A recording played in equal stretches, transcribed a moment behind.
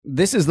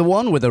This is the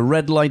one with the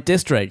red light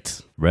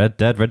district. Red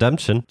Dead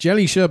Redemption.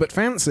 Jelly Sherbet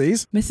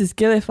Fancies. Mrs.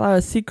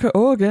 Gilliflower's secret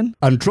organ.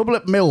 And Trouble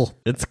at Mill.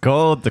 It's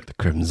called the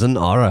Crimson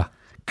Aura.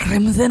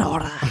 Crimson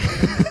Aura.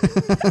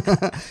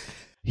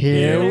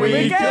 Here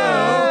we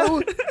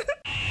go.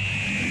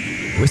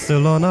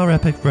 Whistle on our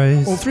epic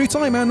phrase. All through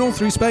time and all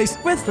through space.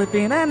 With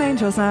Sleeping and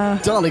Angels now.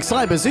 Dalek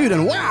Cyberzood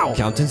and wow!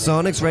 Counting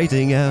Sonic's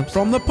rating apps.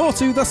 From the poor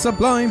to the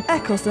sublime.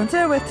 Eccleston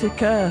to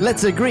Whittaker.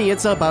 Let's agree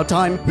it's about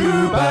time. Who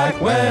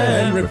back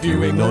when?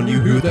 Reviewing on you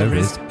who there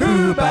is.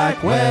 Who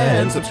back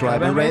when?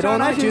 Subscribe and rate on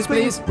iTunes,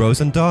 please. Rose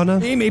and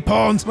Donna. Amy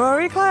Pond.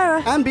 Rory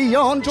Clara. And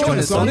beyond, join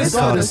us on this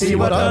odyssey.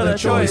 What other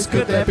choice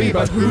could there be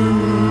but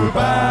who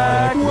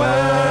back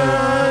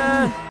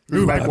when?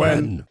 Who back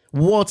when?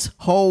 What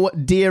ho,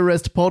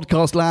 dearest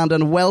podcast land,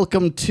 and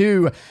welcome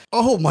to,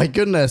 oh my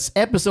goodness,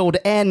 episode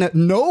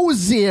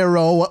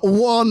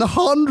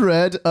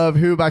N0100 of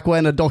Who Back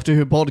When, a Doctor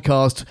Who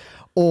podcast,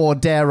 or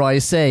dare I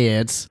say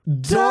it,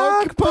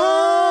 Dark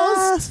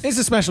Past! It's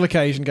a special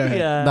occasion, go ahead.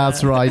 Yeah.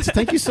 That's right.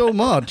 Thank you so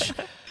much.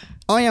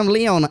 I am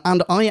Leon,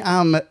 and I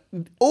am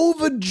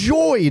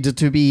overjoyed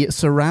to be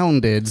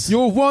surrounded.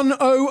 You're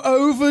 1-0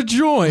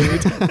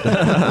 overjoyed.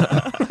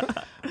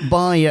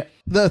 By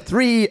the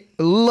three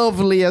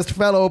loveliest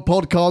fellow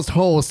podcast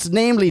hosts,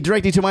 namely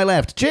directly to my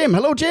left, Jim.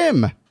 Hello,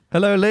 Jim.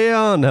 Hello,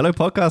 Leon. Hello,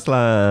 Podcast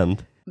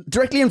Land.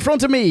 Directly in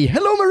front of me,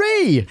 hello,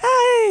 Marie.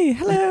 Hey,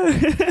 hello.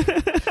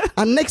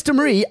 And next to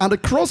Marie, and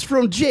across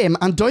from Jim,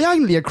 and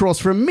diagonally across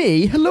from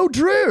me, hello,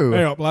 Drew.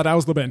 Hey up, lad,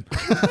 how's the bin?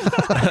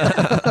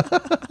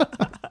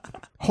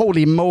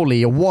 Holy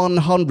moly,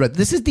 100.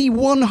 This is the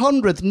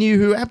 100th New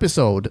Who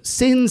episode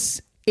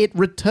since it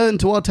returned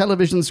to our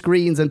television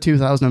screens in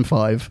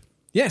 2005.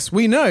 Yes,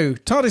 we know.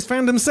 TARDIS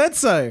fandom said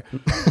so.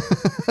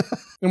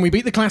 And we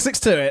beat the classics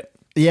to it.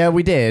 Yeah,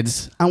 we did.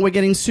 And we're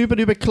getting super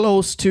duper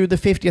close to the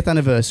 50th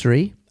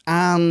anniversary,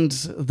 and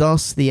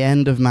thus the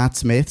end of Matt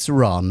Smith's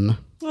run.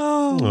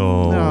 Oh.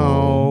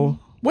 No.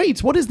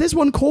 Wait, what is this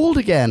one called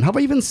again? Have I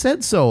even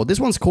said so? This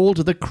one's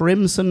called The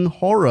Crimson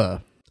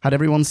Horror. Had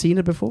everyone seen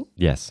it before?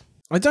 Yes.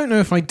 I don't know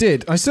if I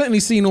did. I've certainly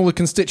seen all the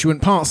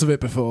constituent parts of it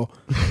before.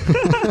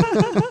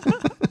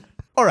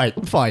 All right,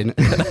 fine.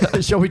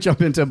 Shall we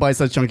jump into a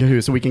bite-sized chunk of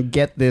Who so we can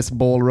get this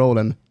ball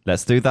rolling?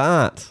 Let's do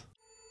that.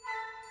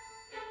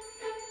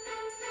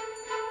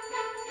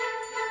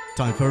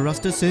 Time for us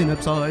to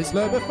synopsize.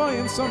 Slurpify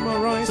and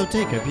summarize. So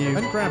take a view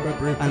And grab a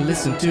brew. and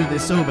listen to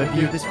this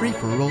overview, this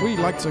free-for-all. We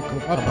like to call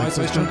a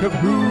bite-sized chunk of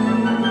Who.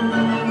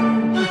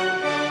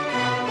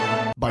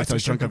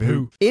 Bite-sized chunk of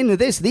Who. In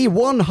this, the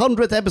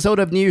 100th episode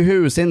of New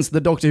Who, since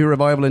the Doctor Who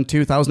revival in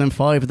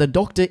 2005, the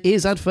Doctor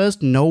is at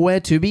first nowhere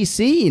to be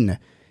seen.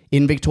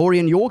 In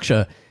Victorian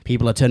Yorkshire,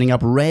 people are turning up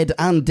red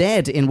and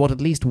dead in what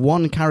at least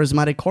one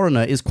charismatic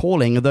coroner is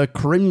calling the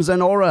Crimson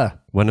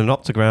Aura. When an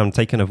optogram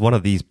taken of one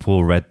of these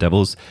poor red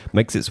devils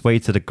makes its way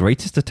to the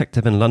greatest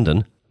detective in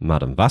London,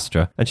 Madame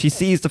Vastra, and she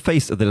sees the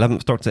face of the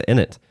 11th Doctor in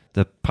it,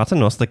 the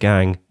Paternoster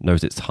gang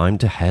knows it's time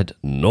to head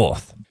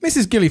north.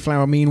 Mrs.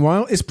 Gilliflower,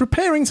 meanwhile, is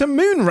preparing to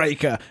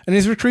moonraker and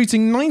is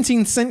recruiting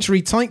 19th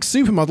century tyke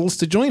supermodels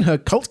to join her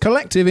cult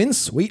collective in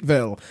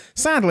Sweetville.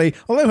 Sadly,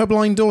 although her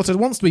blind daughter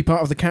wants to be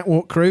part of the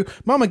catwalk crew,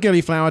 Mama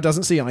Gilliflower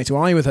doesn't see eye to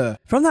eye with her.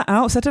 From the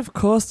outset, of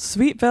course,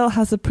 Sweetville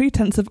has the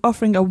pretense of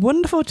offering a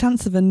wonderful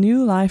chance of a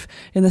new life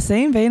in the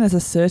same vein as a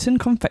certain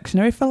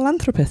confectionery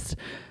philanthropist.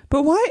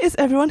 But why is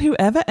everyone who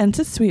ever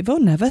entered Sweetville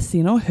never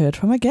seen or heard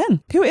from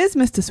again? Who is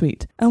Mr.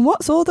 Sweet? And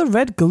what's all the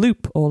red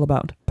gloop all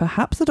about?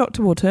 Perhaps the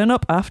Doctor will turn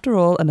up after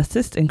all and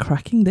assist in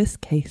cracking this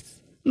case.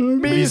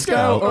 Be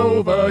scout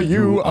over,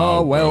 you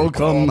are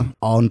welcome.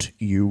 Aren't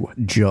you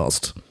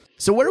just?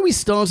 So where are we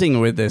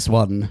starting with this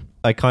one?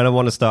 I kind of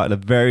want to start in a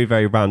very,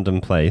 very random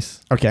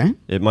place. Okay,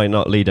 It might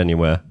not lead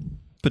anywhere,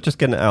 but just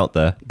getting it out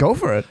there. go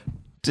for it.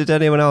 Did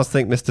anyone else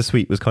think Mr.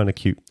 Sweet was kind of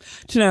cute?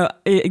 Do you know,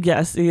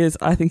 yes, he is.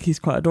 I think he's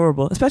quite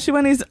adorable. Especially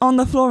when he's on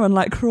the floor and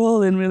like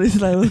crawling really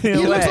slowly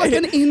away. He looks like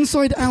an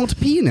inside-out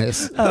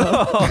penis.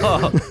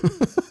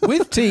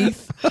 With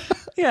teeth.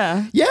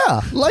 Yeah.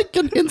 Yeah, like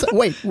an inside...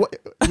 Wait,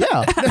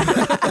 yeah.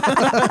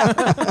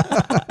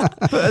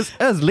 But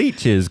as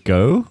leeches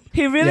go...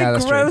 He really Yeah,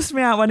 that's grossed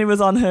me out when he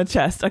was on her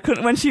chest. I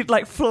couldn't, when she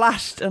like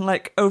flashed and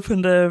like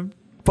opened her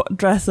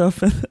dress up.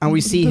 And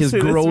we see his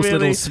It was gross really-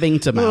 little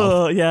sphincter mouth.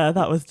 Oh, yeah,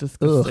 that was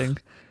disgusting.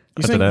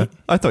 I don't know.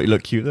 I thought he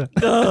looked cute there.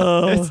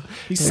 Oh.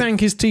 He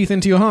sank his teeth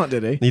into your heart,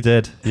 did he? He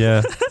did,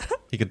 yeah.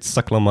 He could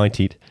suckle on my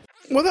teeth.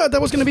 Well,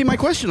 that was going to be my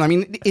question. I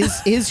mean,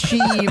 is she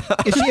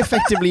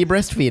effectively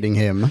breastfeeding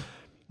him?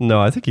 No,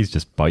 I think he's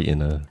just biting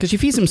her. Because she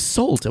feeds him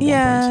salt at one point.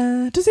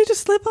 Yeah. Does he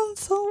just slip on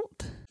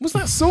salt? Was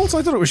that salt?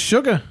 I thought it was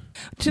sugar.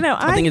 Do you know,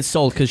 I think it's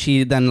salt because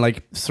she then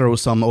like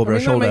throws some over her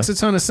That shoulder. makes a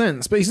ton of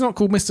sense, but he's not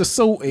called Mr.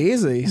 Salty,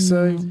 is he?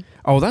 So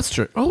Oh, that's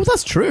true. Oh,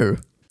 that's true.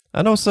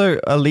 And also,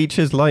 are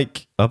leeches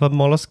like other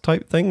mollusk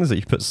type things that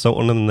you put salt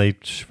on and they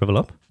shrivel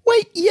up?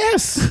 Wait,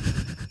 yes.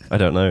 I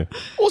don't know.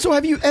 Also,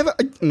 have you ever...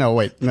 No,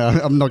 wait. No,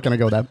 I'm not going to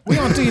go there. we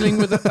are dealing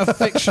with a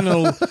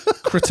fictional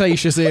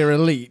Cretaceous era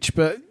leech,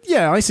 but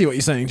yeah, I see what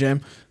you're saying,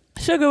 Jim.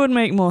 sugar would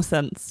make more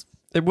sense.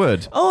 It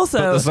would. Also,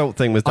 but the salt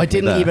thing was I definitely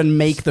didn't there. even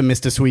make the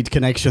Mr. Sweet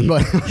connection,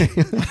 by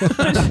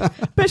the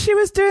way. but she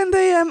was doing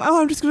the,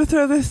 I'm just going to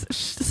throw this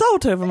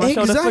salt over my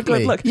shoulder for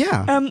good luck.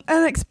 Yeah. And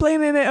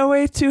explaining it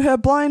away to her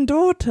blind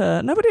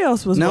daughter. Nobody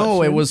else was No,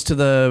 watching. it was to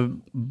the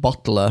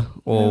butler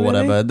or Really?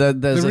 whatever.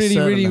 There's The a really,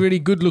 certain- really, really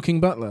good-looking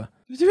butler.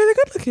 Was he really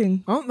good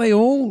looking? Aren't they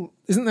all?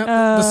 Isn't that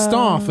the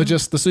staff are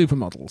just the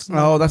supermodels?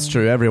 Oh, that's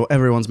true.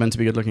 Everyone's meant to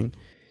be good looking.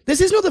 This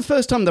is not the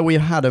first time that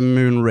we've had a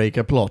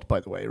Moonraker plot,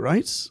 by the way,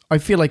 right? I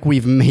feel like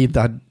we've made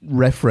that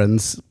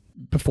reference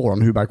before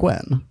on Who Back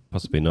When.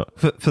 Possibly not.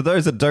 For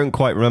those that don't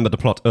quite remember the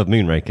plot of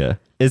Moonraker,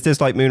 is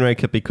this like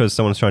Moonraker because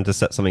someone's trying to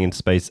set something into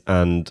space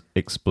and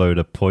explode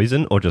a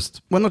poison, or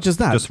just Well, not just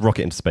that. just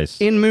rocket into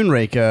space? In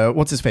Moonraker,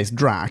 what's his face?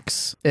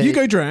 Drax.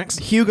 Hugo Drax.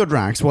 Hugo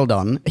Drax, well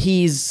done.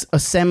 He's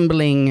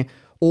assembling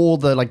all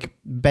the like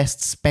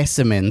best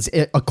specimens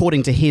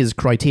according to his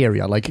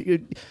criteria,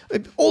 like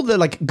all the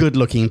like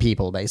good-looking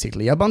people,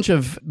 basically. A bunch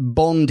of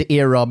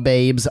Bond-era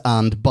babes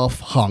and buff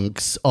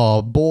hunks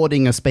are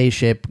boarding a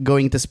spaceship,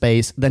 going to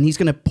space. Then he's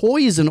going to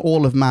poison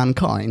all of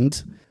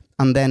mankind,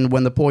 and then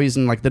when the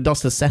poison, like the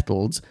dust has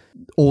settled,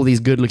 all these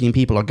good-looking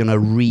people are going to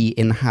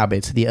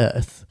re-inhabit the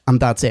Earth, and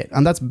that's it.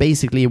 And that's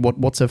basically what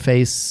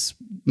what's-her-face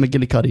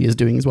McGillicuddy is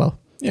doing as well.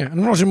 Yeah,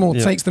 and Roger Moore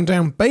Yeah. takes them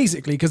down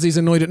basically because he's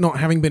annoyed at not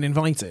having been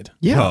invited.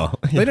 Yeah. Oh,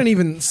 They don't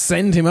even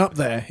send him up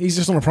there. He's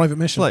just on a private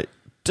mission. like,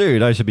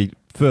 dude, I should be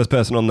first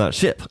person on that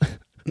ship.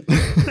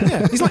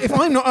 Yeah, he's like, if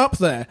I'm not up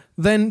there,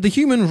 then the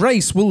human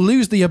race will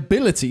lose the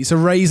ability to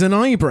raise an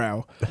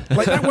eyebrow.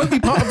 Like, that won't be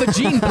part of the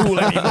gene pool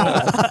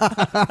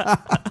anymore.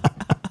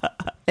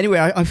 Anyway,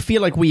 I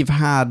feel like we've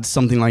had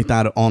something like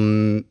that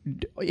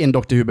in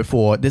Doctor Who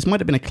before. This might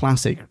have been a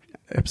classic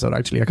episode,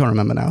 actually. I can't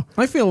remember now.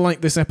 I feel like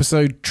this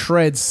episode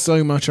treads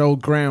so much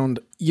old ground,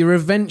 you're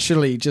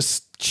eventually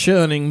just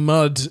churning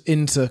mud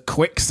into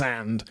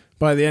quicksand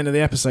by the end of the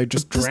episode,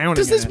 just drowning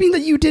Does this in it. mean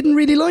that you didn't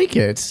really like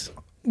it?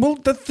 Well,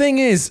 the thing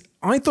is,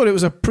 I thought it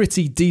was a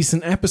pretty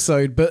decent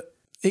episode, but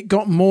it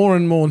got more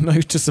and more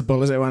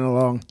noticeable as it went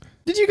along.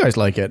 Did you guys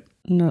like it?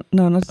 No,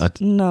 I don't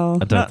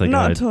not, think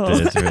not I at all.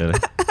 did, really.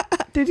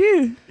 Did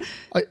you?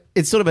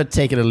 It's sort of a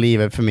take it or leave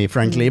it for me,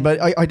 frankly, but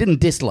I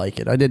didn't dislike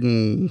it.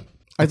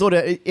 I thought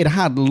it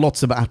had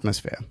lots of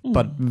atmosphere,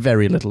 but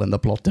very little in the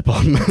plot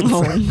department.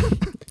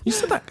 You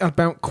said that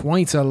about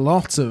quite a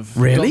lot of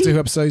Really? Doctor Who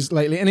episodes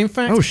lately. And in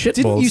fact, Oh, shit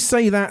didn't balls. you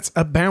say that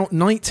about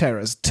Night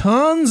Terrors?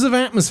 Tons of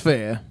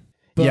atmosphere.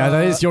 But Yeah,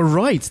 that is. You're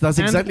right. That's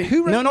And exactly.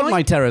 who wrote No, not Night-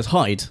 Night Terrors.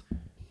 Hyde.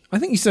 I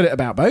think you said it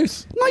about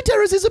both. Night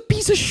Terrors is a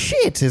piece of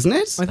shit, isn't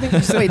it? I think you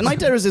said Wait, Night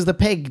Terrors is the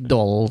peg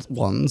doll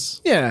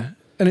ones. Yeah.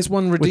 And it's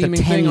one the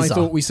redeeming thing I Tenza.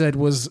 thought we said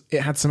was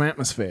it had some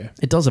atmosphere.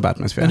 It does have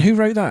atmosphere. And who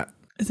wrote that?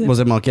 Is it? Was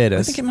it Mark Gatiss?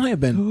 I think it might have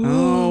been.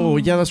 Oh,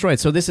 yeah, that's right.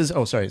 So this is...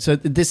 Oh, sorry. So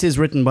this is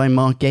written by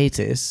Mark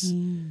Gatiss.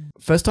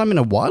 First time in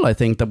a while, I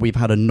think, that we've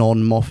had a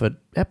non-Moffat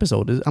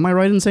episode. Am I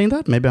right in saying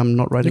that? Maybe I'm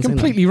not right You're in saying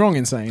completely wrong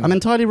in saying that. I'm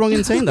entirely wrong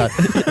in saying that.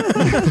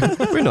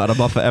 We've not had a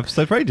Moffat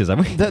episode for ages, have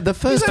we? The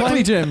first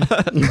Exactly, time...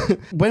 Jim.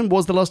 When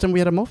was the last time we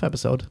had a Moff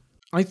episode?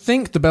 I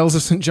think The Bells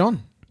of St.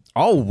 John.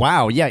 Oh,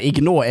 wow. Yeah,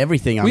 ignore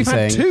everything I'm We've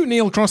saying. had 2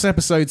 Neil Cross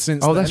episodes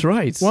since Oh, then. that's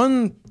right.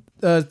 One,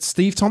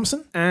 Steve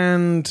Thompson,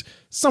 and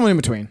someone in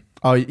between.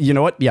 Oh, you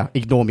know what? Yeah,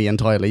 ignore me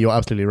entirely. You're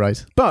absolutely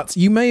right. But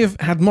you may have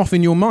had Moff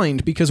in your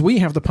mind because we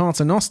have the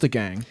Paternoster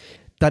gang.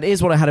 That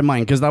is what I had in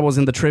mind, because that was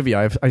in the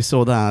trivia. I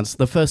saw that.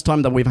 The first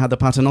time that we've had the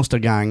Paternoster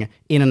gang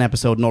in an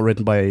episode not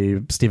written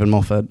by Stephen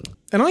Moffat.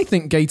 And I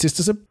think Gatiss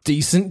does a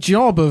decent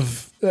job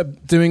of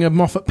doing a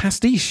Moffat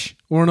pastiche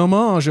or an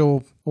homage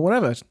or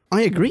whatever.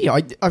 I agree.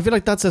 I feel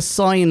like that's a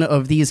sign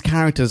of these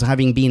characters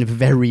having been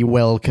very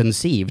well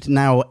conceived.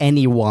 Now, not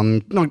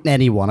anyone,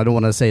 I don't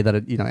want to say that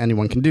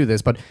anyone can do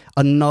this, but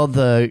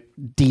another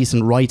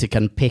decent writer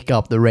can pick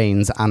up the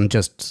reins and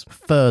just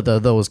further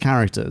those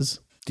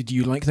characters. Did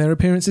you like their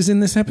appearances in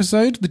this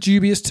episode? The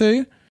Dubious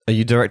 2? Are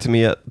you directing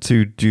me at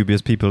 2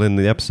 dubious people in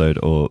the episode,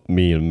 or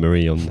me and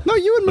Marie on No,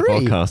 you and the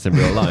Marie. podcast in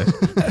real life?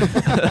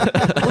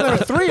 Well, there are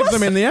 3 of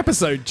them in the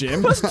episode,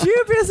 Jim. What's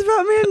dubious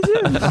about me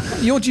and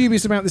Jim? You're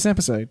dubious about this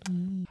episode.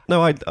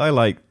 No, I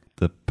like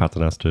the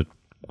Paternoster,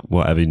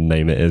 whatever you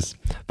name it is.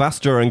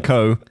 Vastra and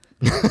Co.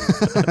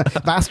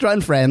 Vastra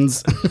and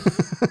Friends.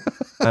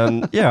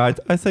 And yeah,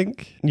 I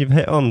think you've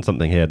hit on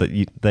something here,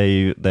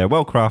 that they're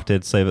well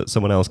crafted so that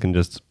someone else can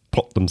just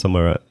plot them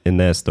somewhere in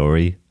their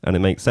story and it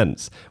makes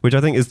sense, which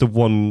I think is the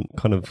one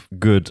kind of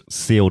good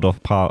sealed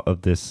off part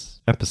of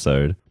this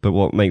episode. But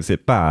what makes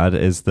it bad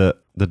is that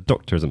the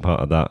Doctor isn't part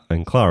of that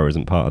and Clara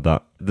isn't part of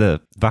that.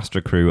 The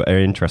Vastra crew are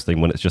interesting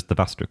when it's just the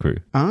Vastra crew,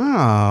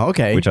 Ah,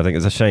 okay. which I think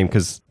is a shame,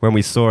 because when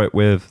we saw it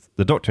with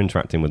the Doctor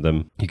interacting with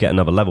them, you get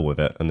another level with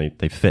it and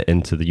they fit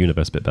into the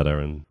universe a bit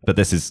better. But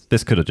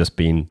this could have just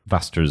been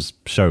Vastra's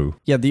show.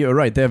 Yeah, you're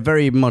right. They're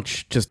very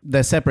much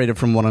they're separated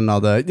from one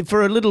another.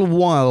 For a little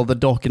while, the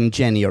Doc and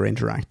Jenny are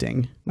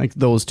interacting. Like,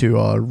 those two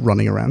are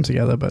running around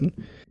together, but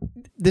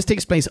this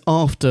takes place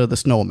after the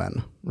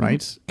Snowmen,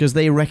 right? Because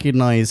they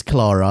recognize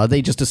Clara.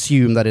 They just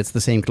assume that it's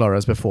the same Clara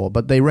as before,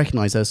 but they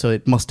recognize her, so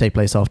it must take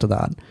place after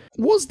that.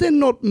 Was there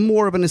not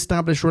more of an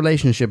established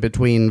relationship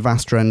between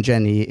Vastra and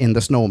Jenny in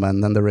The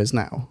Snowman than there is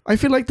now? I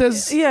feel like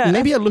there's...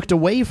 maybe I looked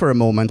away for a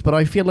moment, but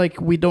I feel like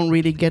we don't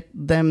really get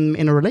them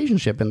in a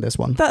relationship in this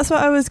one. That's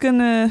what I was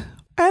gonna...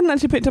 I hadn't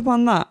actually picked up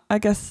on that. I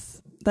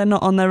guess they're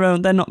not on their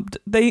own. They're not...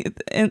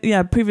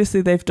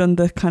 previously they've done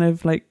the kind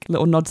of like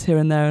little nods here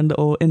and there and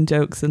little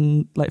in-jokes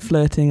and like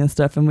flirting and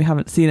stuff, and we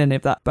haven't seen any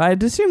of that. But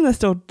I'd assume they're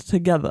still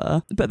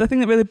together. But the thing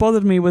that really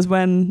bothered me was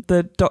when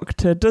the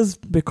Doctor does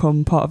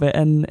become part of it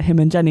and him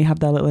and Jenny have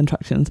their little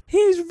interactions.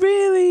 He's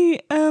really...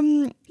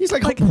 He's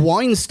like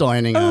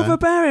Weinsteining her.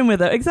 Overbearing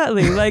with her,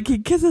 exactly. Like, he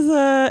kisses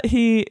her,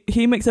 he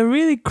makes a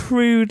really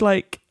crude,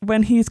 like,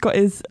 when he's got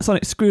his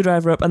sonic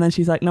screwdriver up and then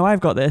she's like, no,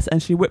 I've got this,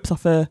 and she whips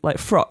off her, like,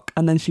 frock,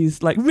 and then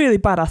she's, like, really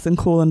badass and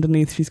cool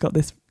underneath. She's got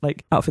this,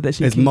 like, outfit that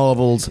she It's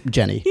Marvel's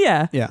Jenny.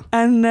 Yeah.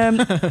 And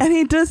and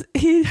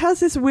he has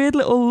this weird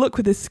little look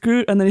with his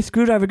screw, and then his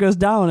screwdriver goes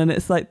down, and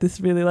it's, like, this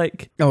really,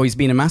 like... Oh, he's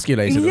been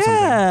emasculated or something.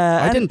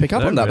 I didn't pick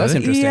up on that. Really? That's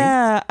interesting.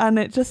 Yeah, and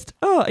it just...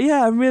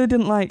 I really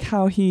didn't like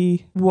how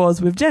he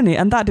was with Jenny,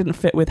 and that didn't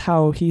fit with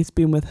how he's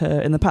been with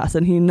her in the past,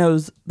 and he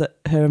knows that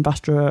her and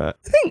Vastra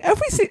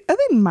are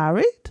they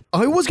married?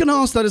 I was going to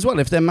ask that as well,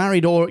 if they're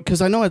married, or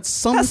because I know at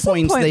some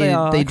point they do get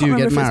married. I can't remember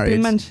if it's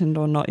been mentioned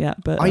or not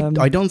yet, but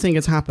I don't think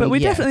it's happened. But we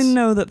yet. Definitely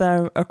know that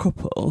they're a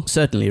couple.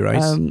 Certainly,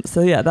 right?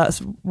 So yeah,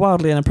 that's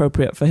wildly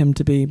inappropriate for him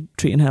to be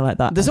treating her like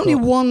that. There's only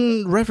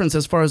one reference,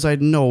 as far as I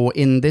know,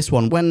 in this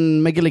one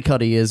when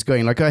McGillicuddy is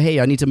going like, "Oh, hey,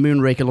 I need to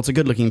moonrake lots of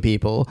good-looking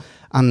people,"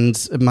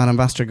 and Madame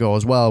Vastra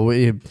goes, "Well,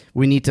 we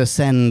need to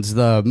send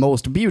the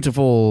most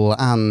beautiful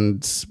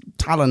and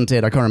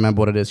talented." I can't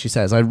remember what it is she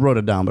says. I wrote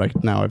it down, but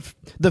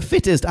the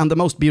fittest and the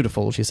most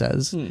beautiful, she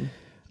says.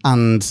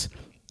 And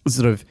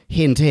sort of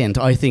hint,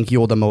 I think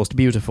you're the most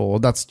beautiful.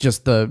 That's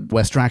just the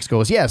West Drax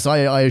goes, yes,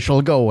 I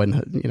shall go, and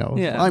I'm the you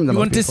most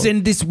want beautiful. to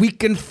send this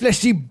weak and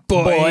fleshy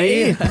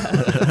boy?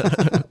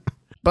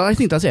 But I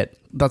think that's it.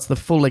 That's the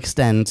full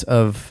extent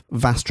of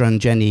Vastra and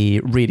Jenny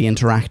really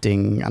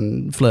interacting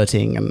and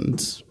flirting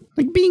and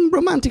like being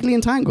romantically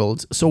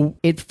entangled. So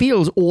it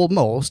feels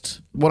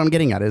almost, what I'm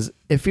getting at is,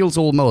 it feels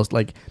almost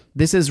like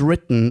this is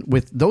written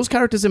with those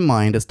characters in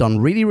mind. It's done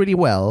really, really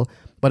well,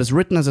 but it's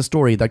written as a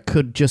story that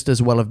could just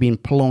as well have been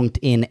plonked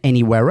in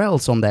anywhere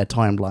else on their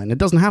timeline. It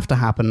doesn't have to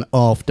happen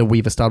after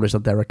we've established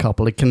that they're a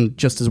couple. It can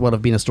just as well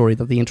have been a story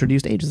that they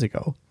introduced ages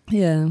ago.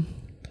 Yeah.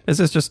 Is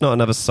this just not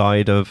another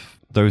side of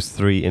those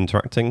three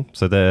interacting?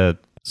 So they're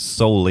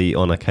solely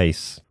on a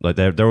case, like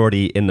they're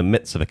already in the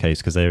midst of a case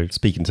because they're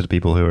speaking to the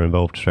people who are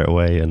involved straight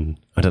away, and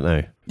I don't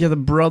know. Yeah, the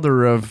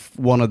brother of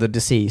one of the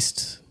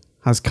deceased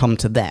has come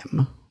to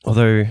them.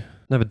 Although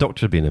never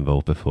Doctor had been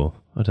involved before.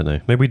 I don't know.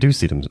 Maybe we do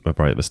see them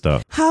right at the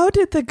start. How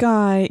did the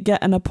guy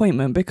get an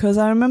appointment? Because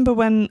I remember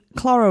when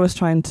Clara was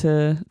trying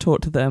to talk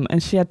to them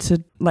and she had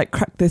to like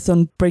crack this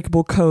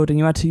unbreakable code and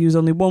you had to use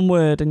only one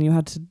word and you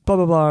had to blah,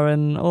 blah, blah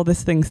and all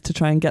these things to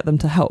try and get them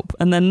to help.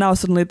 And then now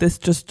suddenly this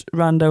just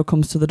rando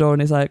comes to the door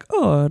and he's like,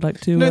 oh, I'd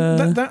like to...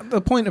 No, the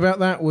point about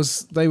that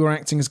was they were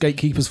acting as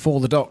gatekeepers for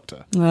the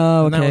Doctor.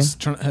 Oh, okay. And that was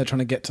her trying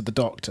to get to the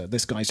Doctor.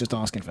 This guy's just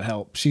asking for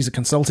help. She's a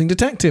consulting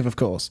detective, of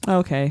course.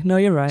 Okay, no,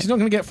 you're right. She's not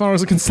going to get far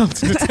as a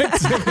consulting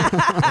detective. No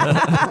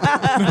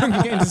one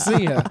can get in to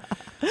see her.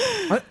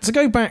 To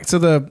go back to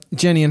the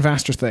Jenny and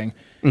Vastra thing,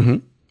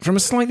 from a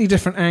slightly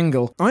different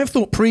angle, I've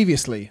thought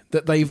previously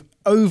that they've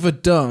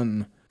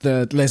overdone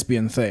the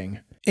lesbian thing,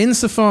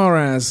 insofar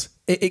as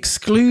it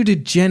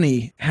excluded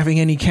Jenny having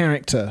any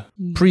character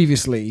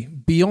previously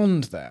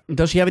beyond that.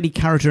 Does she have any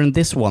character in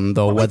this one,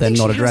 though, where they're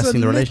not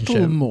addressing the relationship? A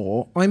little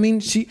more. I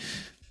mean,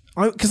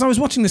 because I was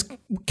watching this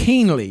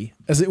keenly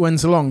as it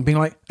went along, being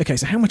like, okay,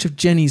 so how much of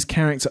Jenny's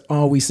character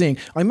are we seeing?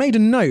 I made a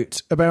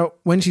note about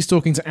when she's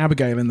talking to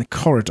Abigail in the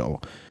corridor,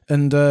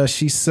 and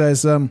she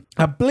says, a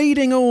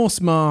bleeding horse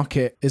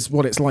market is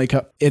what it's like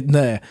up in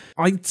there.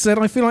 I said,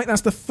 I feel like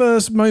that's the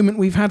first moment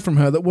we've had from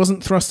her that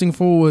wasn't thrusting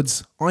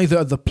forwards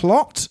either the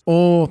plot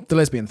or the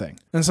lesbian thing.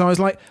 And so I was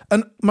like,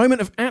 a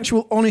moment of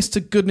actual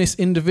honest-to-goodness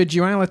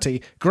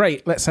individuality.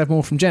 Great, let's have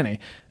more from Jenny.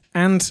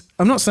 And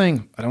I'm not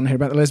saying I don't want to hear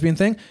about the lesbian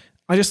thing.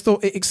 I just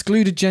thought it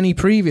excluded Jenny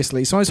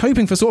previously. So I was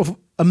hoping for sort of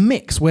a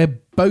mix where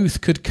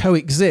both could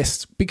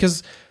coexist,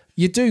 because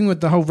you're doing with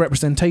the whole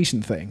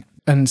representation thing.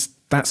 And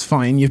that's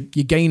fine. You're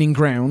gaining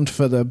ground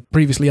for the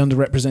previously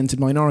underrepresented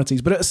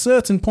minorities. But at a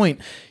certain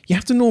point, you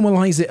have to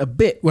normalise it a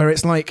bit, where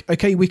it's like,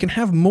 okay, we can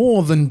have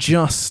more than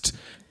just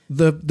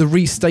the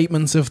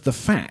restatement of the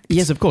facts.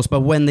 Yes, of course,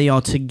 but when they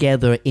are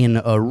together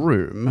in a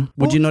room,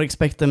 would you not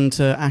expect them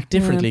to act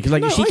differently?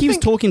 Because she keeps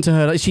talking to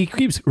her, she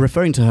keeps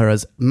referring to her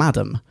as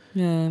Madam.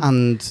 Yeah.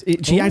 And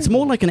she acts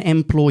more like an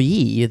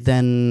employee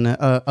than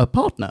a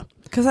partner.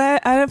 Because I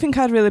don't think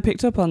I'd really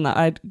picked up on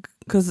that.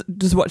 Because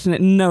just watching it,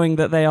 knowing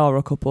that they are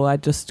a couple, I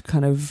just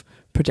kind of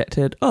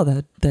projected, oh,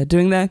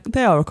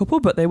 they are a couple,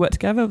 but they work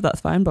together,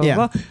 that's fine, blah, blah,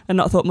 blah, and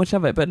not thought much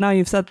of it. But now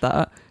you've said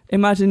that,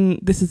 imagine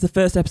this is the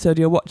first episode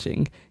you're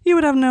watching, you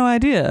would have no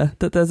idea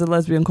that there's a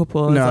lesbian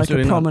couple as like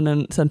a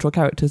prominent central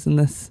characters in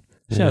this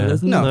show. Yeah.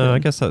 There's No. No, I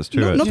guess that's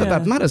true. Not that Yeah.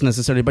 that matters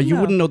necessarily, but you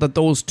No. wouldn't know that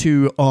those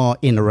two are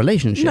in a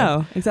relationship.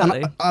 No,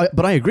 exactly. And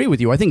but I agree with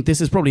you. I think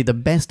this is probably the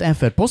best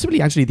effort,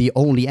 possibly actually the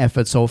only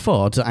effort so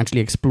far to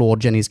actually explore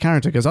Jenny's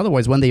character, because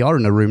otherwise when they are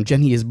in a room,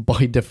 Jenny is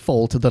by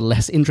default the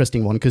less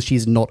interesting one because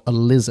she's not a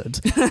lizard.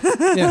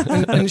 Yeah,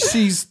 and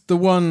she's the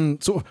one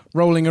sort of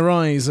rolling her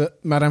eyes at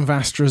Madame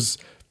Vastra's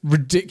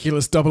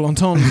ridiculous double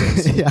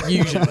entendres,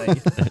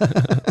 usually.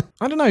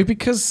 I don't know,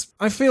 because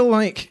I feel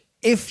like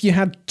if you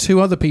had two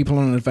other people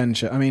on an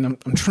adventure, I mean, I'm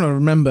trying to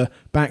remember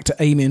back to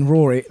Amy and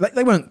Rory,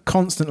 they weren't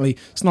constantly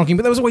snogging,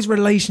 but there was always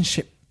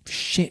relationship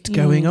shit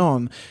going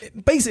on.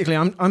 Basically,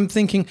 I'm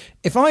thinking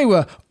if I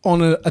were on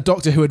a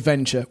Doctor Who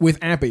adventure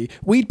with Abby,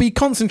 we'd be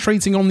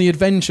concentrating on the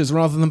adventures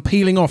rather than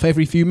peeling off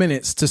every few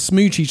minutes to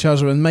smooch each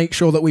other and make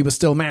sure that we were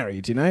still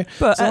married, you know?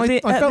 But so at I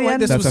felt the like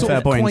end- this That's was a sort fair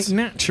of point. quite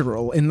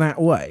natural in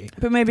that way.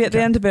 But maybe at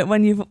the end of it,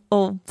 when you've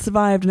all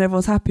survived and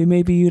everyone's happy,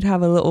 maybe you'd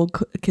have a little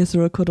kiss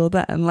or a cuddle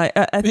then. Like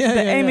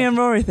Amy and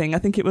Rory thing, I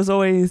think it was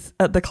always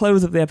at the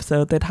close of the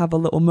episode, they'd have a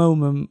little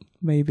moment,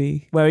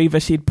 maybe, where either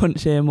she'd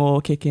punch him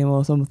or kick him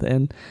or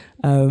something.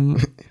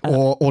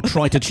 or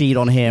try to cheat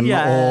on him,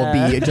 or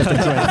be just a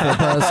dreadful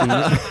person.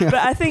 But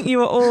I think you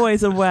were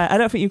always aware. I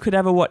don't think you could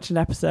ever watch an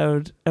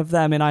episode of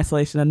them in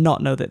isolation and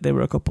not know that they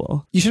were a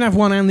couple. You should have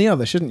one and the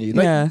other, shouldn't you?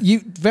 Like, Yeah.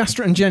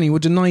 Vastra and Jenny were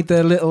denied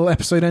their little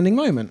episode-ending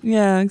moment.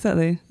 Yeah,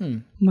 exactly.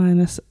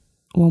 Minus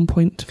 1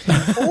 point.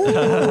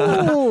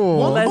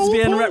 Oh,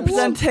 Lesbian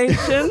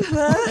representation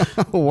there.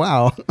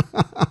 wow.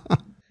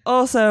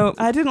 Also,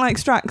 I didn't like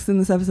Strax in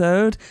this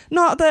episode.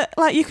 Not that,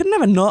 like, you could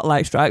never not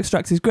like Strax.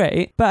 Strax is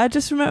great. But I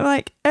just remember,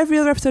 like, every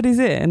other episode he's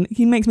in,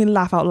 he makes me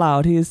laugh out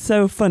loud. He is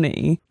so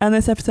funny. And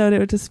this episode,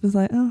 it just was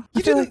like, oh.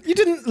 You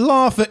didn't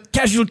laugh at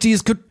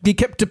casualties could be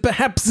kept to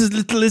perhaps as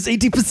little as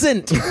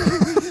 80%.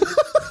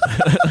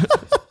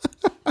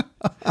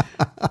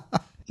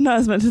 Not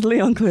as much as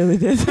Leon clearly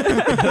did.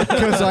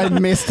 Because I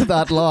missed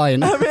that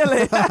line. Oh,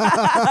 really?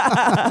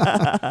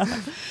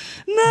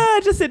 No,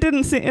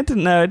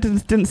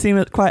 it didn't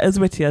seem quite as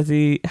witty as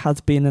he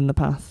has been in the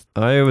past.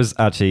 I was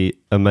actually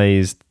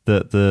amazed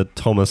that the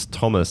Thomas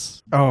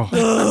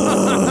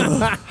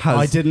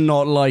I did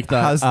not like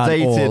that has at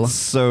dated all.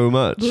 so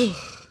much.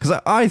 Because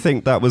I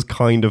think that was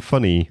kind of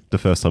funny the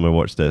first time I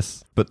watched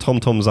this. But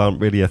Tom-Toms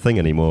aren't really a thing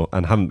anymore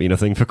and haven't been a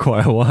thing for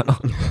quite a while.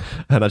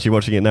 And actually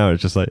watching it now,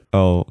 it's just like,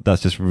 oh,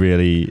 that's just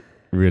really,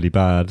 really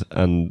bad.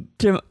 And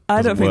Jim,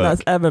 I don't doesn't think work.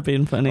 that's ever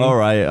been funny. All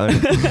right.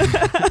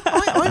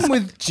 I'm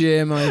with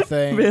Jim, I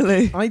think.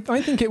 Really? I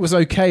think it was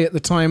okay at the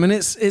time, and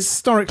it's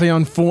historically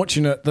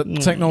unfortunate that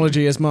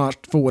technology has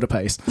marched forward a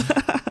pace.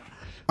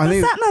 I Does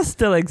think Satna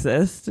still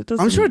exist? It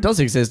doesn't. I'm sure it does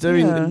exist. I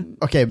Yeah. mean,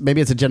 okay, maybe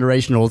it's a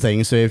generational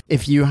thing. So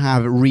if you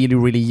have really,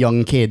 really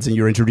young kids and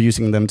you're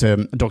introducing them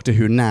to Doctor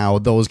Who now,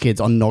 those kids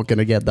are not going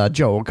to get that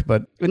joke.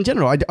 But in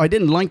general, I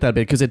didn't like that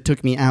bit because it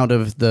took me out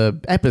of the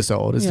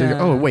episode. It's like,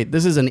 Yeah. oh, wait,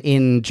 this is an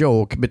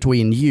in-joke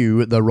between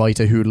you, the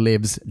writer who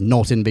lives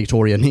not in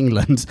Victorian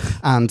England,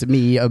 and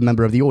me, a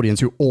member of the audience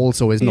who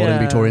also is not in Yeah.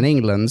 Victorian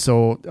England.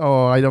 So,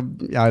 I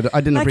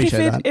didn't Like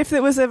appreciate that. if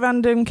it was a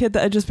random kid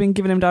that had just been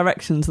given him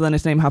directions, and then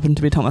his name happened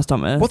to be Thomas.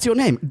 What's your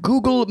name?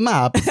 Google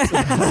Maps.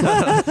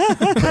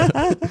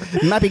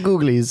 Mappy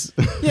Googlies.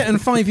 Yeah,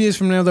 and 5 years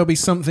from now, there'll be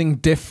something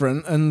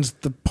different, and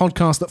the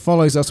podcast that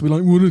follows us will be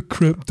like, what a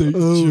crap date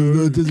show.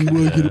 That doesn't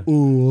work at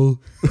all.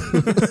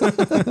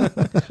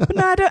 But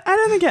no, I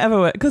don't think it ever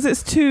worked because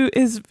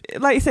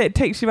like you say, it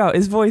takes you out.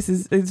 His voice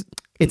is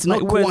It's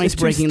not like, quite it's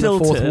too breaking the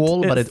fourth stilted.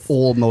 wall, but it It's-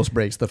 almost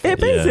breaks the fourth It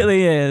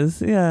basically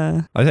is,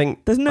 yeah. I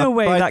think There's no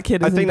way but that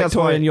kid I is in think that's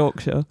why- Victorian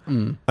Yorkshire.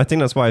 I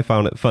think that's why I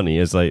found it funny.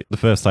 Is like the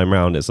first time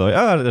round, it's like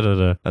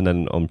and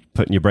then on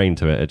putting your brain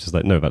to it, it's just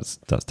like no, that's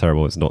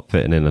terrible. It's not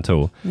fitting in at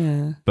all.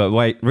 Yeah, But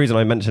the reason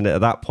I mentioned it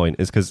at that point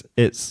is because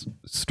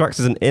Strax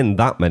isn't in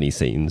that many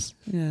scenes,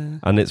 yeah.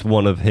 and it's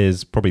one of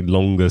his probably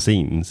longer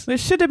scenes. It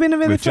should have been a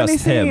really With funny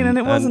just scene, him, and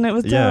it wasn't. It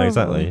was yeah, terrible.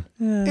 exactly.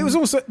 Yeah.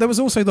 There was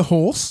also the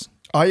horse.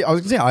 I was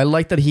going to say, I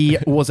like that he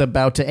was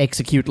about to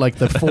execute like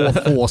the fourth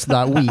horse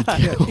that week.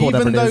 or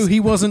whatever Even it though is. he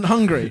wasn't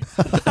hungry.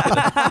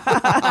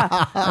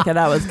 Okay,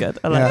 that was good.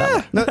 I like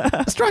that. No,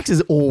 Strax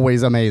is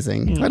always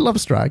amazing. I love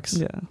Strax.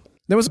 Yeah.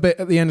 There was a bit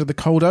at the end of the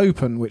cold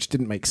open which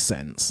didn't make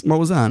sense, What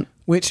was that?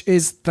 which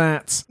is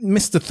that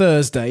Mr.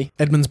 Thursday,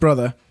 Edmund's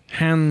brother,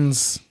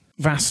 hands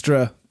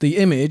Vastra the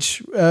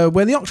image where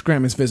the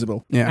octogram is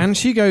visible. Yeah. And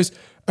she goes,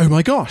 oh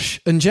my gosh.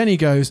 And Jenny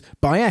goes,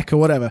 Bayek or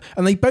whatever.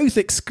 And they both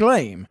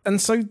exclaim. And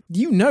so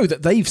you know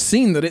that they've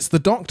seen that it's the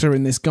Doctor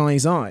in this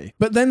guy's eye.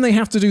 But then they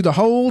have to do the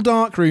whole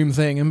darkroom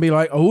thing and be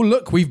like, oh,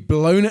 look, we've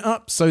blown it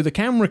up so the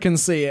camera can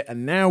see it.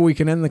 And now we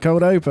can end the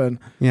cold open.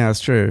 Yeah,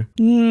 it's true.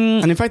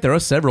 And in fact, there are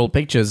several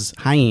pictures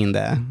hanging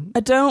there.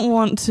 I don't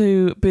want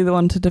to be the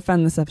one to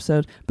defend this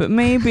episode, but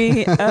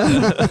maybe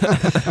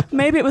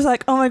maybe it was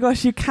like, oh my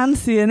gosh, you can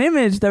see an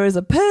image. There is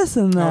a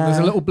person there. Oh, there's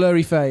a little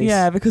blurry face.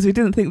 Yeah, because we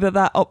didn't think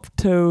that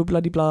Opto no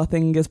bloody blah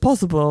thing is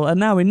possible. And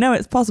now we know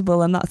it's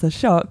possible, and that's a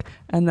shock.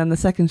 And then the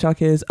second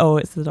shock is, oh,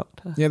 it's the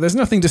Doctor. Yeah, there's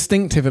nothing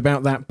distinctive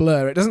about that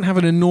blur. It doesn't have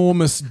an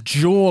enormous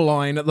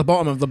jawline at the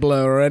bottom of the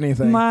blur or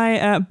anything.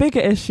 My bigger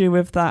issue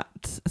with that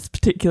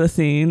particular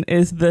scene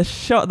is the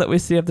shot that we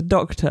see of the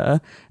Doctor,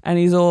 and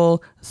he's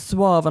all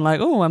suave and like,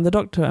 oh, I'm the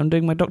Doctor, I'm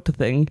doing my Doctor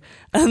thing.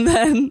 And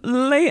then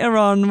later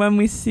on when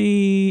we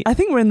see, I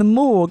think we're in the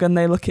morgue and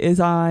they look at his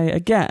eye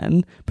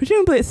again,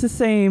 presumably it's the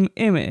same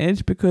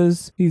image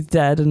because he's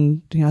dead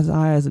and his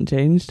eye hasn't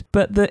changed.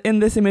 But in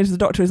this image, the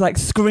Doctor is like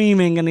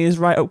screaming and he's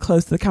right up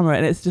close to the camera,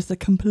 and it's just a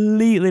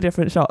completely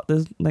different shot.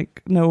 There's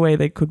like no way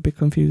they could be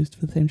confused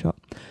for the same shot.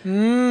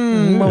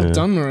 Well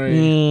done,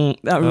 Marie.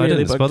 That I really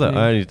didn't spot bugged that.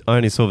 me. I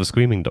only saw the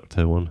Screaming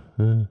Doctor one.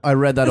 I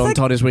read that It's on like-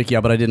 Todd's Wiki,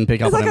 but I didn't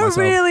pick up It's on like it a myself.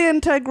 really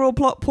integral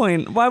plot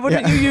point. Why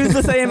wouldn't you use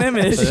the same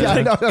image? Yeah,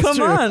 I know, that's Come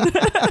true. on.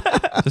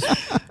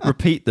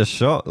 Repeat the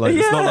shot. Like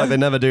it's not Yeah. like they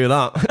never do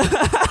that.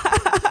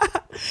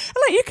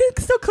 Like, you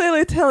can still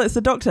clearly tell it's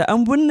the Doctor,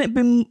 and wouldn't it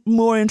be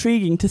more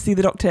intriguing to see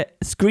the Doctor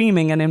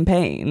screaming and in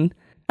pain,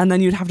 and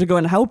then you'd have to go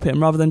and help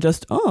him rather than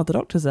just, oh, the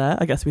Doctor's there,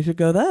 I guess we should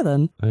go there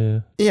then.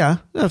 Yeah.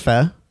 Yeah,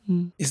 fair.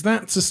 Is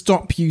that to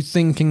stop you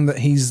thinking that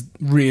he's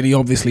really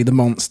obviously the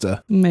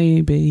monster?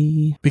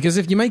 Maybe. Because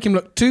if you make him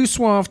look too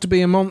suave to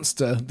be a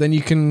monster, then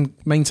you can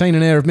maintain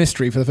an air of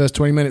mystery for the first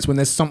 20 minutes when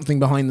there's something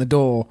behind the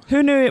door.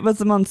 Who knew it was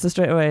the monster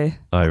straight away?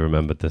 I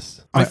remembered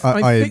this.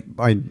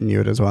 I knew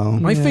it as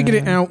well. I figured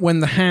it Yeah. out when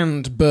the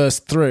hand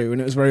burst through,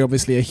 and it was very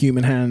obviously a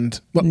human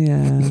hand. Well,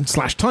 Yeah. /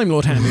 Time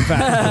Lord hand, in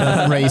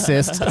fact.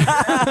 Racist.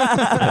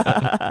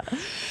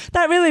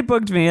 That really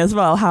bugged me as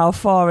well, how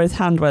far his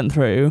hand went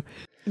through.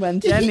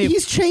 When Jenny,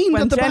 He's chained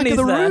when at the back of Jenny's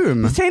the there.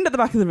 room. He's chained at the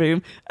back of the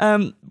room.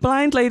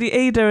 Blind Lady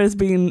Ada has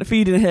been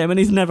feeding him, and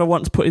he's never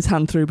once put his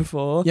hand through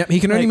before. Yep,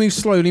 he can only Like- move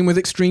slowly and with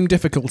extreme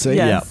difficulty.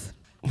 Yes.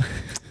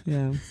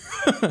 Yeah.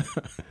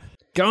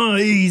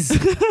 Guys!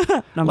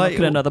 I'm Like,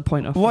 looking at another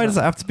point off. Why does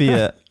it have to be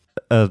a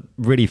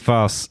really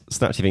fast,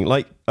 snatchy thing?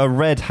 Like a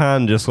red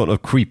hand just sort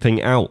of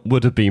creeping out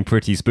would have been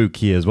pretty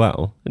spooky as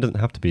well. It doesn't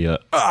have to be a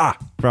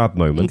grab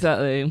moment.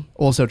 Exactly.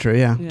 Also true,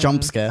 yeah. Yeah.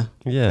 Jump scare.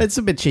 Yeah, It's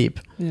a bit cheap.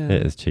 Yeah.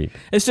 it is cheap.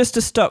 It's just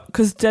to stop,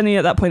 because Jenny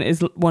at that point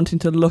is wanting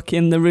to look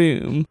in the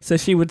room, so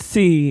she would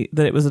see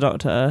that it was a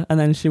Doctor, and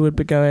then she would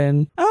be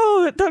going,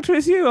 oh, Doctor,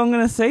 it's you, I'm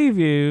going to save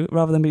you,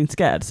 rather than being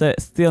scared. So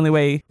it's the only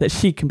way that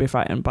she can be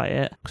frightened by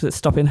it, because it's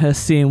stopping her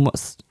seeing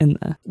what's in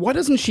there. Why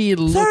doesn't she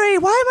look... Sorry,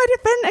 why am I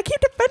defending? I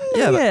keep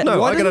defending it. No,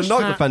 Why I'm going to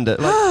doesn't not defend it.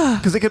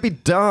 Because it could be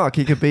dark.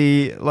 He could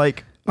be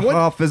like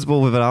half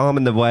visible with an arm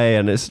in the way,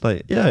 and it's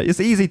like, yeah, it's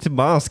easy to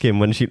mask him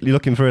when you're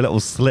looking through a little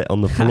slit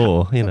on the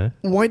floor, you know.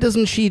 Why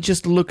doesn't she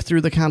just look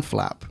through the cat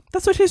flap?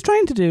 That's what she's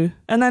trying to do.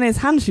 And then his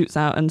hand shoots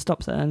out and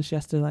stops her, and she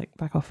has to, like,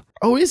 back off.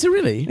 Oh, is it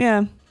really?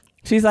 Yeah.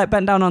 She's, like,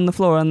 bent down on the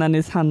floor, and then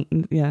his hand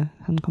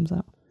comes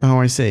out. Oh,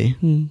 I see.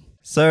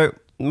 So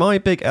my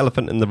big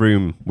elephant in the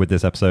room with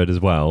this episode as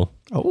well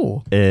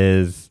Oh.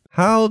 is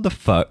how the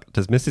fuck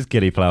does Mrs.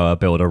 Gillyflower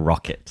build a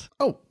rocket?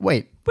 Oh,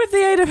 wait. With the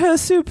aid of her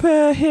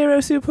superhero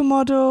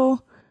supermodel,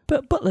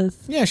 but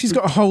butlers. Yeah, she's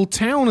got a whole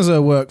town as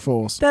her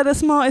workforce. They're the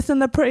smartest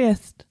and the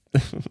prettiest.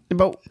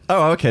 But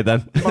Oh, okay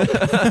then.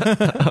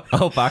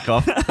 I'll back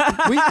off.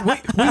 We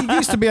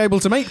used to be able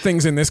to make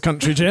things in this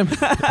country, Jim.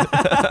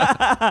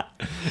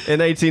 In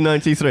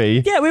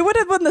 1893, Yeah, we would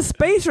have won the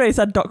space race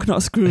had Doc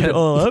not screwed it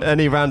all up.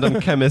 any random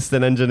chemist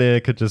and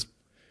engineer could just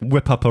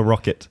whip up a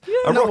rocket.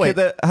 A No, rocket wait.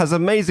 that has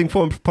amazing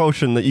form of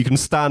propulsion that you can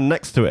stand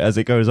next to it as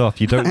it goes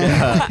off. You don't get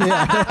hurt.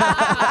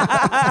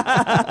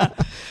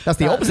 that's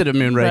the opposite of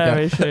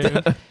Moonraker. Very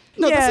true.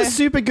 No, Yeah. that's a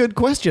super good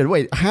question.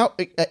 Wait, how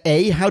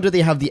do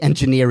they have the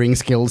engineering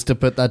skills to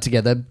put that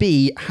together?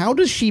 B, how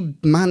does she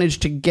manage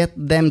to get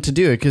them to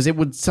do it? Because it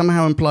would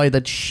somehow imply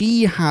that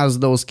she has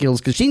those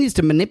skills, because she needs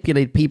to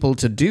manipulate people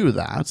to do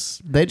that.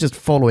 They're just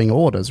following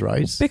orders,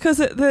 right?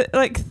 Because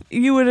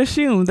you would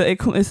assume that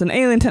it's an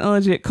alien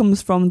technology. It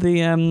comes from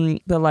the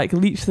like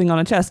leech thing on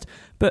a chest.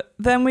 But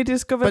then we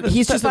discovered But that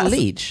he's just a that's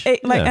leech. Yeah.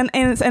 and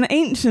it's an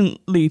ancient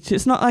leech.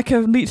 It's not like a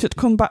leech that's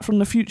come back from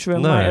the future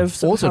and No. might have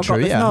somehow Also got true,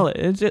 this yeah.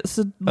 knowledge. It's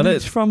a And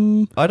leech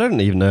from, I don't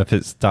even know if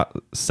it's that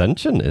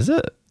sentient, is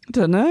it? I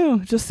don't know,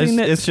 just seen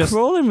It's just-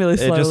 crawling really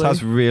slowly. It just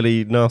has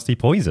really nasty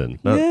poison.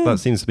 That, Yeah. that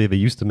seems to be the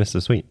use to Mr.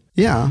 Sweet.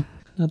 Yeah.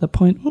 Another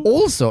point.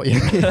 Also,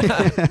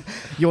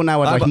 you're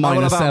now at like I'm on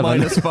minus about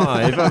 7.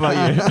 -5. How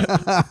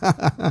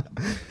about you?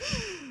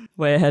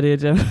 Way ahead of you,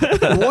 Jim.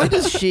 Why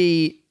does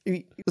she...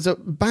 So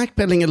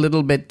backpedaling a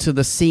little bit to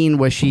the scene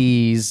where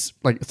she's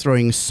like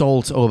throwing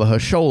salt over her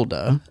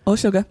shoulder, Oh,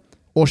 sugar.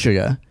 or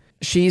sugar,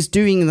 she's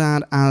doing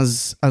that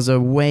as a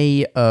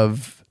way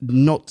of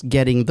not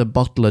getting the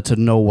butler to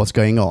know what's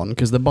going on,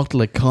 because the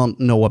butler can't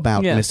know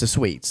about Yeah. Mr.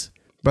 Sweet.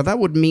 But that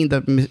would mean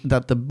that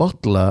the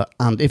butler,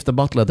 and if the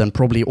butler, then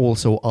probably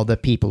also other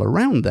people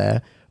around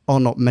there, are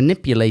not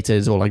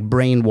manipulated or like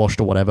brainwashed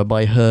or whatever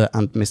by her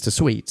and Mr.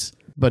 Sweet.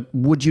 But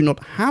would you not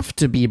have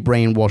to be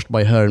brainwashed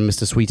by her and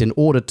Mr. Sweet in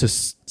order to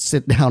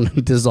sit down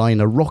and design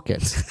a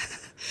rocket?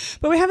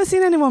 But we haven't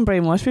seen anyone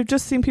brainwashed. We've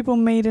just seen people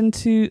made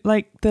into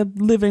like the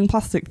living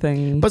plastic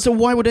thing. But so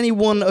why would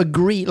anyone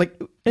agree?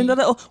 Like in the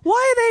little,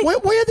 why are they?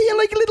 Why are they in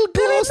like little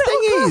glass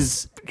little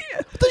thingies?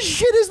 What the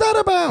shit is that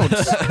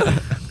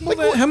about? Well,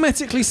 they're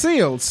hermetically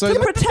sealed, so Then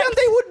they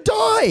would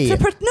die.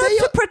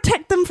 to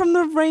protect them from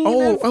the rain.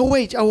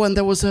 And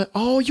there was a.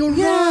 Oh, you're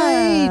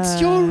right.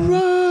 You're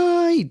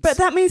right. But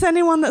that means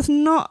anyone that's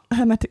not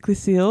hermetically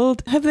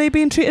sealed, have they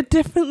been treated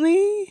differently?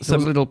 There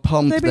was a little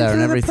pump They've been there and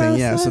through the everything.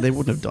 Yeah, so process. they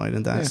wouldn't have died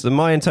in that. So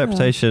my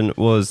interpretation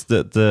was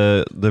that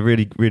the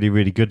really, really,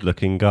 really good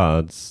looking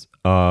guards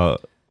are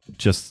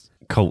just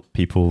cult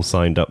people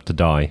signed up to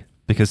die.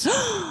 Because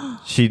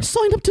she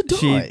Signed up to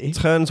die. She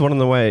turns one of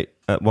them away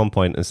at one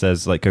point and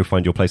says, like, go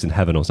find your place in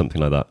heaven or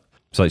something like that.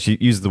 So like, she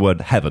uses the word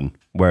heaven,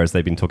 whereas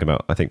they've been talking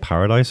about, I think,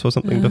 paradise or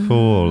something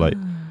before. Or, like,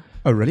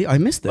 Oh, really? I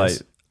missed like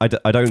this.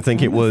 I don't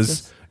think it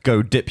was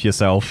go dip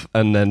yourself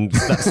and then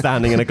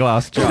standing in a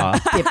glass jar.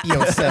 Dip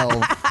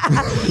yourself.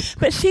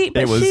 But she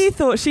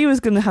thought she was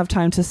going to have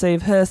time to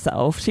save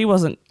herself. She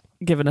wasn't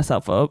giving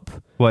herself up.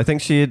 Well, I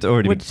think she had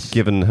already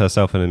given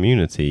herself an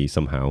immunity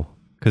somehow,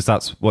 because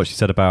that's what she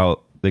said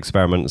about the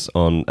experiments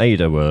on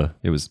Ada, were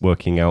it was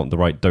working out the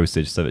right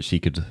dosage so that she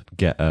could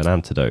get an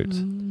antidote.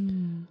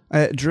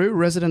 Drew,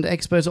 resident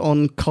expert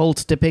on cult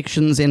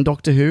depictions in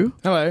Doctor Who.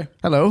 Hello.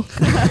 Hello.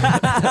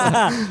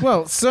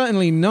 Well,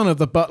 certainly none of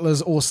the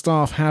butlers or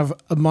staff have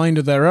a mind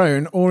of their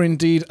own, or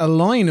indeed a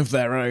line of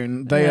their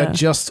own. They are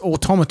just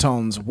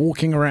automatons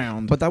walking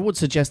around. But that would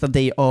suggest that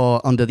they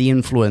are under the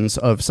influence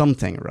of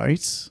something,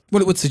 right?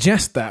 Well, it would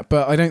suggest that,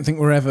 but I don't think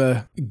we're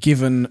ever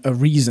given a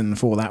reason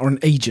for that, or an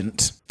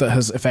agent that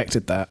has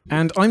affected that.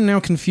 And I'm now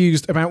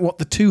confused about what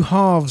the two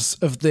halves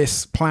of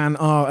this plan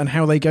are and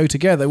how they go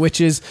together,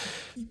 which is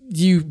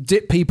you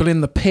dip people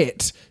in the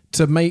pit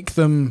to make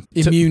them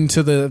immune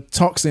to the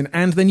toxin,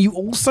 and then you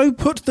also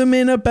put them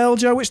in a bell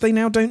jar, which they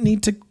now don't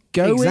need to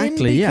go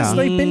Exactly, in yeah. because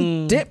they've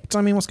been dipped.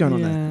 I mean, what's going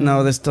on there?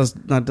 No,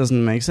 that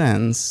doesn't make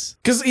sense.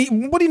 Because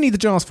what do you need the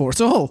jars for at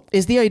all?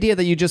 Is the idea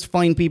that you just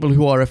find people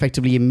who are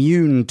effectively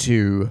immune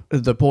to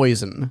the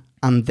poison,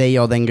 and they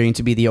are then going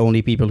to be the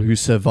only people who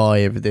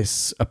survive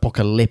this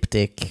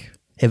apocalyptic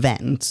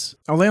event?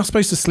 Oh, they are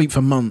supposed to sleep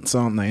for months,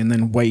 aren't they? And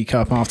then wake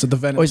up after the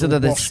venom Or is it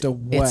that washed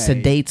away. it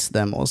sedates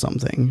them or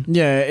something?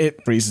 Yeah,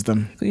 it freezes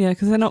them. Yeah,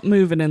 because they're not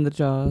moving in the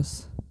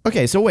jars.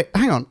 Okay, so wait,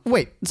 hang on.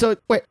 Wait.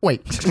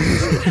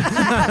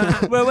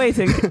 We're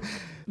waiting.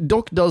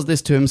 Doc does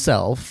this to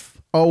himself.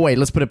 Oh, wait,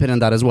 let's put a pin in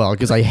that as well,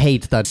 because I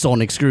hate that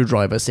sonic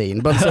screwdriver scene.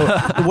 But so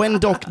when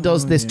Doc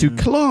does this to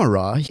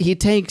Clara, he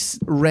takes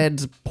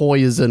red,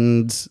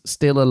 poisoned,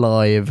 still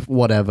alive,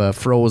 whatever,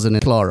 frozen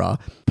Clara,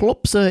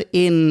 plops her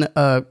in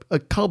a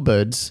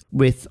cupboard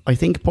with, I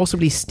think,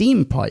 possibly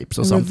steam pipes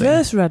or something.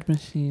 Reverse red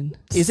machine.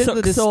 Is it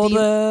Sucks that the all steam-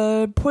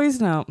 the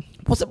poison out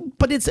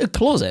But it's a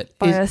closet.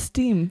 by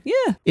steam.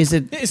 Yeah. Is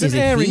it? It's is an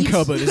it airing heat?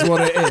 cupboard is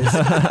what it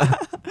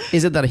is.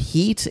 Is it that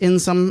heat in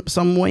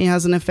some way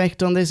has an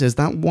effect on this? Is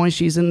that why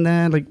she's in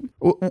there? Like,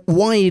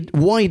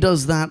 why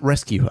does that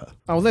rescue her?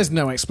 Oh, there's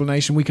no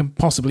explanation we can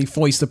possibly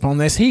foist upon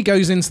this. He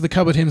goes into the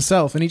cupboard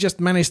himself, and he just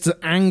managed to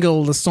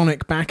angle the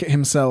Sonic back at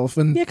himself,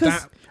 and Yeah, 'cause-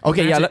 that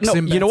Okay, yeah, magic's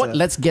him you know what? better.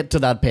 Let's get to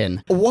that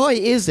pin. Why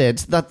is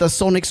it that the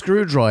sonic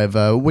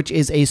screwdriver, which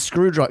is a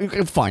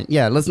screwdriver... Fine,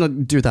 yeah, let's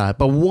not do that.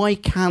 But why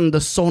can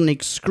the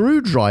sonic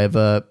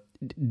screwdriver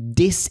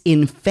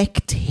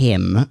disinfect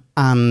him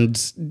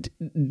and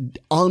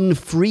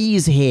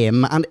unfreeze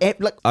him? And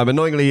I'm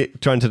annoyingly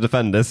trying to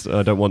defend this.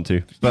 I don't want to.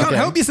 You But, can't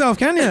help yourself,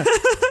 can you?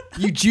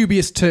 You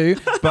dubious too.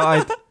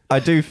 but I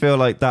do feel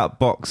like that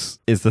box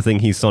is the thing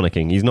he's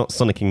sonicking. He's not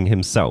sonicking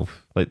himself.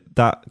 Like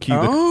that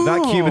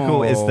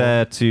cubicle is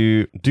there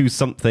to do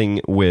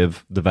something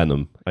with the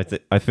venom.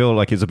 I feel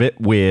like it's a bit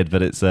weird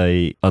that it's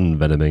a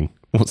unvenoming.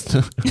 What's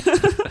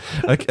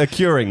the a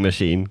curing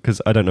machine?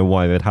 Because I don't know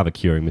why they'd have a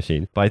curing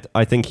machine. But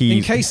I think he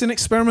In case an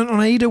experiment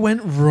on Ada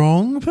went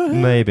wrong, perhaps?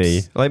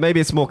 maybe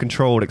it's a more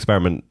controlled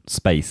experiment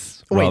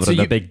space Wait, rather so than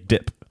a you- big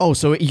dip. Oh,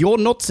 so you're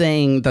not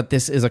saying that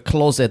this is a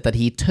closet that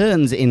he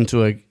turns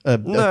into a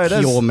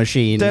cure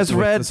machine? There's with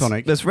red. the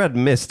sonic? There's red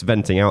mist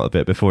venting out a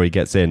bit before he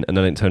gets in, and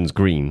then it turns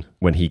green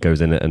when he goes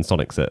in it and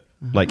sonics it.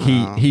 Like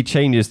he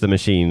changes the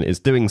machine. It's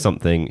doing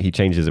something. He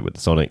changes it with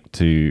the sonic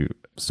to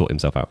sort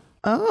himself out.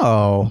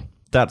 Oh,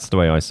 That's the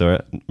way I saw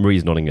it.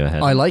 Marie's nodding her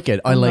head. I like it.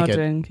 I I'm like it.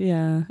 nodding.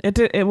 Yeah,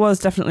 it was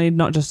definitely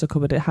not just a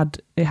cupboard. It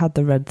had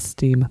the red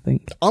steam, I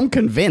think. I'm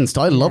convinced.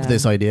 I love Yeah.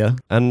 this idea.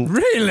 And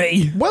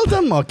Really? Well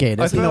done,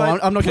 Marcadus. I feel No,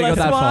 like I'm not going to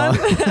go that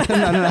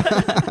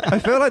far. I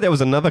feel like there was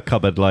another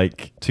cupboard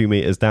like 2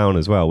 meters down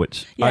as well,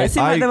 which Yeah, it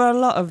seemed like there were a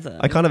lot of them.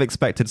 I kind of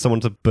expected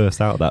someone to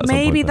burst out of that. At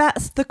Maybe some point,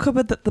 that's the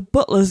cupboard that the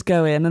butlers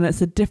go in, and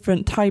it's a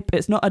different type.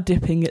 It's not a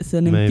dipping; it's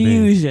an Maybe.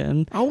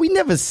 infusion. Oh, we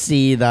never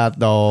see that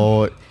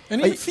though. An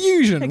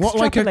infusion? What,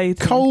 like a Extrapolating.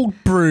 cold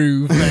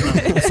brew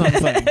venom or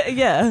something?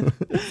 Yeah,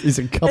 It's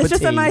a cup it's of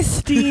just a tea. nice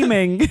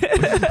steaming.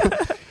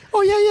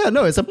 Oh yeah.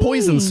 No, it's a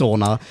poison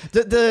sauna.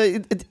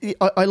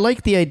 I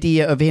like the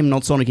idea of him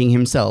not sonicking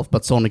himself,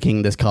 but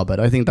sonicking this cupboard.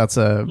 I think that's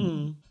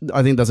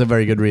a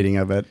very good reading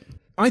of it.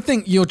 I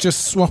think you're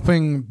just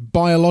swapping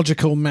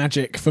biological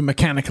magic for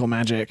mechanical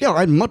magic. Yeah,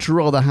 I'd much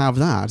rather have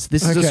that.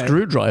 This is a Okay.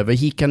 screwdriver.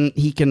 He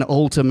can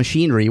alter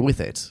machinery with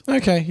it.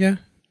 Okay, yeah.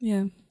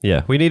 Yeah.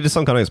 Yeah, we needed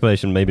some kind of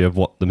explanation maybe of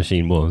what the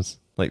machine was.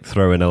 Like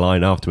throw in a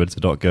line afterwards,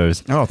 the doc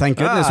goes, Oh, thank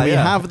goodness we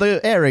yeah. have the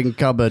airing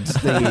cupboard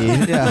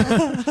thingy.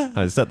 Yeah.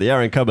 I set the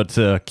airing cupboard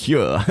to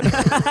cure.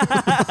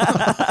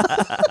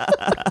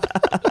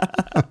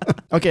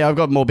 Okay, I've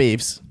got more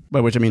beefs,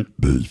 by which I mean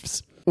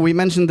beefs. We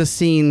mentioned the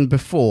scene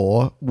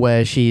before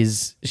where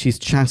she's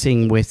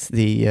chatting with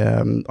the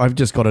I've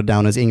just got her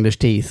down as English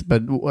Teeth,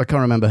 but I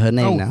can't remember her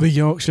name now. The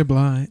Yorkshire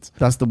Blight.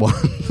 That's the one.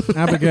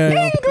 Abigail.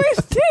 English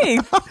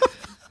teeth.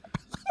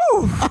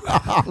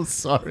 I'm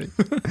sorry.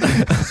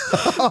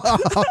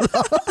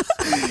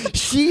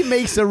 She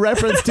makes a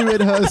reference to it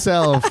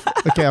herself.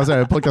 Okay, I'm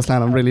sorry, podcast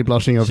land, I'm really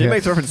blushing over She here.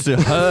 makes reference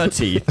to her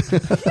teeth.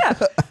 Yeah,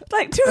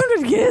 like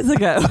 200 years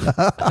ago.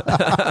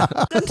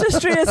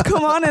 Dentistry has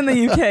come on in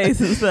the UK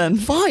since then.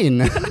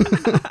 Fine.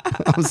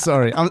 I'm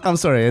sorry. I'm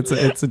sorry. It's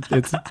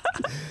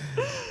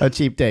a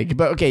cheap take.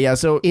 But okay, yeah.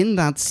 So in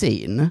that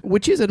scene,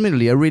 which is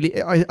admittedly I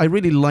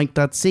really like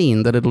that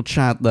scene, the little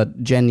chat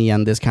that Jenny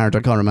and this character,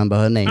 I can't remember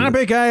her name.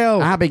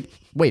 Abigail.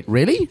 Wait,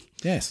 really?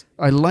 Yes.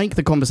 I like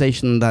the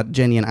conversation that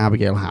Jenny and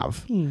Abigail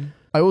have.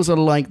 I also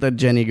like that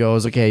Jenny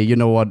goes, okay, you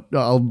know what?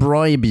 I'll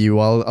bribe you.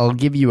 I'll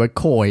give you a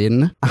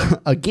coin,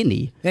 a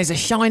guinea, There's a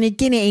shiny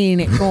guinea in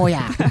it for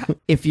ya.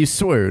 if you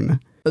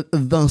swoon.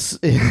 Thus,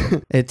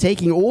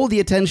 taking all the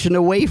attention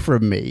away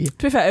from me.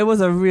 To be fair, it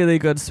was a really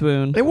good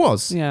swoon. It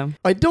was. Yeah.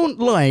 I don't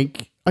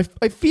like.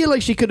 I feel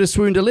like she could have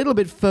swooned a little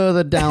bit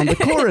further down the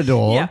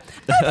corridor. Yeah.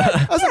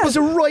 As opposed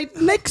to right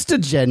next to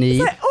Jenny.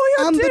 It's like, all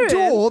you're and doing- the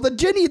door that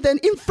Jenny then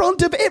in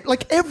front of it.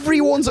 Like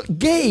everyone's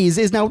gaze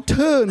is now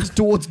turned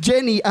towards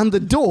Jenny and the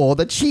door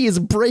that she is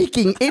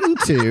breaking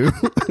into.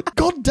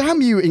 God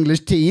damn you, English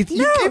Teeth.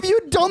 If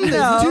you'd done this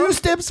No. 2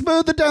 steps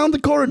further down the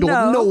corridor,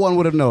 No. no one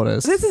would have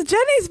noticed. This is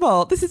Jenny's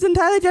fault. This is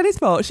entirely Jenny's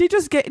fault. She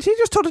just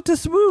told her to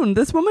swoon.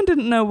 This woman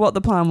didn't know what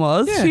the plan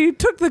was. Yeah. She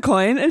took the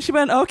coin and she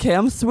went, okay,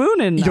 I'm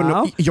swooning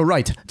now. You're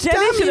right. Jenny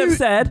Damn should you- have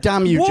said,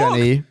 damn you, walk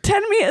Jenny.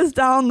 10 meters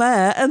down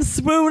there and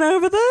swoon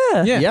over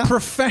there. Yeah, Yeah.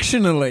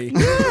 professionally.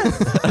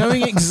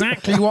 Knowing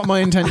exactly what my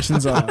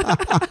intentions are.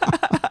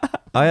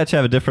 I actually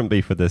have a different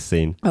beef with this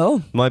scene.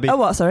 Oh. My beef. Oh,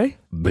 what? Sorry.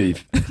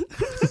 Beef.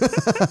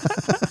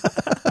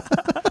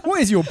 What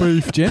is your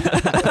beef, Jim?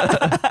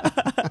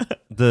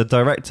 The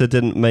director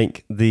didn't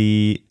make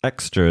the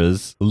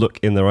extras look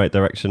in the right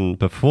direction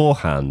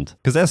beforehand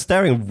because they're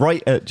staring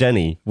right at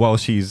Jenny while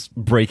she's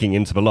breaking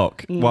into the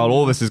lock while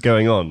all this is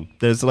going on.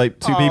 There's like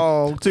two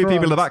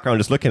people in the background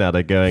just looking at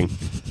her going,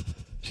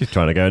 she's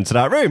trying to go into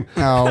that room.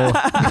 Oh.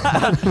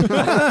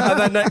 And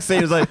then next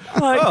scene is like,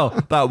 oh,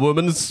 that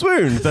woman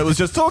swooned that was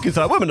just talking to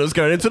that woman that was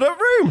going into that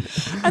room.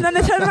 And then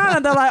they turn around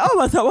and they're like, oh,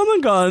 where's that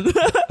woman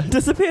gone?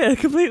 Disappeared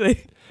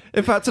completely.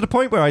 In fact, to the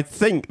point where I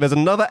think there's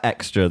another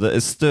extra that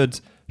is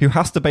stood who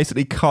has to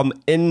basically come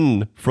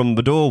in from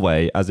the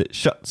doorway as it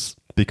shuts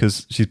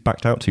because she's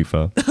backed out too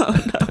far.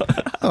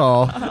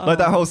 Oh. Like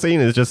that whole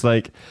scene is just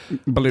like,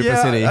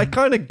 Blooper City. I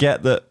kind of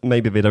get that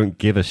maybe they don't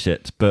give a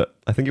shit, but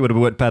I think it would have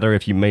worked better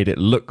if you made it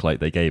look like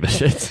they gave a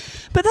shit.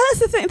 But that's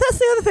the thing. That's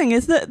the other thing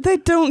is that they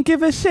don't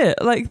give a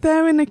shit. Like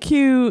they're in a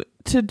queue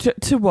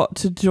to what?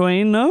 To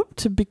join up?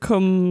 To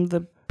become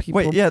the people?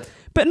 Wait, yeah.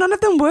 But none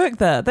of them work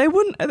there. They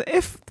wouldn't.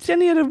 If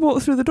Jenny had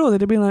walked through the door, they'd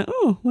have been like,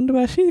 "Oh, wonder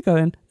where she's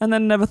going," and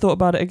then never thought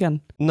about it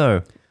again.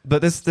 No.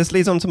 But this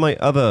leads on to my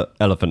other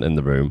elephant in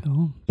the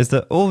room, is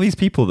that all these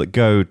people that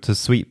go to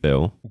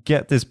Sweetville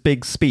get this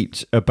big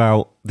speech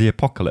about the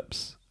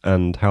apocalypse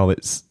and how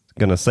it's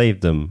going to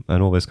save them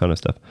and all this kind of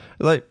stuff.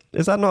 Like,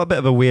 is that not a bit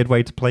of a weird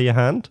way to play your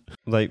hand?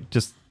 Like,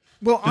 just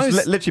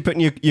literally putting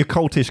your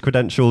cultish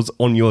credentials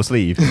on your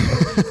sleeve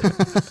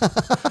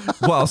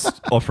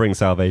whilst offering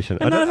salvation.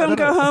 And none of them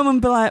go home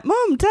and be like,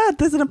 "Mom, Dad,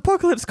 there's an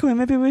apocalypse coming.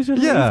 Maybe we should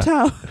leave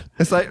town."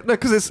 It's like, no,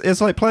 because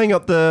it's like playing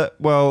up the,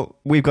 well,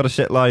 we've got a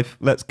shit life,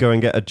 let's go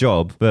and get a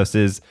job,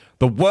 versus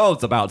the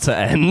world's about to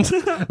end.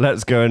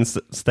 Let's go and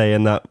stay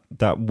in that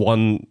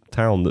one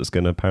town that's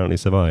going to apparently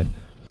survive.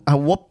 At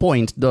what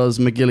point does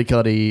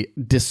McGillicuddy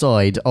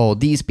decide, oh,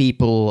 these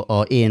people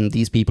are in,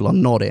 these people are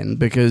not in?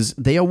 Because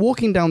they are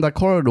walking down that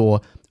corridor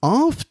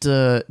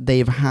after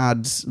they've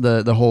had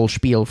the whole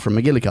spiel from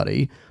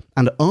McGillicuddy,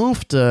 and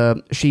after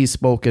she's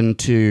spoken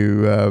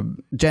to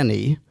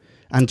Jenny,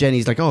 and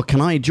Jenny's like, oh, can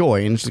I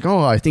join? She's like,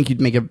 oh, I think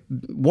you'd make a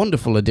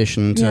wonderful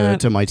addition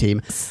to my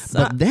team.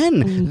 But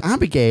then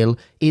Abigail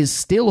is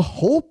still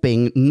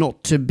hoping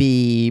not to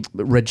be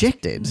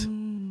rejected.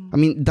 I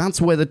mean, that's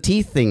where the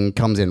teeth thing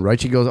comes in, right?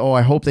 She goes, oh,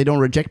 I hope they don't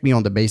reject me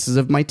on the basis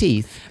of my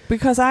teeth.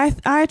 Because I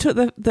took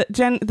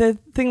the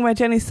thing where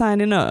Jenny's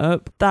signing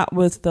up, that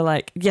was the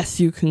like, yes,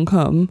 you can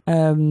come.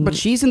 But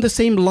she's in the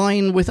same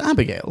line with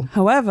Abigail.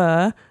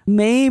 However,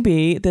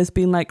 maybe there's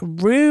been like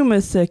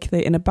rumors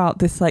circulating about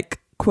this like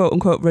quote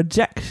unquote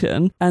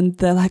rejection, and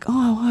they're like,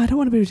 oh, I don't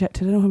want to be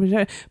rejected, I don't want to be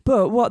rejected.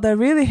 But what they're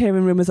really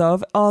hearing rumours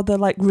of are the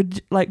like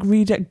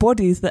reject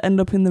bodies that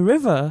end up in the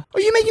river.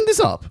 Are you making this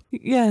up?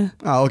 Yeah.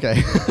 Oh, okay.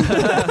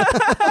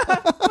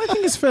 I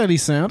think it's fairly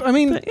sound. I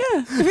mean, But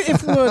yeah.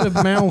 if word of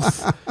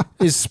mouth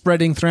is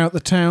spreading throughout the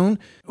town,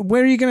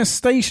 where are you going to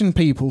station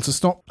people to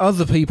stop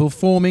other people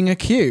forming a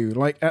queue?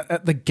 Like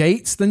at the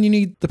gates? Then you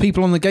need the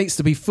people on the gates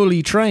to be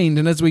fully trained,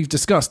 and as we've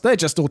discussed, they're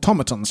just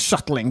automatons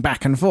shuttling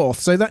back and forth.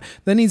 So that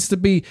there needs to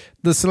be,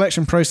 the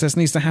selection process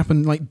needs to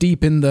happen like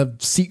deep in the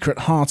secret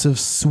heart of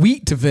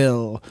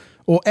Sweetville,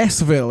 or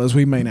Sville as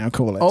we may now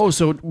call it. Oh,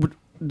 so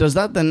does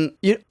that then...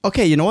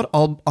 okay, you know what?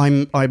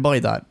 I buy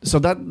that. So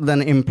that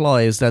then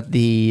implies that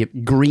the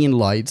green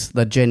light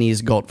that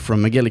Jenny's got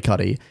from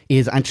McGillicuddy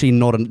is actually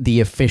not the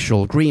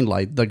official green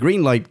light. The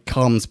green light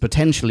comes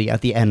potentially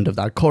at the end of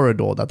that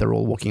corridor that they're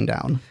all walking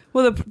down.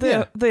 Well,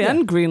 the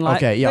end green light.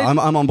 Okay, yeah, I'm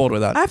on board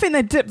with that. I think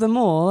they dip them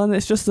all, and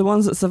it's just the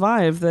ones that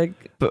survive.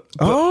 But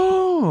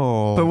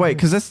Oh. wait,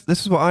 because this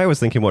is what I was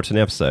thinking watching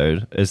the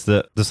episode, is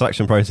that the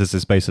selection process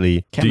is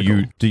basically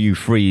Chemical. do you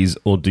freeze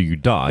or do you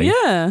die?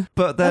 Yeah.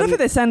 But I then don't think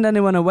they send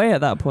anyone away at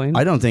that point.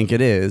 I don't think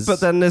it is. But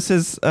then this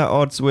is at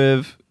odds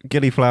with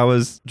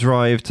Gillyflower's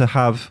drive to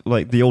have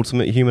like the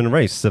ultimate human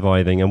race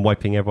surviving and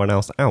wiping everyone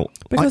else out.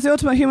 Because the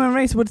ultimate human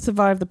race would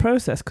survive the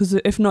process, because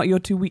if not, you're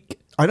too weak.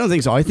 I don't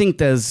think so. I think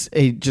there's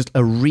just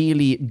a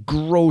really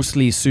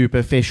grossly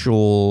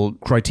superficial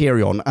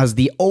criterion as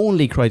the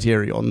only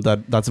criterion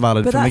that's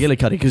valid But for that's-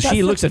 McGillicuddy, because That's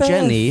she the looks at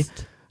Jenny.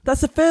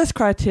 That's the first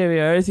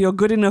criteria, is you're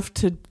good enough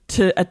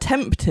to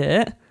attempt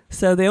it,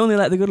 so they only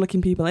let the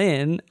good-looking people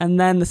in, and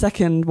then the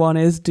second one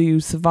is, do you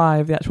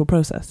survive the actual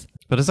process?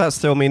 But does that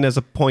still mean there's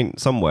a point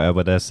somewhere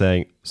where they're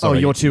saying, Oh,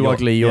 you're too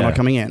ugly, you're not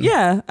coming in.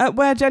 Yeah,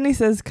 where Jenny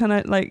says,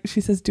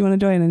 she says, do you want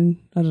to join? And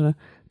I don't know,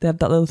 they have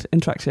that little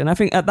interaction. I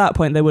think at that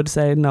point they would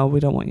say, no, we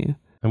don't want you.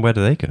 And where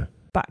do they go?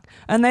 Back.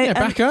 And they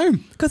back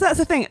home. Because that's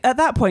the thing. At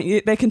that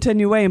point, they can turn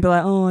you away and be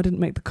like, oh, I didn't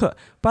make the cut.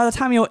 By the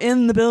time you're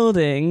in the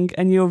building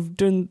and you're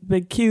doing the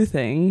big queue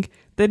thing,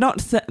 they're not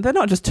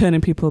just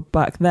turning people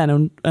back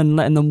then and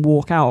letting them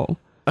walk out. Okay,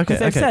 Because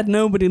they've said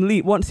nobody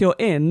leave. Once you're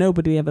in,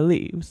 nobody ever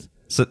leaves.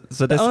 So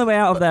The this, only way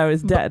out of there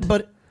is dead.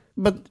 But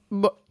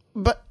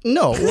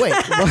no, wait.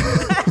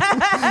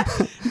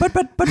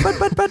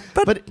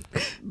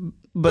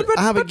 But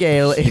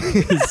Abigail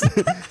is...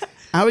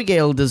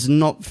 Abigail does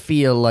not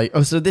feel like...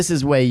 Oh, so this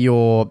is where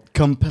your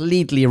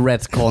completely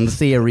retcon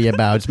theory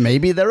about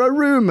maybe there are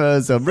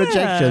rumors of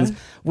rejections,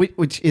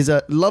 which is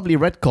a lovely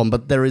retcon,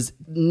 but there is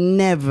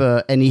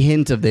never any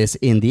hint of this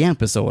in the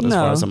episode, as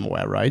far as I'm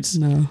aware, right?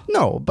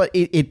 No, but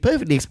it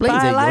perfectly explains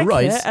But it. I like You're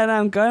right. it, and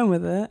I'm going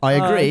with it. I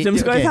agree.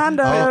 Jim's got his Okay. hand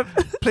up.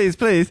 please.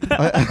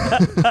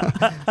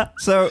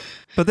 So,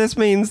 but this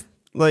means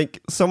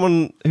like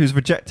someone who's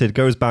rejected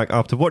goes back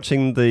after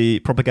watching the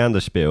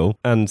propaganda spiel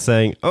and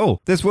saying, oh,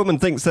 this woman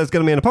thinks there's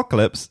going to be an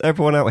apocalypse,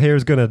 everyone out here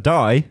is going to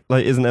die.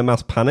 Like, isn't it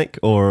mass panic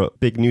or a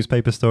big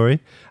newspaper story?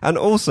 And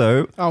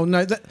also, Oh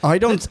no, I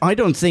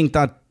don't think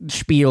that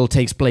spiel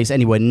takes place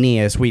anywhere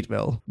near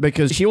Sweetville,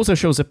 because she also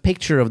shows a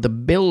picture of the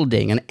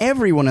building and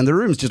everyone in the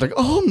room is just like,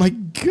 oh my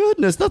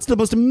goodness, that's the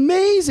most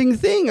amazing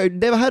thing I've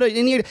never had it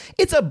in here.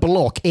 It's a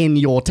block in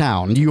your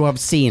town. You have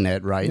seen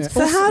it, right? Yeah.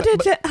 So how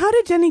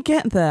did Jenny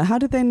get there? How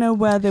did they know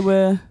where they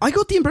were? I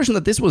got the impression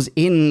that this was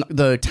in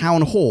the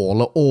town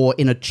hall or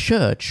in a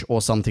church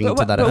or something But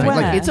to that but effect.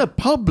 where? Like, it's a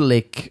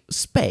public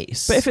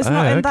space. But if it's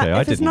not in okay, that,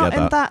 I if it's didn't not get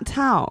in that. that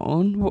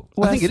town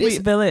where think it is.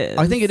 Sweetville is,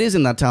 I think it is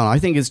in that town. I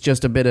think it's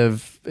just a bit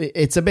of...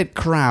 It's a bit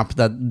crap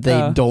that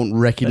they don't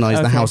recognize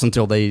the Okay. house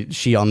until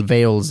she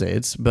unveils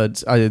it, but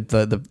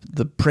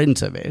the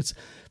print of it.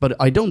 But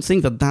I don't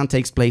think that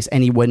takes place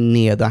anywhere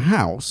near the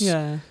house.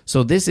 Yeah.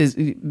 So this is...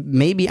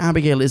 Maybe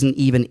Abigail isn't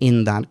even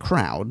in that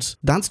crowd.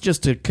 That's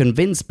just to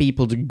convince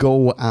people to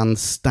go and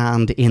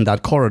stand in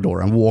that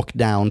corridor and walk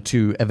down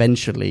to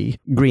eventually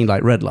green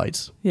light, red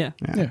lights. Yeah.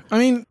 Yeah. I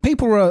mean,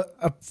 people were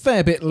a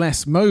fair bit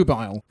less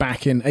mobile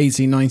back in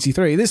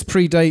 1893. This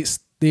predates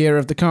the era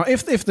of the car.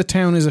 If the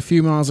town is a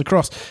few miles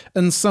across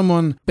and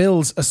someone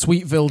builds a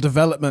Sweetville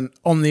development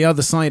on the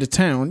other side of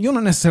town, you're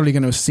not necessarily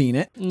going to have seen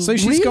it. So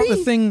she's got the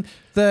thing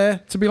there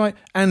to be like,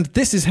 and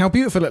this is how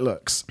beautiful it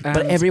looks. But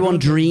And everyone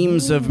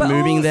dreams of But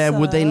moving there.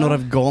 Would they also- not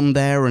have gone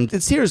there?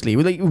 And seriously,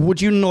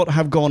 would you not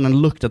have gone and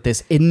looked at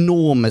this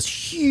enormous,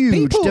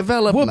 huge people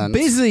development? were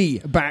busy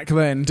back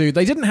then, dude.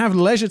 They didn't have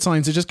leisure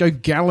time to just go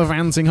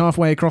gallivanting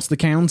halfway across the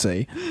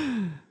county.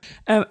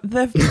 They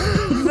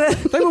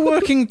were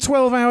working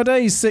 12-hour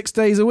days, 6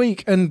 days a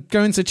week, and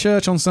going to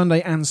church on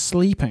Sunday and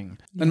sleeping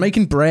and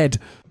making bread.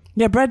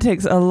 Yeah, bread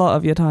takes a lot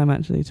of your time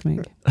actually to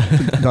make.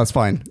 That's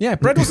fine. Yeah,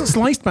 bread wasn't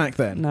sliced back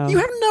then. No. You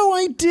have no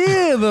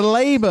idea the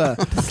labour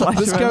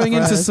that's going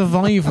into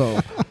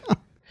survival.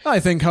 I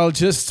think I'll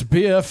just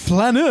be a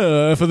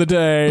flaneur for the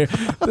day.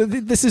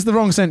 This is the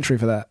wrong century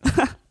for that.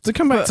 To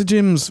come back to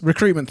Jim's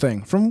recruitment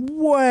thing from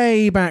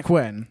way back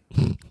when,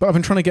 but I've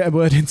been trying to get a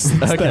word in since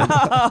then.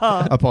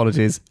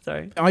 Apologies.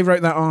 Sorry. I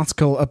wrote that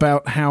article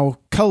about how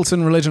cult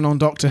and religion on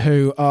Doctor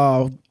Who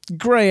are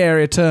grey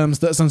area terms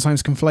that are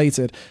sometimes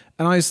conflated.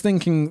 And I was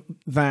thinking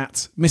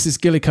that Mrs.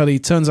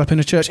 Gillicuddy turns up in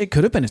a church. It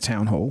could have been a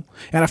town hall.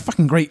 It had a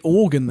fucking great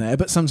organ there,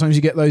 but sometimes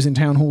you get those in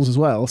town halls as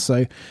well.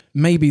 So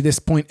maybe this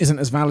point isn't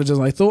as valid as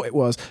I thought it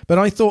was. But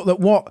I thought that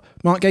what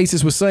Mark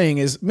Gatiss was saying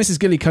is Mrs.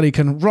 Gillicuddy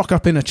can rock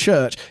up in a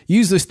church,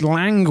 use this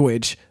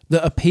language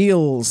that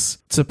appeals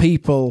to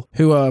people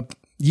who are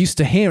used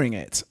to hearing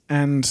it,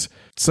 and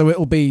so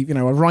it'll be,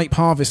 a ripe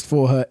harvest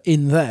for her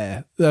in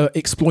there, the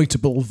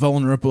exploitable,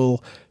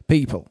 vulnerable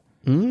people.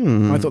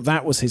 I thought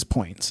that was his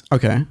point.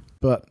 Okay.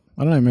 But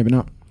I don't know, maybe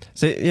not.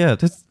 So yeah,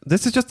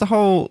 this is just the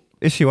whole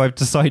issue I've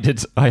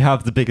decided I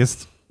have the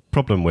biggest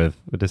problem with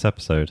this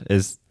episode,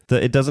 is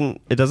that it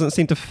doesn't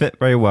seem to fit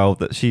very well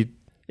that she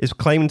is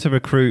claiming to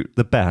recruit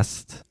the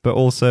best, but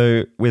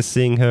also we're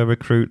seeing her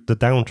recruit the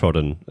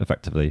downtrodden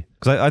effectively.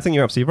 Because I think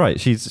you're absolutely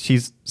right.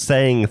 She's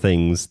saying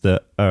things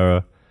that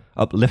are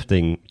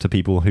uplifting to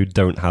people who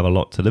don't have a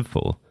lot to live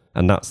for,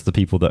 and that's the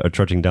people that are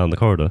trudging down the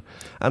corridor.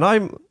 And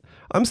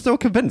I'm still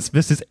convinced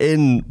this is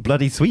in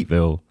bloody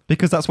Sweetville,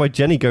 because that's why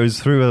Jenny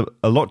goes through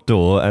a locked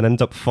door and ends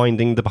up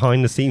finding the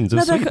behind the scenes of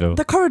Sweetville.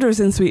 The corridor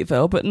is in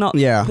Sweetville, but not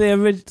the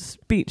original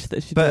speech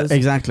that she does.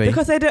 Exactly.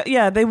 Because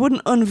they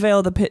wouldn't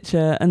unveil the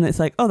picture and it's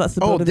like, oh, that's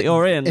the building that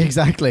you're in.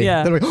 Exactly.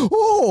 Yeah. They're like,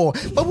 oh,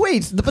 but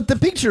wait, but the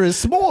picture is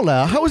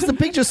smaller. How is the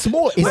picture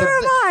small? Where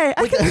am I?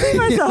 I can see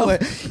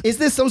myself. Is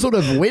this some sort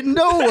of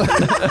window?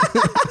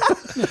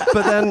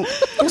 But then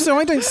Also,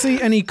 I don't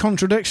see any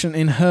contradiction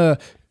in her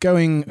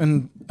going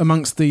and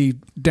amongst the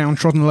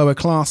downtrodden lower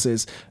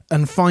classes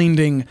and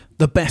finding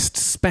the best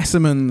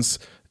specimens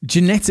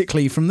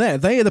genetically from there.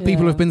 They are the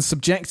people who have been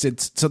subjected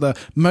to the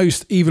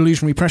most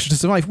evolutionary pressure to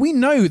survive. We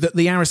know that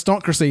the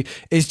aristocracy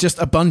is just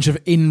a bunch of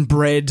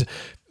inbred,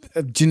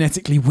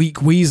 genetically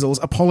weak weasels.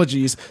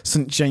 Apologies,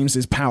 St.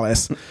 James's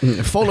Palace.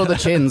 Follow the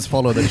chins,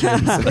 follow the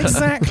chins.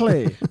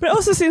 Exactly. But it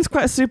also seems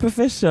quite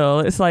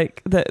superficial. It's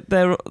like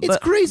It's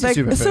crazy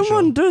superficial.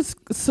 Someone does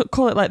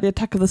call it like the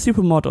attack of the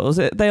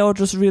supermodels. They are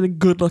just really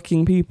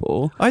good-looking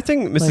people. I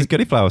think Mrs.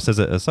 Goodiflower says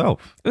it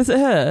herself. Was it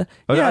her?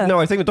 Oh, yeah. No,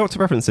 I think the Doctor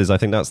references, I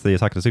think that's the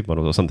Attack of the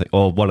Supermodels or something,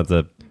 or one of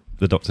the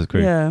Doctor's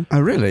crew. Yeah. Oh,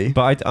 really?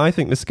 But I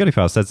think Mrs.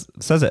 Goodiflower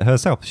says it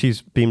herself.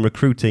 She's been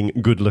recruiting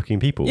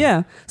good-looking people.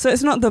 Yeah. So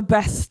it's not the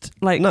best,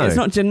 it's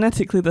not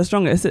genetically the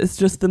strongest, it's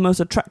just the most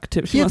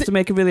attractive. She wants to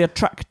make a really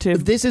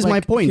attractive. This is my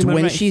point.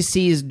 When she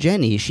sees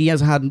Jenny, she has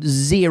had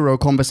zero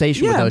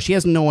conversation with her. She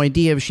has no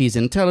idea if she's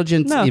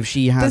intelligent, if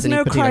she has any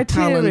particular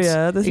talents.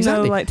 There's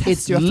no test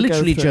it's you have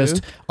literally to go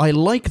just, I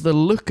like the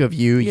look of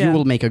you. Yeah. You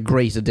will make a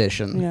great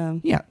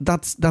addition. Yeah.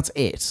 That's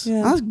it.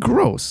 Yeah. That's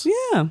gross.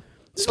 Yeah.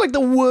 It's like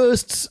the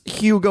worst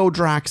Hugo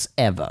Drax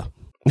ever.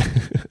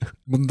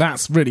 Well,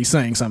 that's really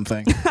saying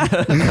something.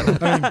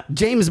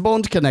 James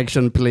Bond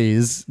connection,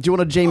 please. Do you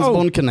want to James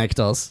Bond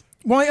connect us?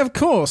 Why, of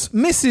course,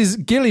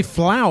 Mrs.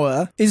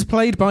 Gillyflower is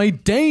played by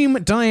Dame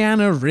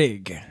Diana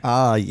Rigg,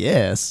 Ah,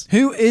 yes.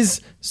 who is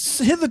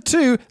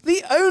hitherto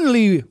the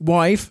only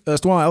wife,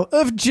 erstwhile,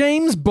 of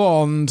James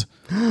Bond.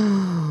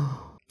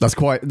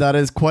 That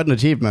is quite an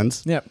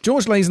achievement. Yeah,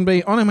 George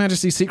Lazenby on Her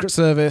Majesty's Secret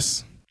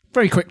Service.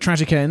 Very quick,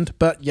 tragic end,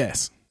 but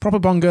yes, proper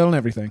Bond girl and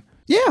everything.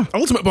 Yeah.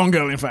 Ultimate Bond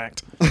girl, in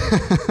fact.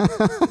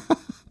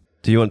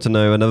 Do you want to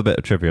know another bit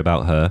of trivia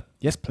about her?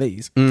 Yes,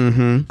 please.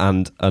 Mm-hmm.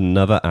 And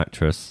another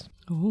actress.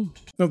 Oh.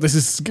 Oh, this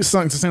is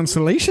starting to sound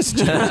salacious,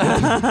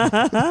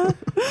 Jack.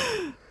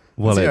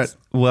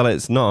 Well,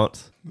 it's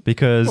not,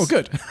 because Oh,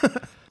 good.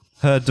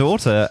 her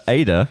daughter,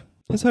 Ada,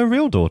 is her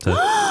real daughter.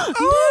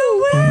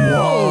 No way!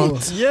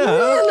 What? Yeah.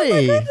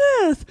 Really?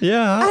 Goodness.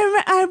 Yeah.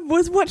 I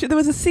was watching, there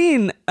was a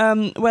scene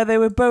where they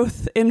were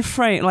both in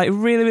frame, like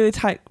really, really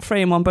tight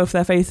frame on both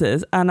their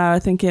faces, and I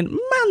was thinking,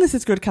 man, this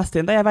is good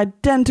casting. They have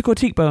identical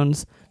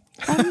cheekbones.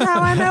 And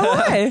now I know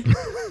why.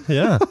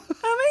 Yeah.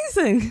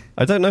 Amazing.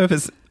 I don't know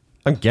if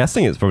I'm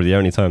guessing it's probably the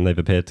only time they've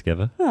appeared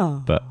together,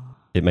 Oh. but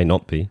it may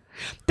not be.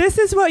 This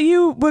is what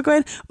you were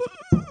going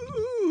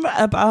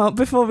about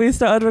before we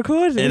started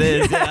recording. It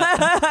is, yeah.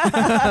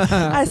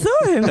 I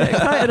saw him get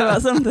excited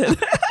about something.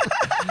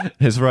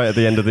 It's right at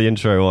the end of the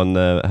intro on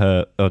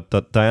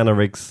Dame Diana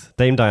Riggs,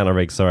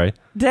 sorry.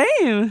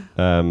 Dame.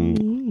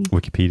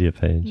 Wikipedia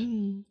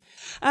page.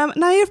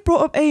 Now you've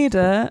brought up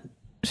Ada.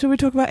 Should we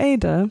talk about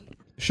Ada?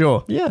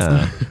 Sure.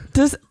 Yeah.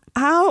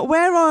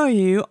 Where are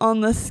you on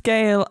the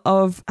scale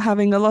of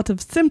having a lot of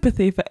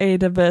sympathy for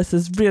Ada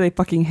versus really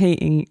fucking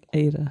hating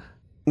Ada?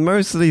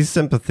 Mostly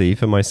sympathy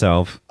for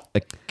myself.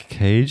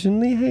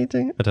 Occasionally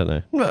hating? I don't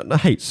know. No,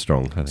 hate's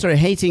strong, I think. Sorry,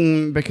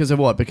 hating because of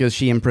what? Because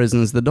she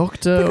imprisons the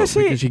Doctor?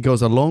 Because she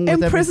goes along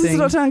with imprisons everything?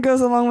 the Doctor and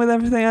goes along with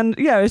everything, and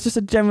it's just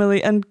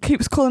and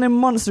keeps calling him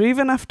monster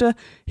even after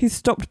he's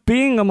stopped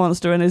being a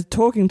monster and is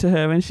talking to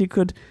her, and she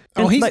could.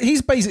 Oh,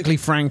 he's basically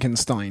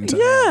Frankenstein to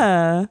her.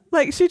 Yeah,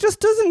 like she just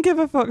doesn't give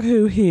a fuck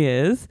who he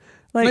is.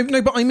 Like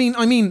No, but I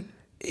mean,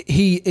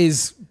 he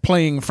is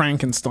playing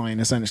Frankenstein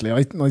essentially.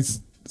 I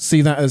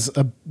see that as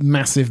a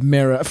massive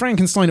mirror.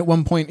 Frankenstein at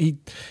one point he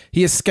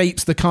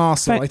escapes the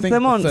castle. I think the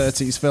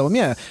 30s film,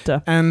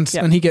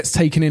 and he gets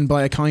taken in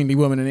by a kindly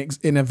woman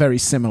in a very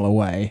similar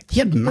way. He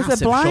had massive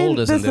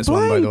shoulders in this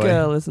one, by the way. There's a blind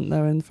girl, isn't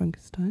there, in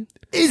Frankenstein?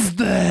 Is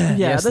there?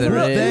 Yeah, yes, there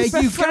is.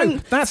 There you go.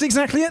 That's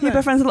exactly it. He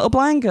befriends a little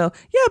blind girl.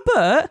 Yeah,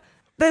 but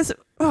there's...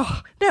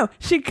 Oh, no,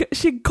 she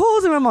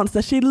calls him a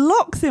monster. She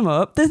locks him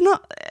up.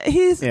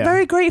 He's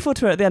very grateful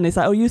to her at the end. He's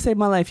like, oh, you saved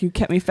my life. You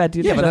kept me fed.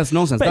 But that's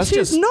nonsense. But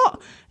she's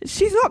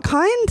not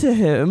kind to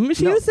him.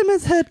 She uses him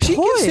as her toy. She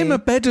gives him a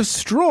bed of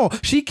straw.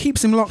 She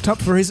keeps him locked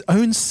up for his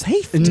own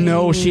safety.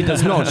 No, she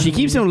does not. She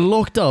keeps him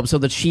locked up so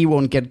that she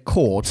won't get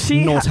caught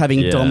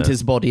having dumped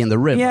his body in the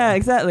river. Yeah,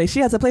 exactly. She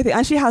has a plaything.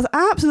 And she has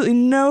absolutely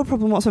no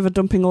problem whatsoever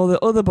dumping all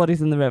the other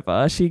bodies in the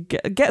river. She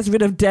gets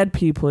rid of dead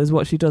people is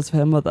what she does for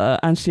her mother.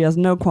 And she has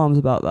no qualms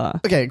about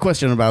that. Okay,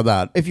 question about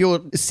that. If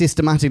you're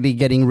systematically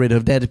getting rid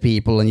of dead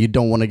people and you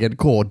don't want to get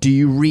caught, do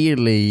you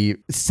really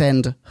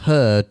send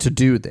her to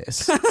do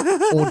this?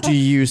 Or do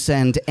you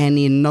send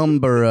any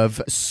number of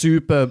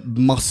super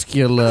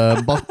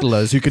muscular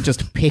butlers who could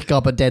just pick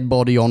up a dead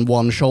body on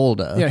one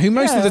shoulder? Yeah, who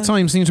most of the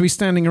time seem to be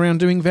standing around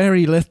doing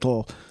very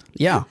little.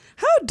 Yeah.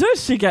 How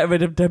does she get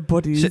rid of dead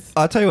bodies?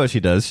 I'll tell you what she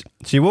does.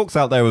 She walks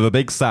out there with a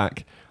big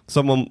sack.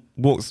 Someone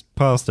walks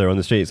past her on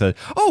the street and says,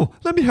 oh,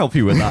 let me help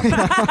you with that.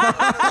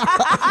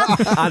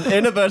 And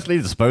inadvertently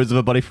dispose of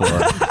a body for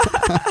her.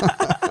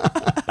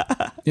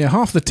 Yeah,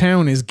 half the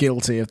town is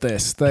guilty of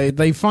this.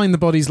 They find the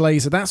bodies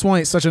later. That's why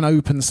it's such an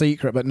open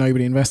secret, but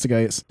nobody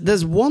investigates.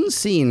 There's one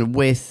scene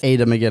with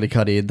Ada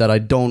McGillicuddy that I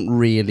don't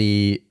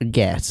really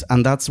get,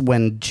 and that's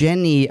when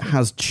Jenny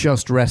has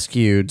just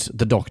rescued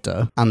the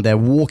doctor, and they're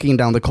walking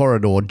down the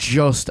corridor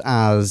just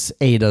as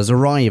Ada's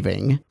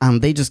arriving,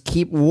 and they just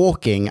keep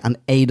walking, and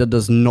Ada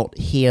does not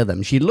hear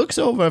them. She looks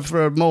over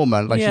for a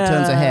moment, like she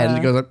turns her head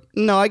and goes,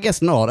 no, I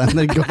guess not, and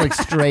then goes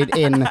straight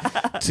in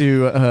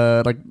to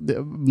her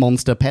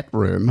monster pet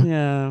room.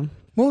 Yeah.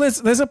 Well,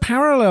 there's a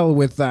parallel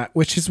with that,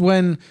 which is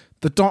when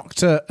the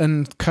Doctor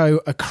and co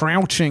are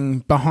crouching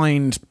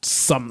behind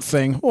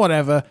something,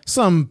 whatever,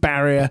 some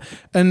barrier,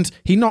 and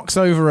he knocks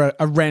over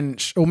a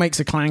wrench or makes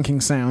a clanking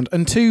sound,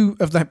 and two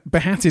of the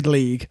Behatted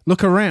League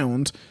look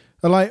around,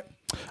 are like,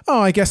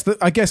 oh, I guess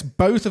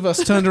both of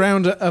us turned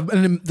around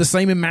the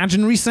same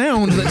imaginary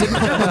sound that didn't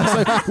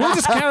happen, so we'll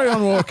just carry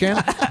on walking.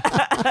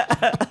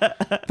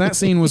 That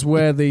scene was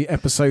where the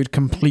episode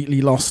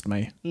completely lost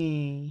me.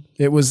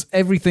 It was,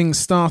 everything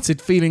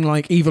started feeling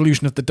like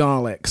Evolution of the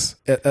Daleks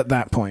at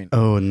that point.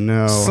 Oh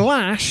no.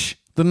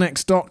 / the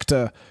next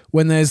Doctor,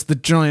 when there's the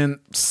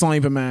giant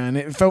Cyberman.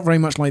 It felt very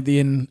much like the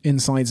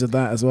insides of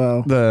that as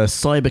well. The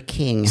Cyber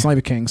King.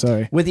 Cyber King,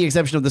 sorry. With the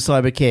exception of the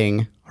Cyber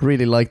King, I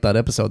really liked that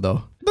episode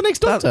though. The next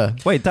Doctor.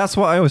 Wait, that's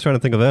what I was trying to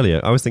think of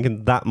earlier. I was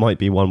thinking that might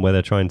be one where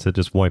they're trying to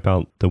just wipe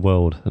out the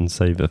world and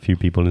save a few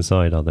people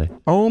inside, are they?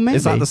 Oh, maybe.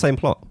 Is that the same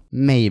plot?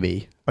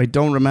 Maybe. I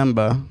don't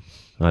remember.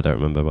 I don't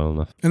remember well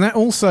enough. And that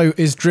also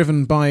is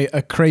driven by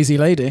a crazy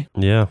lady.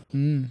 Yeah.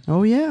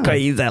 Oh, yeah.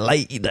 Crazy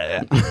lady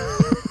there.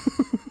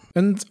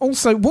 And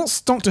also,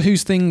 what's Doctor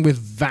Who's thing with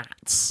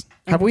vats?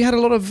 Have we had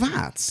a lot of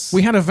vats?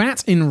 We had a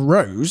vat in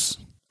Rose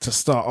to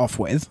start off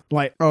with.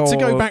 To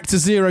go back to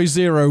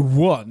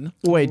 001.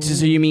 Wait,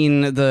 so you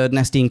mean the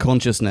Nestine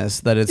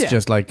consciousness, that it's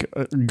just like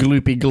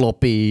gloopy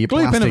gloppy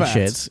plastic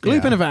shit?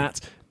 Gloop in a vat.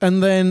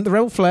 And then the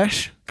Rebel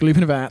Flesh, gloop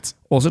in a vat.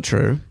 Also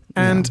true.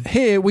 And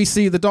here we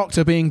see the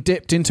Doctor being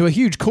dipped into a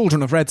huge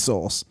cauldron of red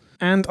sauce.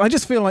 And I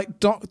just feel like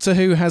Doctor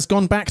Who has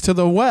gone back to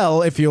the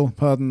well, if you'll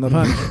pardon the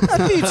pun,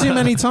 a few too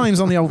many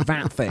times on the old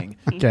vat thing.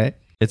 Okay.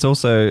 It's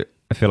also,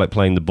 I feel like,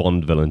 playing the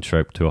Bond villain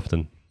trope too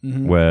often,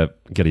 where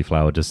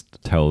Gillyflower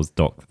just tells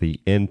Doc the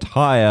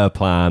entire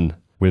plan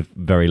with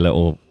very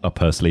little up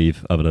her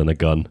sleeve other than a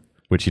gun,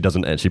 which she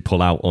doesn't actually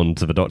pull out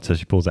onto the Doctor.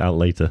 She pulls it out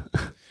later.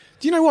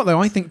 Do you know what,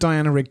 though? I think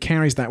Diana Rigg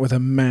carries that with a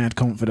mad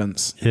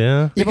confidence.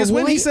 Yeah. Because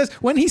when he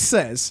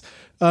says,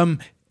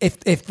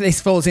 if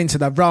this falls into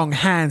the wrong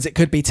hands, it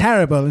could be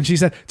terrible. And she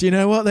said, do you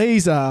know what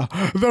these are?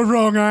 The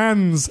wrong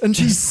hands. And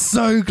she's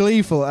so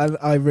gleeful.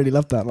 I really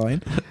loved that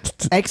line.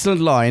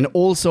 Excellent line.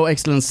 Also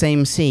excellent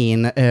same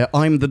scene.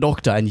 I'm the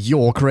Doctor and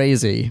you're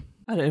crazy.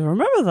 I don't even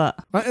remember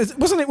that.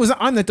 Wasn't it? Was it,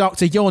 I'm the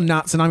Doctor, you're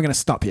nuts, and I'm going to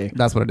stop you?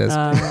 That's what it is.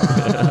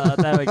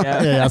 There we go.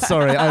 Yeah,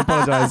 sorry. I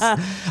apologise.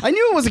 I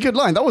knew it was a good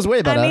line. That was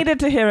way better. I needed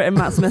to hear it in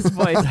Matt Smith's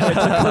voice, which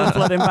was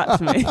flooding back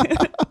to me.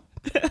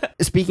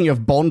 Speaking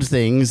of Bond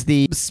things,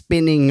 the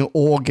spinning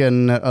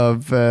organ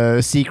of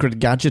secret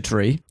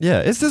gadgetry.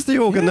 Yeah, is this the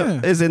organ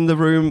that is in the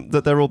room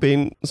that they're all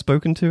being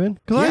spoken to in?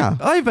 Because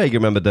I vaguely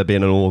remember there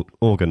being an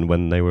organ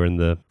when they were in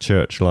the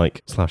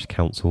church-like /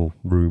 council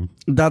room.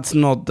 That's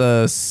not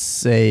the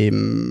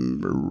same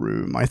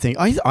room, I think.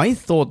 I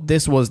thought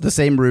this was the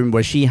same room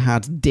where she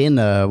had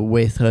dinner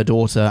with her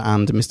daughter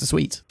and Mr.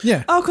 Sweet.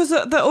 Yeah. Oh, because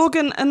the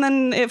organ, and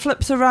then it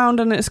flips around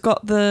and it's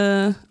got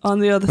on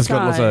the other side. It's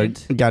got lots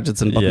of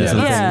gadgets and buttons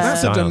and things.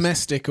 That's a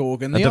domestic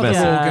organ. The other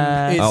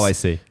organ is... Oh, I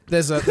see.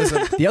 There's a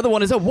The other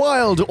one is a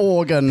wild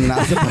organ.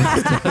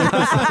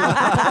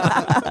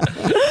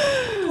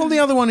 Well, the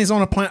other one is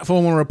on a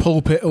platform or a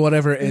pulpit or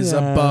whatever it is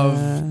above,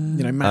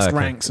 massed Okay.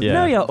 ranks. Yeah.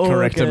 Know your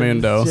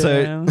Correctamundo. organs,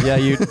 So Jim. yeah,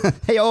 you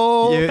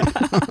Hey-oh!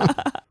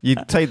 you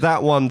take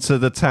that one to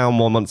the town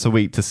once a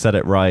week to set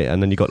it right,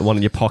 and then you got the one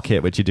in your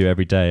pocket which you do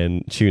every day,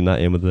 and tune that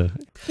in with the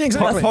Yeah,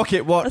 exactly.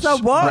 pocket watch That's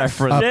a watch.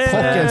 reference. A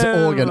pocket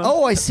organ.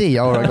 Oh, I see.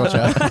 Oh, I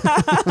gotcha.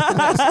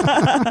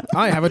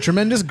 I have a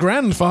tremendous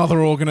grandfather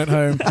organ at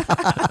home.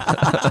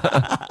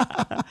 I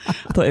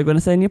thought you were going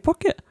to say in your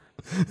pocket.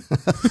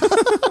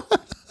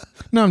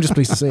 No, I'm just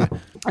pleased to see it.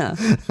 Yeah.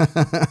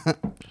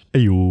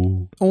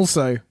 Ayo.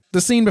 Also,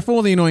 the scene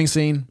before the annoying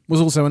scene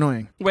was also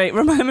annoying. Wait,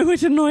 remind me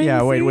which annoying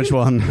Yeah, wait, scene? which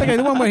one? Okay,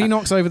 the one where he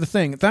knocks over the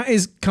thing. That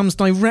comes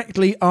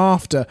directly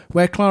after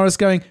where Clara's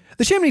going,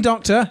 the chimney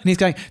doctor, and he's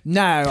going,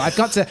 no, I've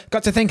got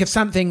to think of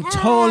something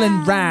tall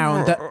and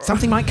round that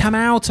something might come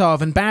out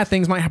of and bad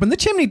things might happen. The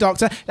chimney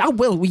doctor,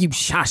 will you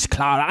shush,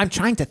 Clara? I'm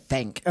trying to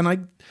think. And That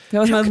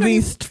was How my can I-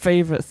 least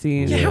favourite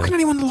scene. yeah, how can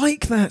anyone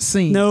like that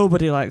scene?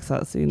 Nobody likes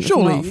that scene. It's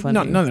Surely, not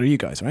funny. none of you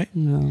guys, right?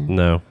 No.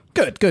 No.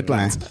 Good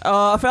lads.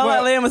 Oh, I felt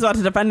Well- like Liam was about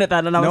to defend it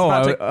then, and I was No,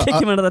 about to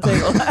kick him under the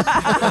table.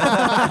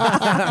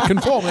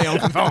 Conform, Leon,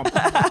 conform.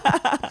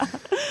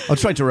 I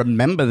was trying to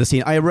remember the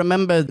scene. I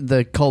remember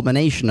the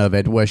culmination of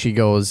it where she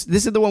goes,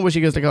 this is the one where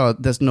she goes like, oh,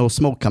 there's no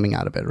smoke coming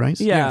out of it, right?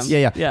 Yeah.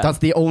 Yeah. Yeah. That's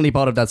the only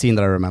part of that scene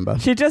that I remember.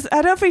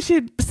 I don't think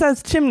she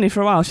says chimney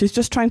for a while. She's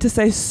just trying to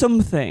say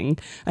something.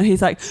 And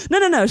he's like,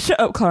 no, shut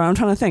up, Clara, I'm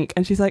trying to think.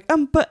 And she's like,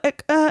 but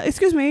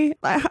excuse me,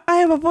 I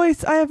have a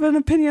voice, I have an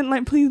opinion,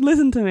 like, please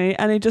listen to me.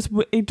 And he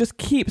just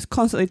keeps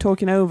constantly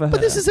talking over her.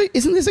 But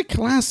isn't this a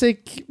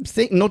classic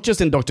thing? Not just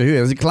in Doctor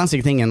Who. It's a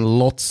classic thing in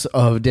lots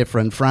of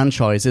different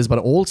franchises, but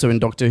also in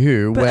Doctor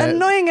Who. But where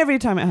annoying every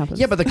time it happens.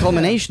 Yeah, but the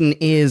culmination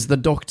is the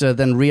Doctor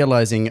then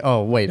realizing,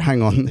 oh, wait,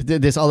 hang on.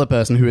 This other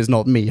person who is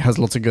not me has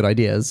lots of good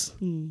ideas.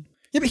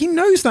 Yeah, but he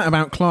knows that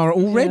about Clara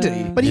already.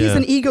 Yeah. But he's Yeah.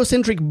 an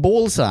egocentric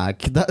ballsack.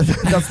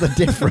 That's the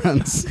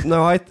difference.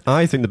 No, I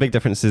think the big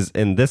difference is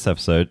in this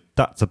episode,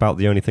 that's about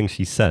the only thing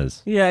she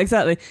says. Yeah,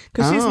 exactly.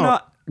 Because she's Oh,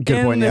 not good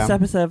in point, this yeah.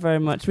 episode very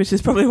much, which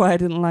is probably why I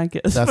didn't like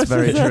it as That's much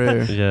very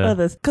as true. Yeah.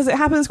 others. Because it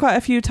happens quite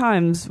a few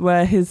times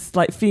where his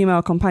like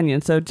female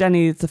companion, so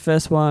Jenny's the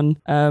first one,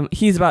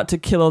 he's about to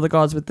kill all the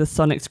gods with the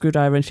sonic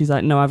screwdriver, and she's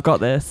like, no, I've got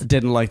this.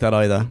 Didn't like that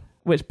either.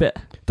 Which bit?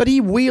 That he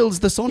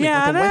wields the Sonic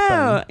Yeah, I like a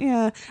know. weapon.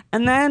 Yeah.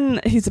 And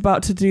then he's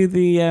about to do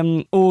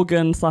the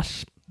organ /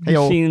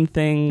 Hey-o. machine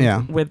thing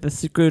Yeah. with the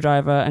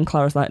screwdriver, and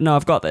Clara's like, no,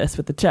 I've got this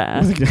with the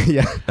chair.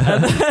 Yeah.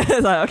 And it's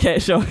like, okay,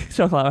 sure,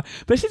 Clara.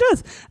 But she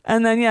does.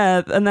 And then,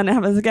 and then it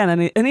happens again.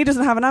 And he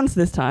doesn't have an answer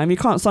this time. He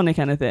can't sonic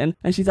anything.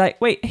 And she's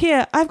like, wait,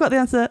 here, I've got the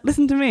answer.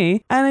 Listen to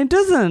me. And he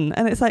doesn't.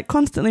 And it's like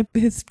constantly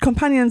his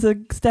companions are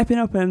stepping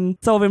up and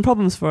solving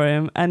problems for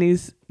him. And he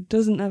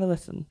doesn't ever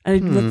listen.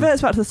 And he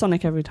reverts back to the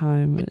sonic every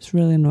time. It's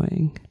really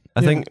annoying.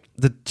 I think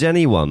the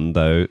Jenny one,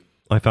 though,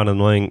 I found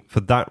annoying for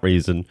that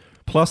reason,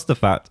 plus the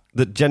fact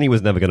that Jenny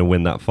was never going to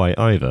win that fight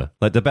either.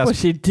 Like the best... Well,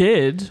 she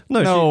did.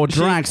 No, she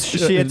Drax. she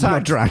not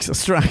attacked... Drax.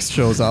 Strax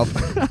shows up.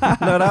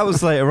 No, that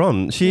was later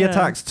on. She Yeah.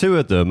 attacks 2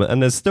 of them,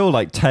 and there's still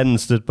like 10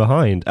 stood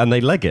behind, and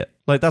they leg it.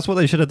 Like, that's what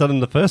they should have done in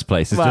the first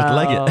place, is just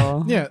leg it.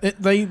 Well, Yeah,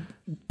 they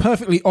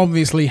perfectly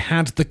obviously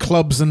had the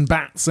clubs and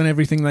bats and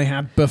everything they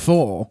had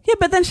before. Yeah,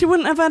 but then she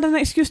wouldn't have had an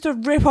excuse to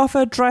rip off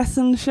her dress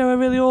and show her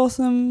really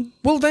awesome.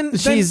 Well, then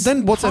She's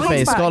then what's her hide-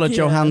 face? back Scarlett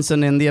here.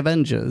 Johansson in the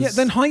Avengers. Yeah,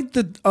 then hide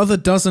the other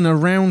dozen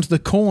around the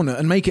corner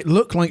and make it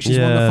look like she's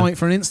won the Yeah. fight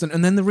for an instant,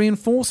 and then the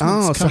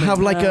reinforcements. Oh, so come in. have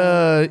like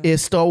a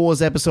Star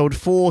Wars Episode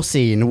 4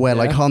 scene where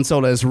like Yeah. Han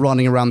Solo is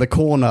running around the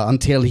corner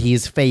until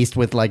he's faced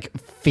with like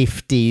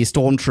 50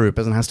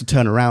 stormtroopers and has to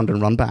turn around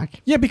and run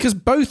back. Yeah, because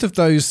both of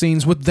those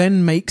scenes would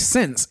then make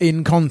sense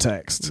in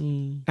context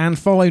and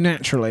follow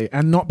naturally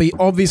and not be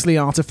obviously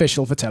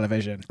artificial for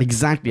television.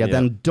 Exactly. And Yeah.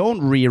 then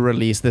don't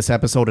re-release this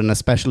episode in a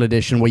special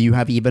edition where you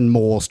have even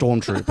more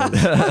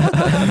stormtroopers.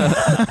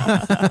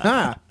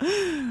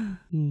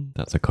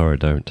 That's a Cora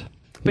don't.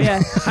 But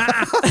yeah,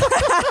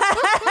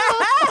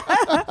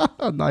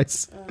 Oh,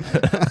 nice.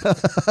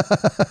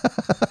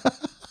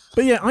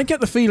 But yeah, I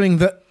get the feeling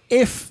that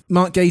if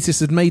Mark Gatiss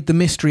had made the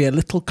mystery a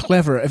little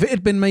cleverer, if it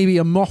had been maybe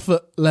a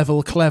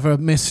Moffat-level clever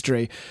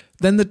mystery,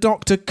 then the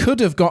Doctor could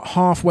have got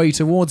halfway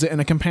towards it and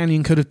a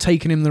companion could have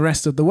taken him the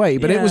rest of the way.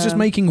 But it was Yeah. just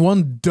making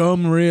one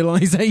dumb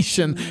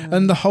realization,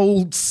 and the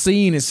whole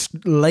scene is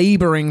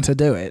labouring to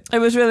do it. it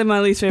was really my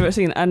least favourite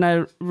scene. And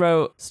I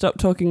wrote, stop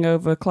talking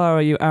over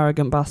Clara, you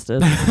arrogant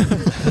bastard.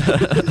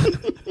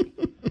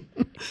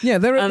 Yeah,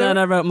 there And then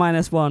are I wrote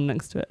 -1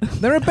 next to it.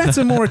 there are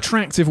better, more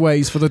attractive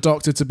ways for the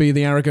Doctor to be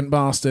the arrogant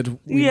bastard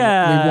we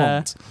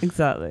want.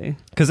 exactly.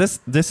 Because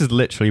this is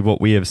literally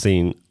what we have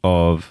seen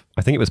of...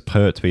 I think it was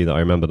Pertwee that I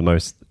remember the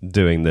most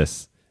doing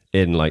this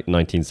in like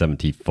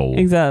 1974.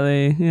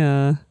 Exactly,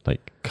 yeah.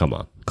 Like, come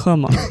on,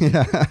 Come on.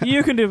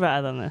 You can do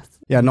better than this.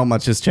 Yeah, not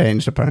much has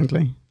changed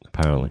apparently.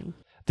 apparently.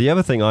 The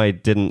other thing I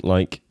didn't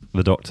like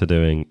the Doctor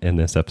doing in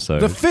this episode...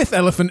 The fifth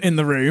elephant in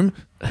the room.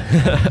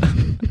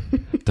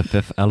 The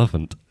fifth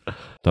elephant.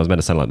 That was meant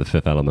to sound like the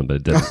Fifth Element, but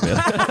it didn't.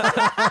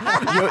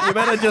 You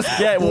better just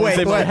get what was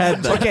in my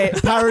head there. Okay,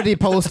 parody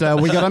poster.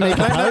 We gotta make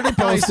a parody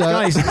poster.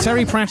 Guys,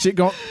 Terry Pratchett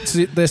got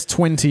to this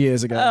 20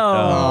 years ago.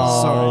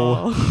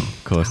 Oh,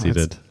 Of course he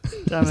did.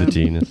 Damn He's a it.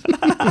 genius.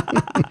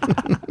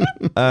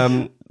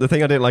 The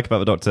thing I didn't like about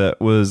the Doctor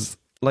was,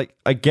 like,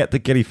 I get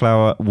that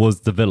Gillyflower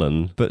was the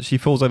villain, but she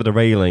falls over the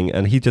railing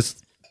and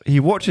he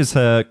watches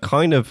her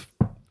kind of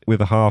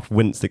with a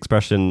half-winced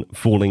expression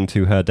falling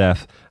to her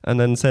death and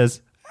then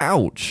says,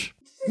 ouch.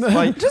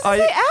 Like, Just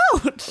say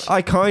ouch.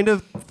 I kind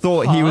of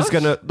thought he was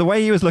going to... The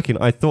way he was looking,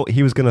 I thought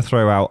he was going to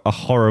throw out a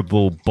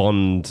horrible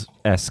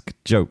Bond-esque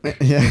joke.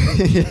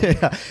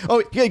 Yeah.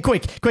 Oh, yeah,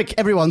 quick,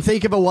 everyone,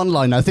 think of a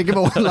one-liner.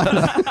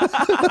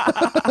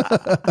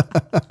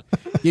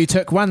 You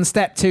took one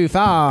step too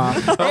far.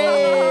 There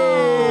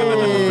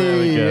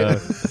we go.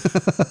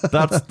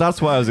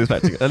 That's what I was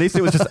expecting. At least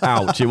it was just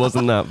ouch. It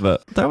wasn't that,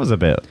 but that was a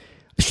bit...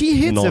 She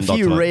hits a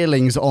few Non-Doctor.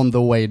 railings on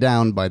the way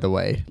down, by the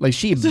way. Like,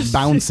 she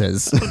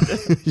bounces.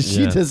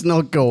 She Yeah. does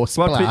not go Well,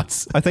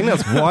 splats. I think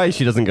that's why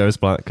she doesn't go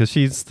splat, because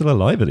she's still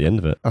alive at the end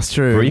of it. That's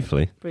true.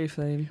 Briefly.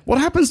 Briefly. What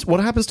happens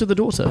to the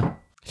daughter?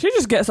 She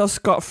just gets off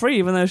scot-free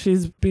even though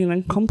she's been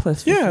an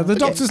accomplice. Yeah, the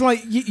Doctor's like,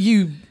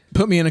 you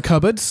put me in a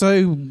cupboard,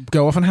 so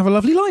go off and have a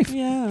lovely life.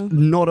 Yeah.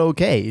 Not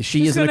okay. She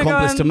She's is an gonna go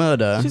accomplice and- to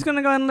murder. She's going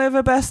to go and live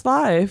her best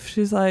life.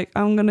 She's like,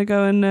 I'm going to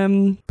go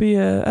and be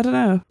a... I don't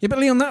know. Yeah, but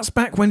Leon, that's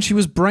back when she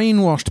was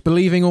brainwashed,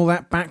 believing all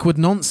that backward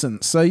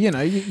nonsense. So you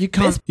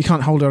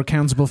can't hold her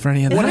accountable for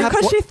any of that.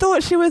 Because she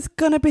thought she was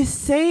going to be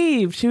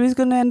saved. She was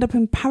going to end up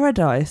in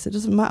paradise. It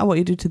doesn't matter what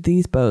you do to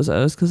these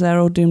bozos because they're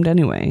all doomed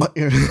anyway.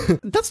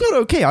 That's not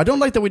okay. I don't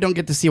like that we don't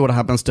get to see what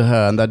happens to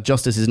her and that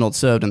justice is not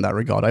served in that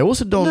regard. I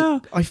also don't...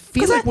 No. I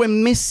feel 'Cause like we're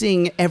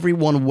missing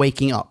everyone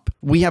waking up.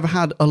 We have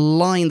had a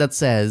line that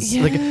says,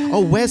 like, oh,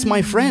 where's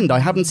my friend? I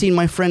haven't seen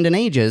my friend in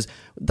ages.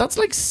 That's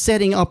like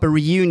setting up a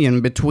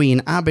reunion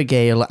between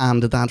Abigail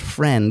and that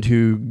friend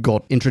who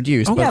got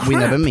introduced, but we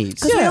never meet.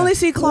 Because we only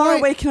see Clara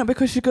Why- waking up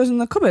because she goes in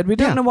the cupboard. We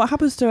don't Yeah. know what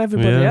happens to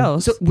everybody Yeah.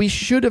 else. So we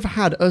should have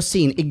had a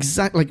scene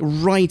like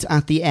right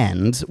at the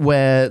end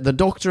where the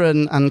Doctor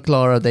and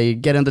Clara, they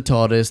get in the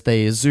TARDIS,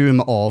 they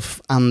zoom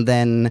off, and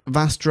then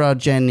Vastra,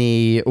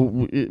 Jenny,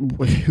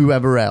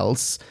 whoever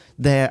else,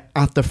 they're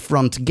at the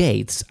front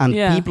gates, and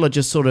Yeah. people are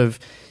just sort of...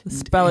 The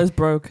spell is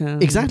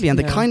broken. Exactly, and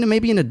they're kind of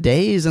maybe in a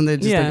daze, and they're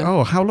just like,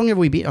 oh, how long have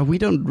we been? We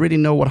don't really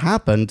know what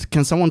happened.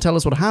 Can someone tell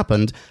us what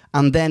happened?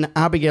 And then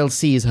Abigail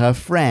sees her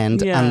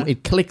friend, and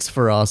it clicks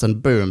for us,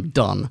 and boom,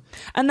 done.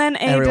 And then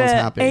Everyone's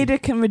happy. Ada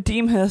can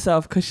redeem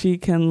herself because she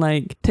can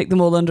like take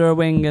them all under her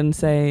wing and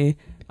say,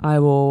 I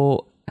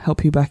will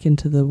help you back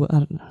into the... I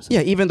don't know. Yeah,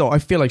 even though I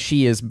feel like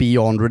she is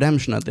beyond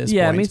redemption at this point.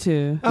 Yeah, me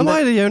too. Am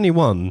I the only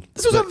one?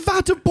 This was a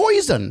vat of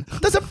poison.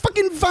 There's a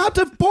fucking vat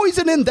of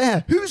poison in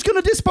there. Who's going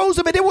to dispose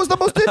of it? It was the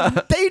most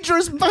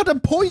dangerous vat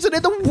of poison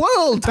in the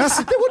world. There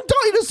were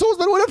dinosaurs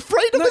that were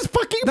afraid of this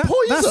fucking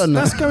poison.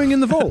 That's going in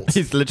the vault.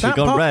 He's literally That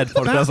gone part- red. That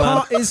Podcast man.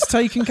 part is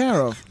taken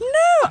care of.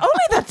 No,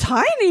 only the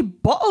tiny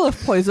bottle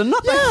of poison,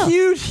 not the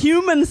huge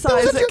human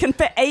size that can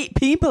fit 8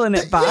 people in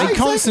it back. They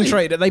exactly.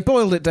 concentrated. They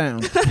boiled it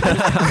down.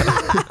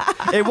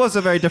 It was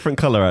a very different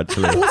colour,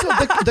 actually. Also,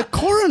 the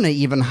coroner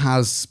even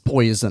has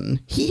poison.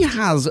 He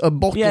has a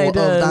bottle Yeah, he of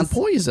does. that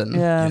poison.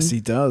 Yeah. Yes, he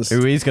does.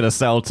 Who he's going to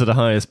sell to the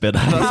highest bidder.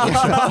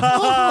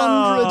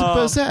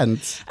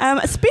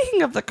 100%.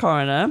 Speaking of the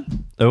coroner,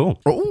 Oh.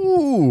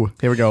 Ooh,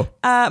 here we go.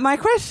 my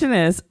question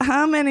is,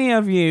 how many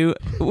of you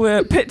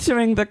were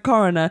picturing the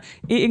coroner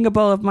eating a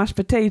bowl of mashed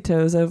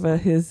potatoes over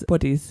his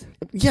buddies?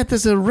 Yeah,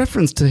 there's a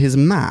reference to his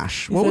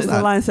mash. What was The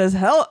that? line says,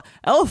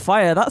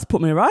 hellfire, that's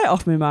put me right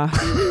off me mash.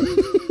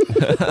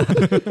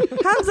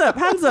 hands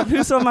up,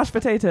 who saw mashed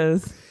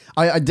potatoes?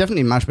 I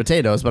definitely mashed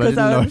potatoes, but I 'Cause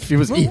didn't know if he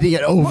was eating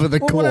it over the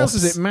course. What else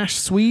is it? Mashed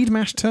Swede?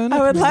 Mashed turnip?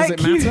 I would Does like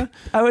it matter?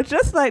 I would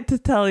just like to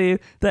tell you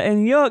that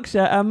in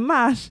Yorkshire, a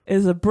mash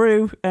is a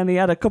brew, and he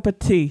had a cup of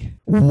tea.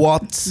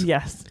 What?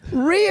 Yes.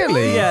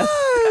 Really? Yes.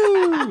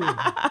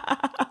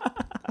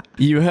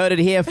 You heard it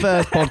here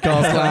first,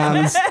 podcast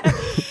lands.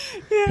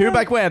 Who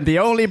back when? The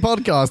only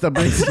podcast that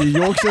brings you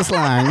Yorkshire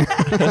slang.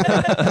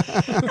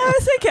 I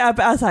was thinking,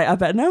 I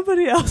bet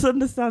nobody else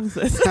understands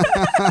this.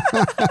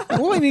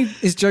 All I need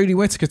is Jodie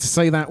Whittaker to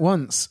say that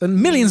once,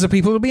 and millions of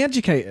people will be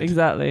educated.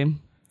 Exactly.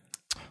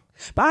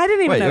 But I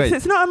didn't even know. Wait. So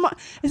it's not.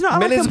 It's not.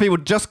 Millions of like people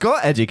just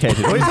got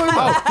educated. What are you talking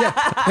about?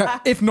 Yeah,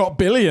 if not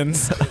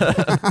billions.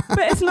 but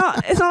it's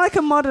not. It's not like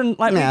a modern.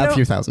 Like Yeah, we a don't,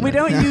 few thousand, We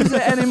yeah. don't use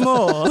it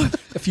anymore.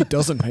 A few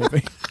dozen,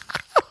 maybe.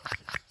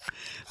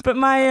 But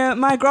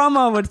my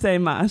grandma would say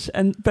mash,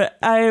 but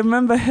I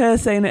remember her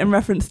saying it in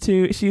reference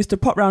to she used to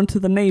pop round to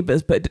the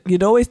neighbours, but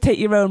you'd always take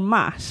your own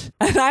mash,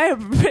 and I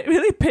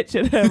really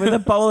pictured her with a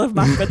bowl of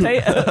mashed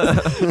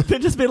potatoes, to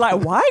just be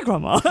like, "Why,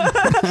 Grandma?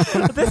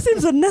 This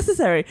seems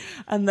unnecessary,"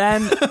 and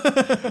then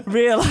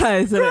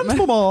realise that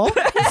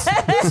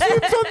This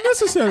seems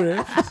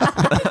unnecessary.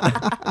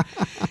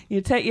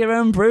 you take your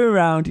own brew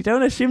round. You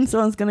don't assume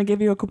someone's going to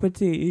give you a cup of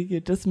tea. You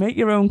just make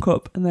your own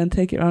cup and then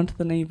take it round to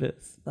the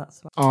neighbours.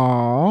 That's what.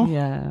 Aww.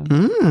 Yeah.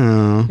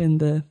 Mm. In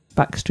the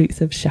back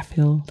streets of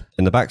Sheffield.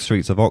 In the back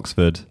streets of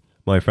Oxford,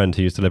 my friend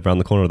who used to live around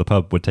the corner of the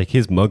pub would take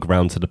his mug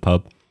round to the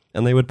pub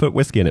and they would put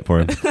whiskey in it for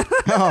him.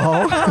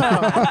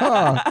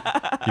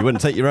 You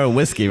wouldn't take your own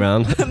whiskey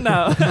round.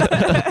 No.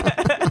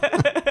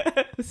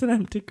 It's an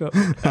empty cup.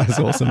 That's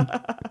awesome.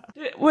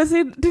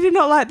 Did he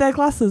not like their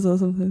glasses or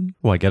something?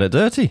 Why get it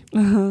dirty?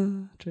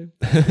 True.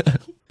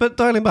 But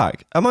dialing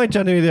back, am I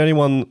genuinely the only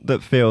one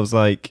that feels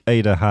like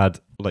Ada had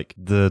like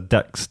the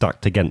deck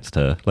stacked against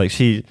her? Like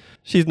she's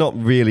not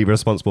really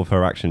responsible for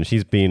her actions.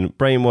 She's been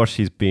brainwashed,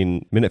 she's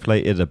been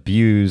manipulated,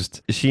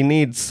 abused. She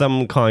needs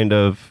some kind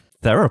of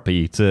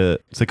therapy to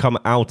come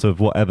out of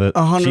whatever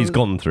she's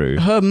gone through.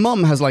 Her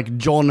mum has like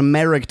John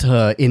Merricked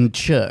her in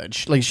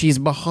church. Like she's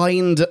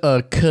behind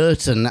a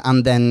curtain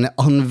and then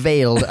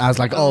unveiled as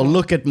like, oh,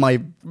 look at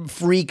my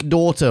freak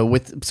daughter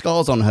with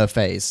scars on her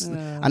face.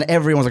 And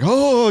everyone's like,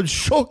 oh,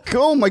 shock,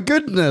 oh my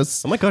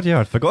goodness. Oh my god, yeah,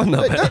 I'd forgotten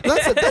that bit.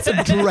 That's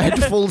a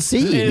dreadful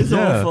scene. It is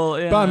awful.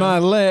 Yeah. By my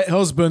late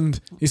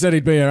husband. He said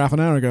he'd be here half an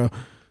hour ago.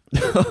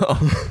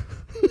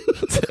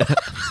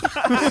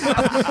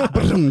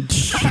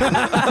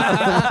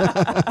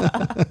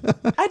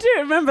 I do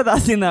remember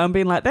that scene though and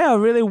being like, they are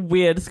really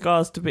weird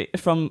scars to be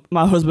from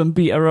my husband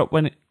beat her up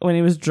when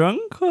he was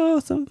drunk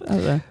or something. I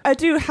don't know. I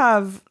do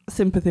have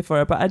sympathy for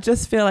her, but I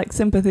just feel like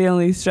sympathy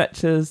only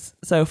stretches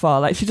so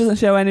far. Like she doesn't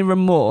show any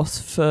remorse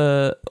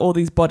for all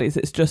these bodies.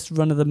 It's just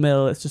run of the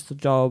mill. It's just a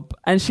job,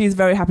 and she's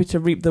very happy to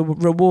reap the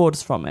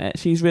rewards from it.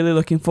 She's really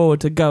looking forward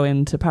to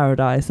going to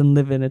paradise and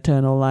living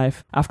eternal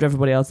life after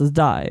everybody else has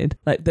died.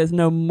 Like there's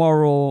no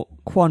moral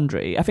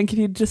quandary. I think if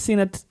you'd just seen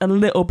a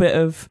little bit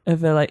of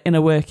the like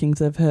inner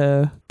workings of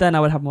her, then I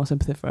would have more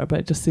sympathy for her, but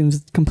it just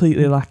seems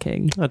completely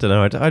lacking. I don't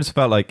know. I just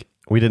felt like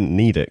we didn't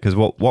need it because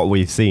what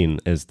we've seen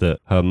is that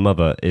her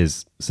mother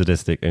is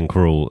sadistic and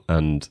cruel,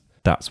 and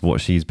that's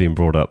what she's been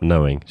brought up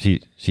knowing.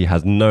 She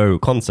has no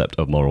concept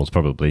of morals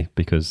probably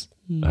because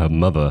her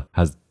mother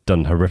has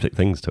done horrific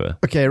things to her.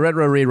 Okay,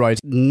 Redra rewrite.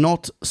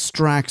 Not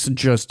Strax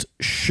just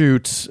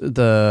shoot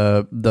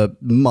the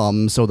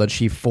mum so that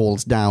she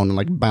falls down and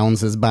like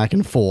bounces back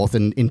and forth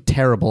in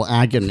terrible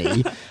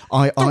agony.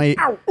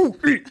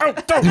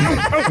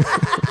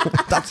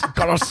 That's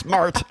got us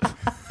smart.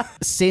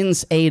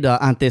 Since Ada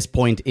at this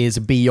point is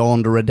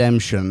beyond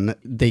redemption,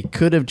 they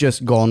could have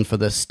just gone for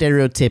the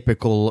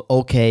stereotypical,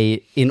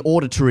 okay, in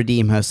order to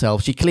redeem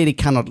herself, she clearly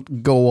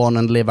cannot go on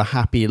and live a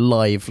happy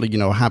life,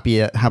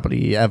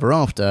 happily ever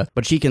after,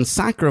 but she can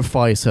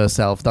sacrifice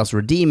herself, thus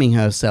redeeming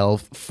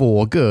herself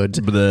for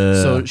good.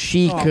 Blah. So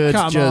she could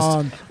just...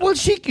 on. Well,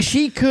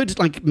 she could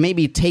like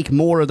maybe take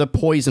more of the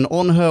poison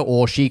on her,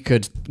 or she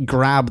could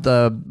grab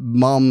the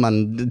mum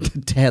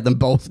and tear them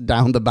both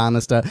down the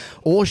banister,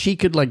 or she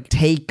could like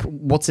take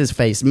what's his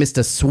face,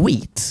 Mr.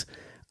 Sweet,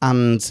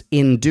 and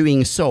in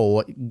doing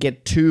so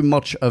get too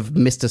much of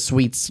Mr.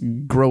 Sweet's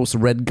gross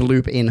red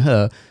gloop in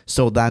her,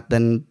 so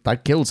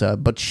that kills her,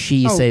 but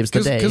she saves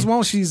the day. Because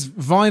while she's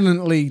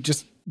violently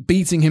just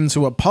beating him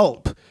to a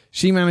pulp,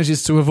 she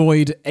manages to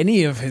avoid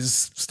any of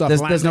his stuff.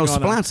 There's no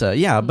splatter,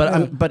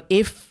 but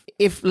if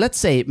let's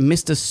say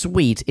Mr.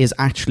 Sweet is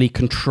actually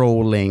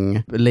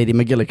controlling Lady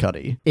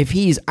McGillicuddy, if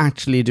he's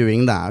actually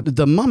doing that,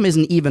 the mum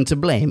isn't even to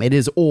blame. It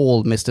is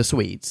all Mr.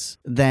 Sweet's.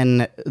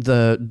 Then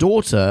the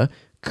daughter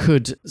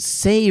could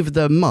save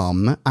the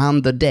mum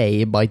and the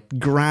day by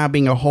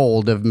grabbing a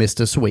hold of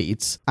Mr.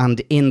 Sweets and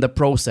in the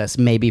process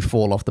maybe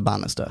fall off the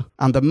banister.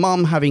 And the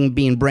mum, having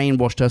been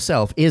brainwashed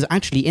herself, is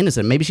actually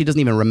innocent. Maybe she doesn't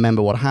even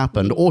remember what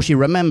happened, or she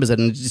remembers it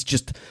and it's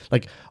just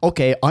like,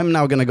 okay, I'm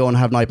now going to go and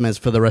have nightmares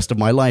for the rest of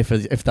my life,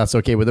 if that's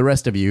okay with the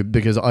rest of you,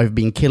 because I've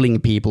been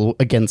killing people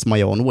against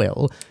my own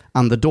will.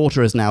 And the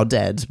daughter is now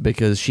dead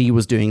because she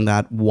was doing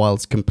that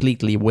whilst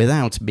completely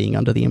without being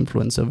under the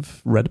influence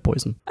of red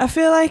poison. I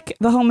feel like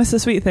the whole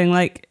Mr. Sweet thing,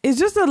 like, is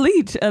just a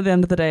leech at the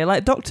end of the day.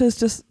 Like, doctors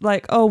just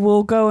like, oh,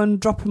 we'll go and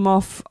drop him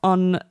off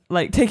on,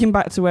 like, take him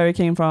back to where he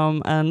came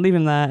from and leave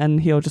him there and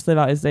he'll just live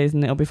out his days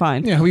and it'll be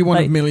fine. Yeah, he'll be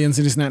one of millions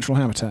in his natural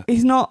habitat.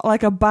 He's not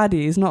like a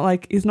baddie. He's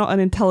not an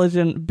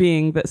intelligent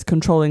being that's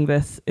controlling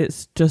this.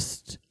 It's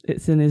just...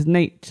 it's in his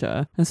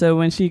nature. And so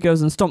when she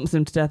goes and stomps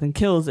him to death and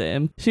kills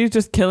him, she's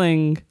just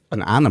killing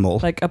an animal,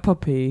 like a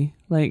puppy.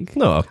 Like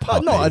no, a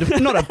puppy. Not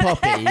a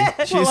puppy.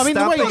 Well, I mean,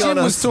 the way Jim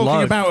was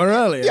talking about her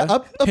earlier. Yeah,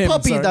 a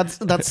puppy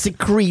that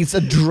secretes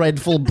a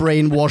dreadful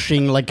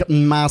brainwashing, like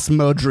mass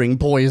murdering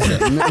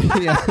poison.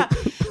 Yeah.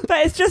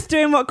 But it's just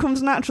doing what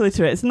comes naturally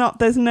to it. It's not.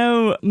 There's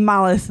no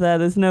malice there.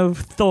 There's no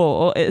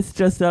thought. It's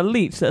just a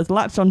leech that's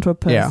latched onto a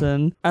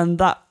person, and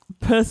that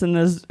person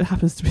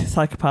happens to be a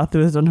psychopath who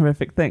has done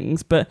horrific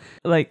things, but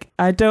like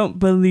I don't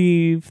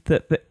believe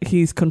that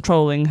he's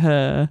controlling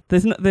her.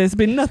 There's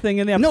been nothing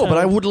in the episode. No, but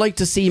I would like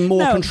to see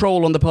more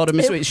control on the part of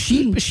Miss Sweet.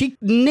 She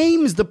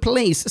names the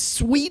place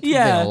Sweetville.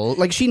 Yeah.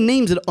 Like she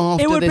names it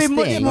after this thing. It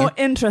would be much more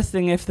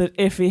interesting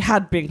if he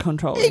had been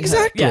controlling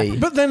exactly. her. Yeah.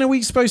 But then are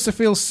we supposed to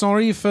feel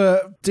sorry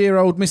for dear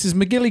old Mrs.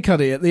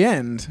 McGillicuddy at the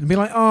end and be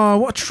like, oh,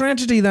 what a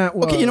tragedy that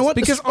was? Okay, you know what?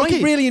 Because I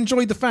really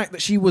enjoyed the fact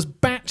that she was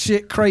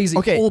batshit crazy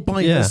all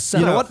by herself.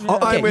 herself. You know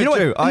what? I'm with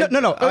you.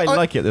 I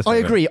like it this way.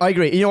 I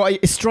agree. You know, I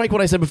strike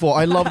what I said before.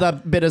 I love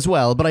that bit as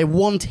well, but I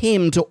want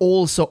him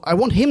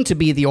to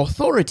be the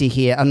authority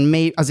here, and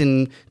as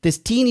in this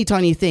teeny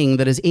tiny thing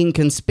that is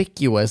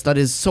inconspicuous, that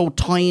is so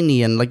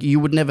tiny, and like you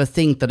would never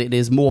think that it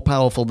is more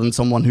powerful than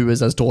someone who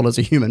is as tall as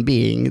a human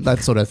being, that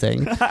sort of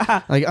thing.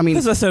 Like, I mean,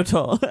 because we're so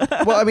tall.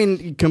 well, I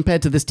mean,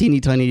 compared to this teeny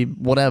tiny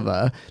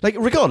whatever, like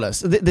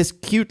regardless, this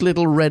cute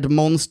little red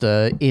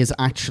monster is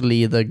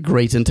actually the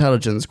great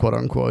intelligence, quote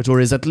unquote, or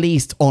is at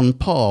least on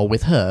par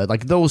with her.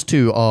 Like those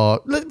two are,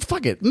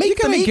 fuck it, make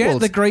them You're going to equals.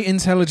 get the great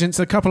intelligence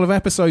a couple of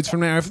episodes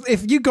from now.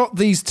 If you got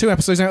these 2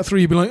 episodes out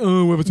 3, you'd be like,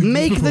 oh, we're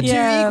Make the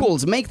Yeah. two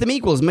equals. Make them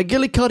equals.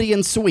 McGillicuddy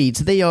and Sweet,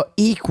 they are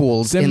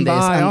equals in this.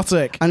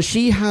 Symbiotic. And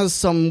she has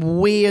some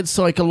weird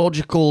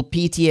psychological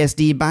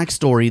PTSD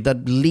backstory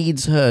that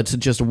leads her to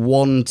just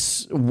want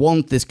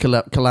this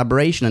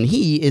collaboration. And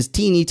he is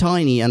teeny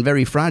tiny and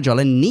very fragile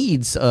and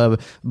needs a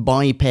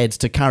biped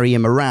to carry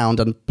him around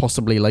and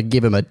possibly like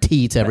give him a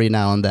teat every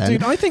now and then.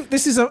 Dude, I think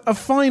this is a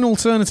fine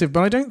alternative,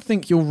 but I don't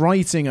think you're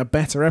writing a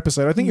better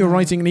episode. I think you're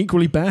writing an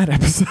equally bad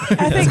episode.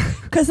 I think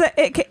because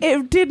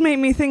it did make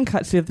me think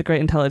actually of the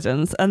great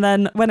intelligence, and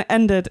then when it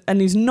ended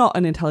and he's not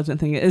an intelligent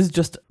thing, it is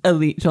just a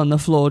leech on the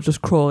floor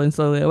just crawling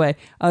slowly away.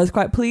 I was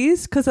quite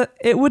pleased because I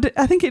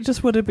think it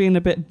just would have been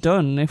a bit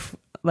done if,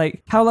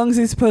 like, how long is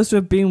he supposed to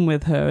have been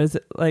with her? Is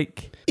it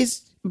like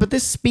But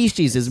this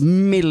species is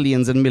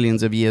millions and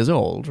millions of years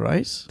old,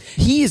 right?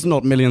 He is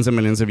not millions and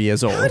millions of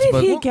years old. How did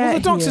but he Well, get the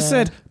doctor here?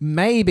 said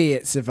maybe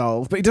it's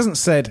evolved, but he didn't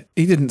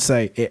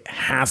say it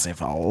has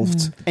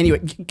evolved. Anyway,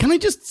 can I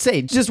just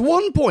say just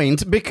one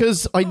point,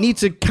 because I need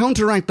to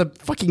counteract the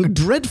fucking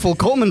dreadful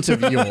comment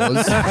of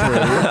yours.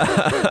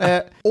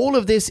 Drew. All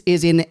of this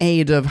is in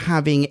aid of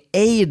having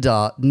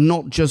Ada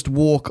not just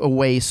walk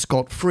away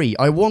scot-free.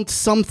 I want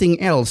something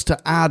else to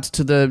add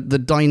to the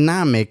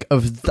dynamic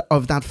of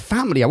that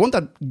family. I want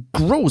that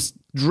gross,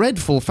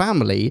 dreadful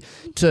family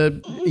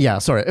to... Yeah,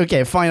 sorry.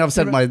 Okay, fine, I've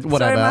said my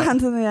whatever. Sorry, my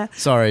hands in the air.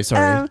 Sorry.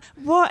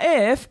 What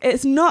if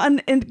it's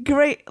not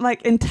great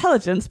like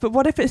intelligence, but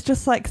what if it's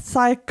just like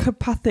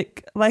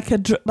psychopathic, like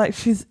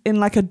she's in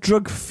like a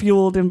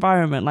drug-fueled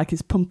environment, like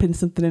it's pumping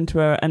something into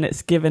her and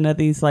it's giving her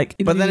these like.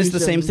 But then it's the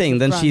same illusions thing. of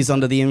Then grand- she's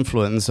under the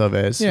influence of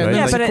it. Yeah, right?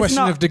 yeah, but it's a it's question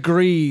not- of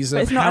degrees but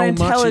of it's not how an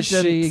much is she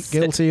intelligence.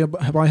 guilty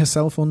by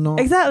herself or not.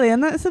 Exactly,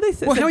 and that's at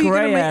least it's Well, how a are you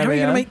grey going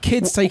area. to make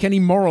kids take any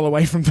moral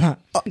away from that?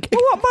 Well,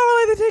 what moral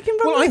are they taking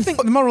from Well, I this? think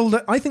the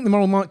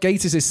moral Mark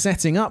Gatiss is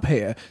setting up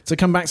here to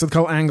come back to the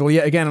cult angle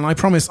yet again, and I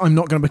promise I'm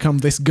not going to become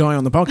this guy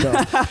on the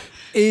podcast.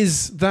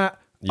 Is that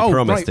You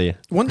promised, right.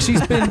 Once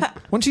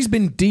she's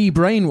been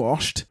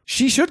de-brainwashed,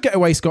 she should get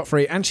away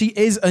scot-free, and she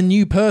is a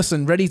new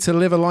person ready to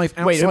live a life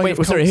outside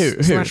of sorry, who?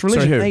 cults /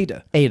 religion. Sorry, who?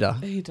 Ada.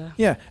 Ada.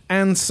 Yeah,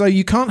 and so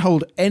you can't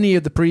hold any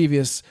of the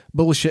previous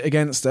bullshit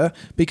against her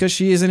because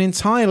she is an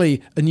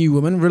entirely a new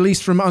woman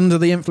released from under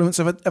the influence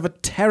of a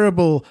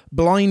terrible,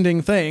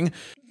 blinding thing.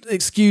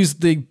 Excuse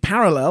the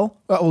parallel,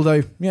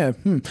 although, yeah.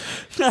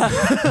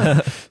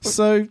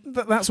 So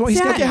that's what he's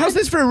Yeah. got. Okay, how's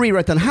this for a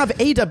rewrite then? Have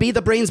Ada be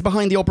the brains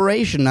behind the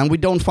operation and we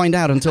don't find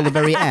out until the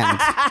very end.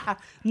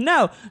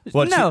 No,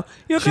 What, no,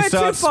 you're she going too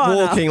starts far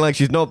walking like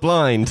she's not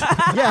blind. now.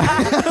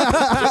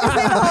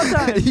 The whole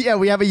time. Yeah,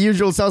 we have a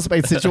usual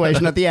suspect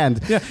situation at the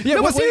end. Yeah, No,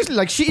 well, but seriously,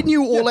 like she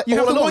knew You have all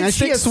the along, white and she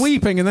stick has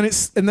sweeping, and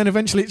then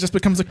eventually it just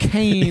becomes a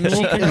cane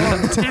walking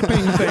along,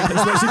 tapping things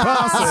that she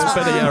passes.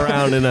 Spinning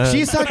around in a...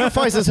 She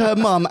sacrifices her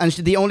mum, and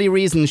the only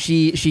reason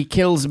she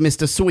kills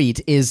Mr. Sweet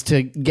is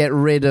to get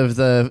rid of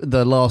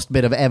the last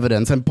bit of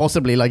evidence, and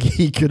possibly like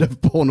he could have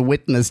borne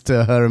witness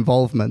to her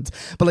involvement.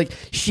 But like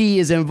she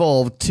is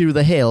involved to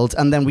the hilt,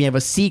 and then we have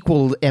a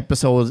sequel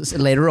episode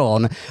later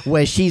on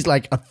where she's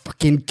like a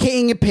fucking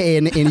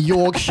kingpin in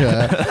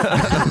Yorkshire.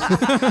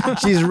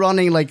 She's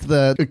running like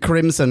the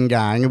Crimson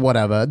Gang,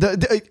 whatever.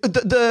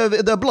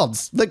 The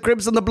Bloods, the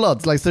Crimson, the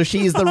Bloods. Like so,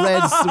 she's the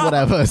Reds,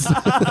 whatever.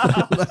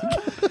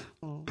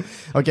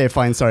 Okay,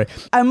 fine, sorry.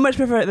 I much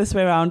prefer it this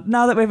way around.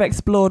 Now that we've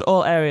explored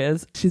all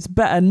areas, she's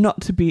better not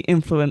to be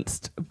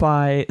influenced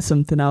by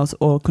something else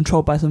or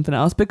controlled by something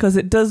else, because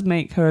it does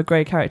make her a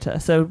grey character.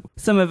 So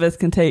some of us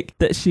can take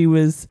that she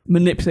was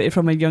manipulated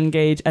from a young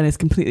age and is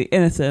completely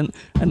innocent,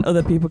 and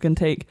other people can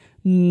take,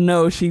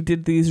 no, she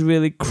did these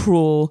really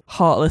cruel,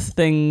 heartless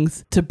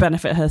things to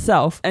benefit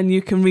herself. And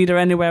you can read her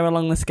anywhere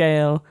along the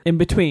scale in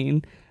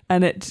between.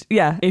 And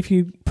if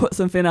you put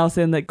something else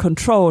in that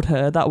controlled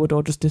her, that would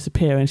all just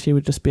disappear and she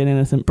would just be an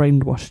innocent,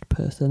 brainwashed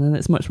person. And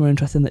it's much more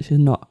interesting that she's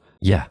not.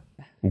 Yeah,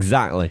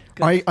 exactly.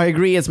 I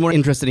agree it's more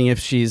interesting if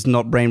she's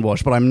not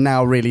brainwashed, but I'm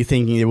now really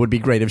thinking it would be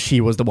great if she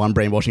was the one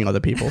brainwashing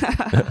other people.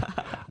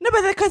 No,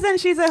 but because then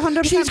she's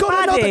 100%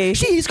 baddie.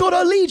 She's got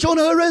a leech on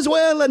her as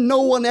well, and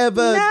no one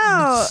ever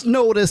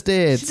noticed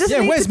it. She doesn't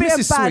Yeah, need where's to be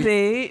Mrs. a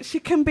baddie. She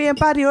can be a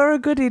baddie or a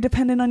goodie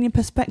depending on your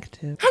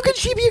perspective. How could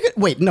she be a good...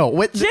 Wait, no.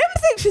 Wait, Jim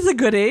thinks she's a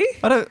goodie.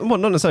 Not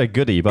necessarily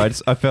goodie,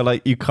 but I feel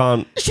like you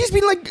can't... she's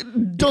been like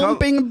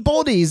dumping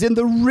bodies in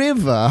the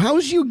river.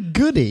 How's you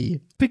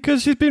goody?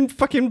 Because she's been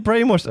fucking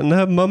brainwashed and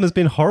her mum has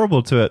been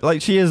horrible to it.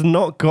 Like, she has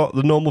not got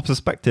the normal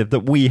perspective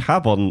that we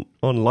have on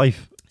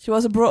life. She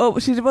wasn't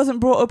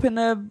brought up in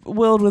a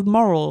world with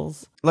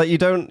morals. Like, you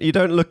don't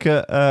look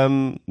at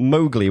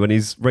Mowgli when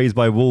he's raised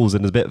by wolves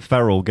and is a bit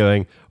feral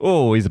going,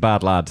 oh, he's a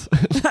bad lad.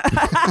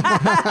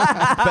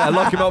 Better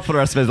lock him up for the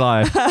rest of his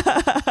life.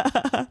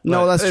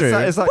 No, that's true.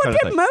 It's that What kind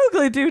of did thing.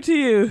 Mowgli do to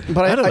you?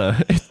 But I don't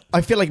know. I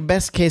feel like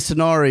best case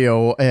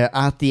scenario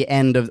at the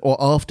end of or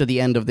after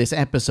the end of this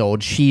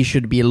episode, she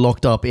should be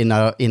locked up in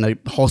a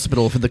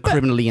hospital for the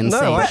criminally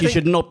insane. I She think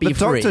should not be the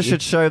free. doctor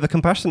should show the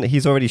compassion that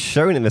he's already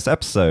shown in this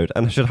episode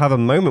and should have a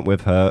moment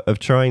with her of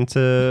trying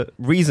to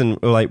reason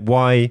like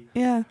why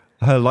Yeah.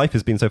 her life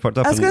has been so fucked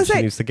up I was and gonna she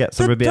say, needs to get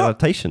some the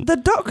rehabilitation. The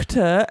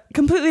doctor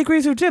completely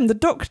agrees with Jim. The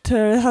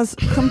doctor has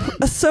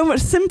so much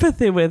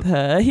sympathy with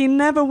her. He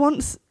never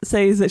once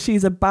says that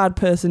she's a bad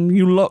person,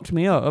 you locked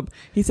me up.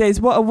 He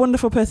says, what a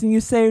wonderful person, you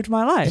saved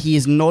my life.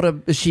 She's not a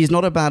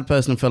bad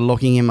person for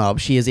locking him up.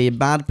 She is a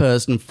bad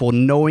person for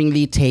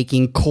knowingly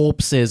taking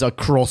corpses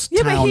across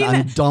town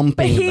and dumping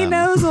But he them.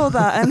 knows all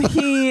that, and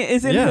he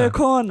is in Yeah. her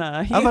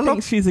corner. He Have a thinks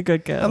look- she's a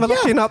good girl. And the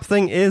locking up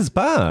thing is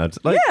bad.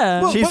 Like,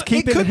 Yeah. Well, she's but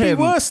keeping it could him.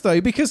 be worse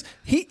though, because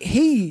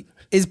he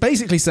is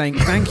basically saying,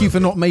 thank you for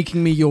not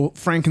making me your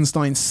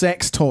Frankenstein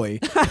sex toy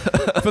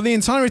for the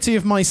entirety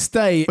of my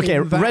stay. Okay,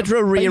 in that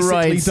retro basically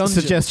rewrites dungeon.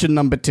 suggestion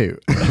number 2.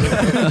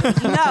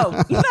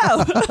 No.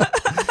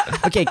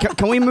 Okay,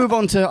 can we move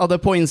on to other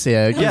points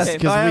here? Yes,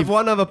 Okay. I have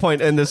one other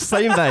point in the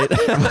same vein.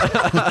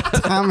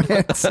 Damn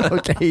it.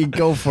 Okay,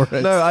 go for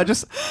it. No, I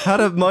just had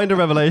a minor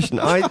revelation.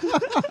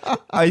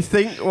 I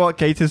think what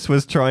Gatiss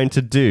was trying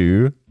to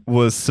do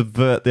was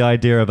subvert the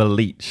idea of a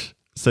leech.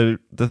 So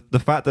the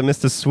fact that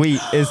Mr. Sweet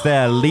is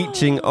there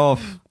leeching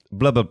off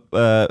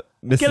Mrs.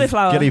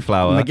 Gillyflower.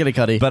 Gillyflower,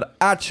 McGillicuddy. but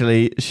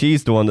actually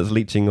she's the one that's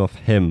leeching off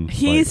him.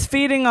 He's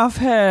feeding off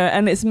her,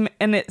 and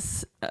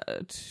it's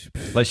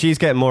like she's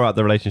getting more out of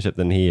the relationship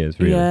than he is.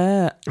 Really.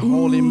 yeah.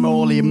 Holy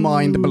moly,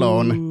 mind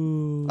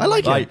blown. I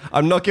like Like, it.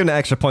 I'm not giving it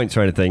extra points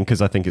or anything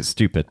because I think it's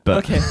stupid, but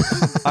Okay,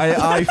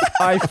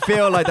 I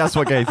feel like that's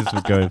what Gatiss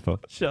was going for.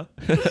 sure.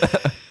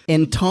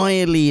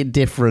 Entirely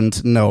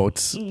different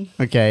notes.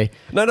 Okay.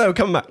 No,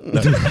 come back.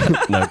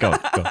 No, go on.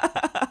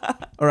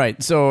 All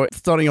right, so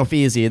starting off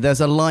easy, there's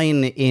a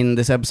line in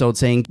this episode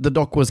saying the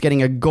doc was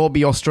getting a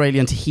gobby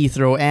Australian to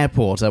Heathrow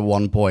Airport at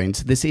one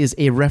point. This is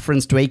a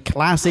reference to a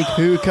classic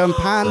Who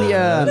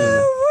companion.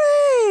 No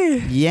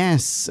way.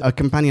 Yes, a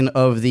companion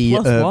of the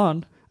Plus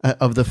one.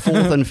 Of the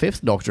 4th and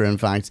 5th Doctor, in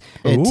fact.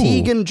 Ooh.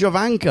 Tegan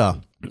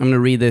Jovanka. I'm going to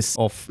read this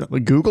off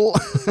Google.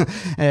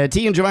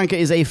 Tegan Jovanka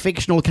is a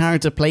fictional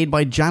character played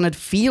by Janet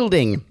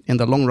Fielding in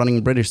the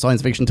long-running British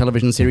science fiction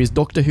television series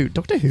Doctor Who.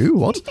 Doctor Who?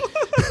 What?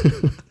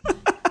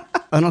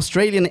 An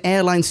Australian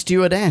airline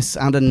stewardess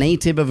and a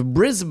native of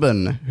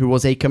Brisbane who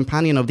was a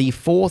companion of the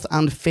 4th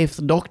and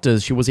 5th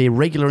Doctors. She was a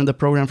regular in the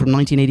program from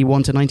 1981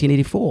 to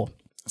 1984.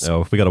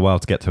 Oh, we got a while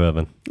to get to her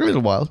then. A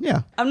little while,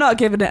 yeah. I'm not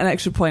giving it an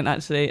extra point,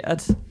 actually.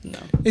 No.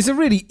 It's a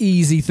really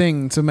easy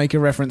thing to make a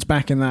reference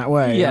back in that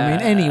way. Yeah. I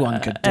mean,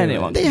 anyone could do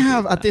Anyone. it. They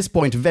have, at this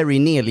point, very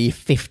nearly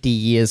 50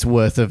 years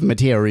worth of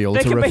material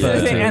They to can refer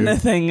basically to. say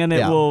anything, and it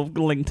Yeah. will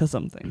link to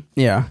something.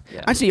 Yeah.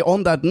 Yeah. Actually,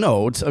 on that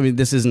note, I mean,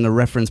 this isn't a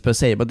reference per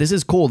se, but this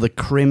is called the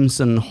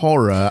Crimson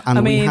Horror, and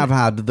I we mean- have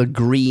had the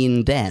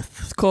Green Death.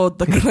 It's called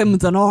the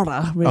Crimson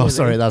Aura. Really. Oh,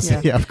 sorry, that's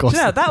yeah, of course. Do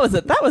you know,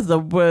 that was the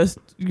worst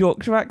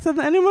Yorkshire accent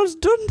that anyone's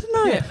done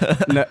tonight.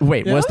 No,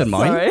 wait, worse than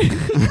mine? Sorry.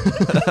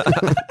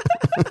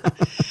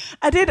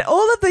 I did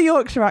all of the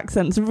Yorkshire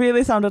accents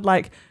really sounded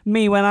like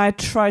me when I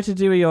try to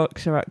do a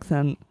Yorkshire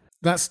accent.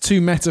 That's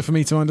too meta for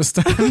me to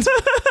understand.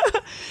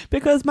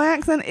 Because my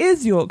accent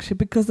is Yorkshire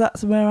because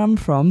that's where I'm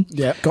from.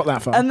 Yeah, got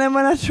that far. And then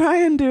when I try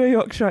and do a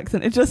Yorkshire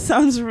accent, it just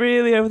sounds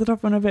really over the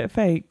top and a bit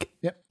fake.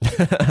 Yep.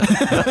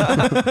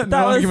 That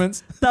No was-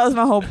 arguments. That was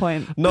my whole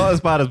point. Not as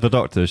bad as the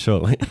Doctor's,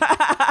 surely.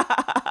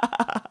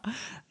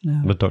 No.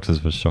 The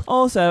Doctor's was shocking.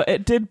 Also,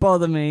 it did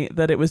bother me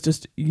that it was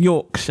just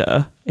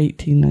Yorkshire,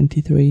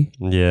 1893.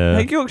 Yeah.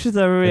 Like, Yorkshire's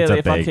a really It's a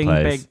big fucking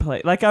place. big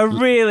place. Like, a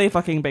really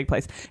fucking big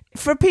place.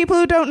 For people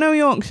who don't know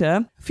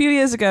Yorkshire, a few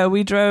years ago,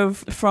 we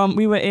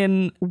were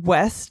in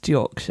West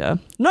Yorkshire.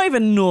 Not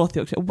even North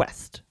Yorkshire,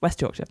 West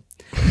Yorkshire.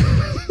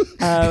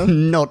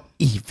 Not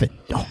even.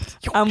 North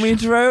Yorkshire. And we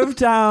drove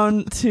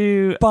down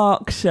to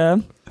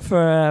Berkshire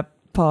for a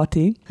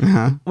party,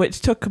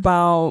 which took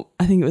about,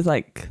 I think it was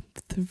like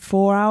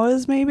 4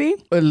 hours maybe.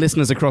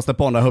 Listeners across the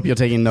pond, I hope you're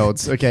taking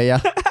notes. Okay,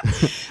 yeah.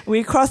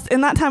 We crossed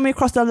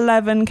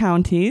 11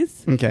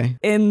 counties. Okay.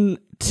 In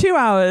 2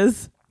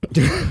 hours,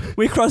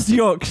 we crossed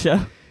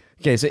Yorkshire.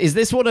 Okay, so is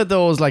this one of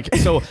those, like,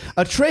 so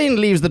a train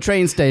leaves the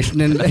train station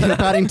in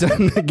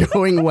Paddington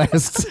going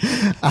west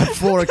at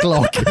 4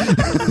 o'clock? Just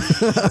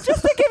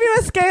to give you do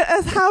a scale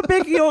as how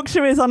big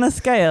Yorkshire is on a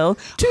scale.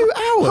 2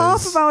 hours.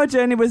 Half of our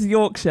journey was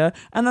Yorkshire,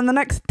 and then the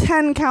next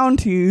 10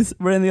 counties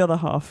were in the other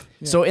half.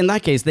 So in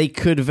that case, they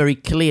could very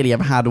clearly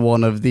have had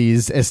one of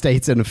these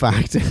estates, in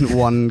fact, in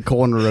one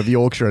corner of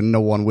Yorkshire, and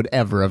no one would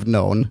ever have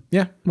known.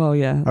 Yeah. Well,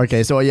 yeah.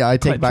 Okay, so yeah, I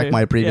take Quite back true.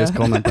 my previous Yeah.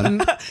 comment then.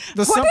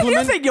 The What did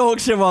you think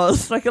Yorkshire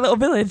was? Like a little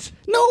village?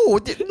 No,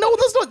 that's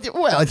not.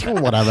 Well,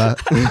 whatever.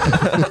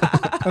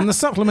 And the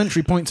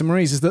supplementary point to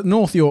Marie's is that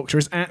North Yorkshire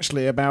is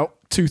actually about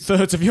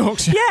 2/3 of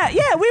Yorkshire.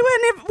 Yeah, we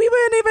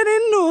weren't even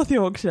in North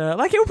Yorkshire.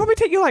 Like, it would probably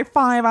take you like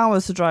 5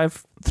 hours to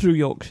drive through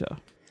Yorkshire.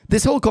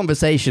 This whole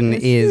conversation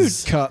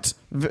is Cut.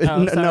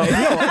 no.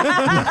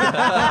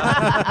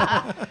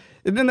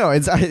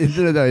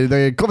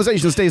 The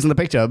conversation stays in the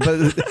picture,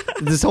 but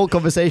this whole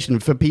conversation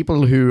for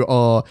people who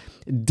are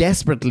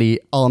desperately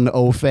on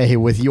au fait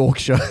with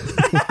Yorkshire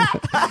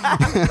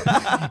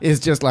is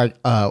just like,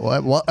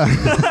 what?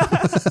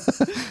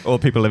 Or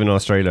people living in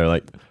Australia are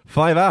like,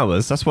 5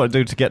 hours? That's what I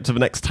do to get to the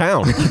next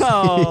town.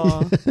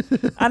 Oh,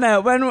 I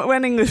know.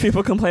 When English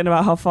people complain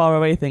about how far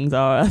away things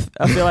are,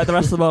 I feel like the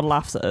rest of the world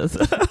laughs at us.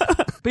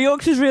 But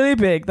Yorkshire's really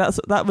big.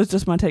 That was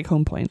just my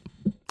take-home point.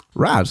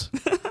 Rad.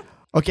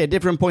 Okay,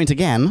 different point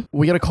again.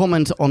 We got a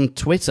comment on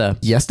Twitter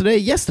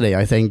yesterday,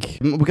 I think.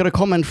 We got a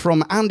comment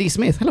from Andy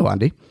Smith. Hello,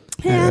 Andy.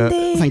 Hey,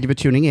 Andy. Thank you for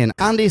tuning in.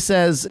 Andy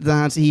says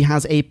that he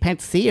has a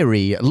pet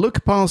theory.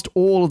 Look past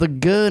all the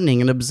gurning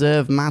and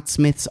observe Matt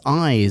Smith's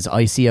eyes.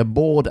 I see a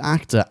bored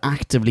actor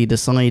actively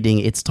deciding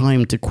it's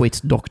time to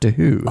quit Doctor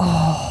Who.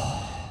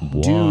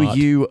 Do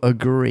you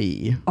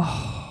agree?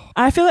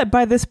 I feel like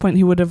by this point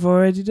he would have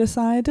already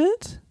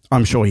decided.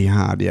 I'm sure he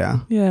had, yeah.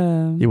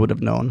 Yeah. He would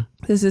have known.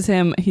 This is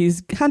him.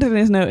 He's handed in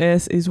his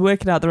notice. He's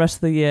working out the rest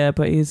of the year,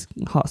 but his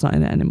heart's not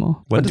in it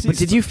anymore. When But does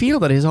he did you feel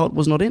that his heart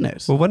was not in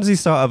it? Well, when does he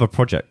start other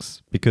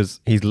projects? Because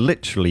he's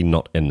literally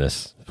not in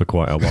this for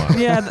quite a while.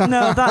 Yeah,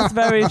 no, that's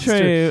very true.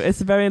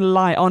 It's very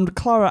light on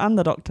Clara and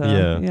the Doctor.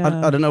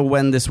 Yeah. I don't know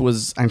when this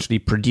was actually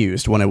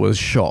produced, when it was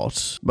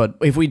shot, but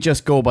if we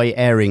just go by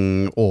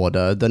airing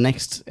order, the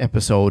next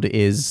episode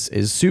is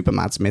Super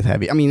Matt Smith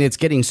heavy. I mean, it's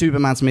getting Super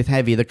Matt Smith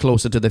heavy the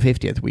closer to the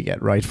 50th we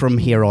get, right? From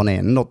here on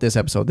in. Not this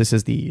episode. This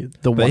is the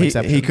But one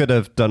exception. he could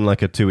have done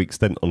like a 2-week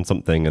stint on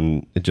something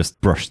and it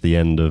just brushed the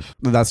end of...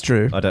 That's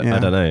true. I don't Yeah.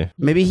 know.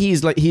 Maybe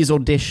he's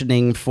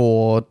auditioning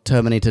for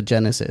Terminator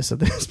Genesis at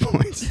this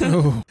point.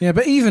 Oh. Yeah,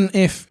 but even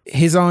if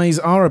his eyes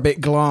are a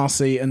bit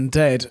glassy and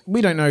dead,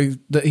 we don't know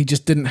that he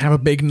just didn't have a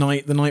big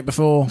night the night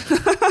before.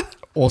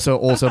 Also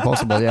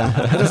possible,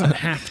 yeah. It doesn't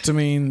have to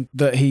mean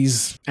that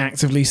he's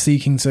actively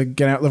seeking to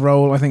get out the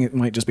role. I think it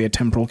might just be a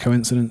temporal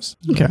coincidence.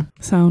 Okay.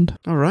 Sound.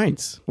 All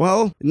right.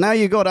 Well, now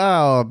you got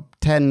our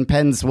 10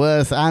 pence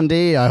worth,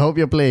 Andy. I hope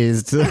you're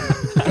pleased.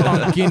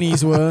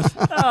 Guinea's worth.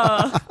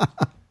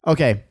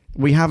 Okay.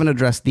 We haven't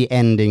addressed the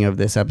ending of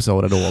this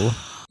episode at all.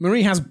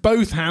 Marie has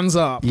both hands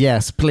up.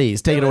 Yes,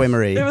 please. Take it away,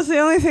 Marie. It was the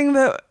only thing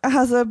that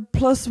has a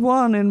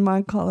 +1 in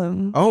my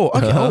column. Oh,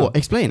 okay. Oh,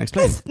 explain.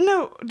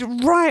 No,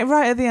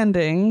 right at the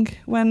ending,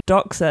 when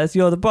Doc says,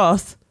 "You're the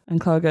boss," and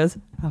Clara goes,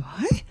 "Am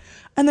I?"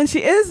 And then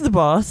she is the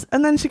boss,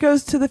 and then she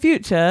goes to the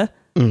future,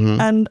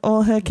 and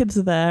all her kids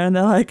are there, and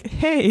they're like,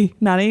 "Hey,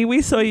 Nanny,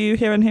 we saw you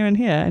here and here and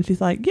here," and she's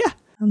like, "Yeah,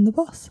 I'm the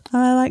boss,"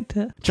 and I liked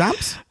it.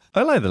 Chaps?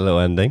 I like the little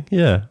ending,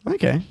 yeah.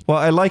 Okay. Well,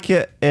 I like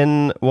it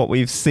in what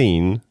we've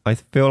seen. I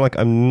feel like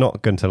I'm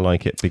not going to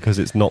like it because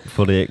it's not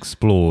fully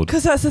explored.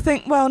 Because that's the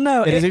thing. Well,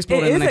 no, It is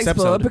explored in the next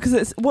episode. because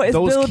it's what it's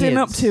Those building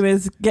up kids. to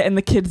is getting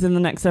the kids in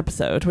the next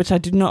episode, which I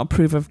do not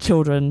approve of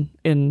children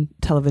in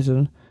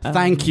television.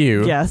 Thank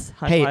you. Yes.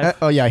 High Hey,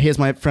 five. yeah, here's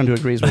my friend who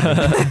agrees with me.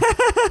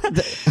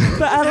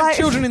 but I like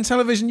Children in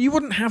television, you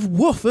wouldn't have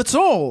woof at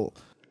all.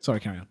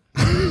 Sorry, carry on.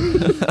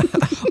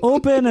 all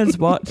Bernard's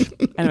watch.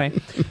 Anyway,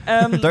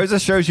 Those are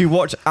shows you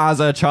watch as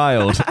a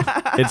child.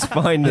 It's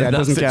fine Yeah, it in that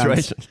doesn't count.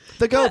 situation.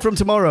 The girl from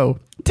tomorrow.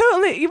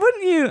 totally.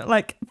 Wouldn't you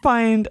like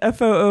find a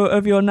photo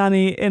of your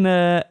nanny in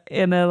a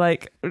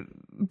like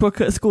book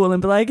at school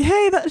and be like,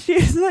 "Hey, that's you.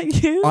 Isn't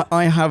that you?"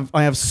 I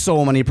have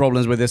so many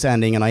problems with this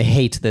ending, and I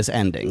hate this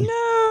ending.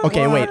 No.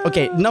 Okay, wait.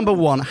 Okay, number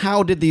one,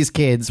 how did these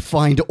kids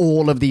find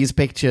all of these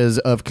pictures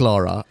of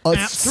Clara?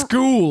 At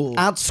school.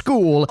 At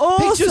school.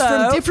 Also- Pictures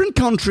from different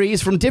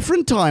countries, from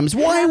different times.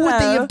 Why would they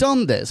Hello. have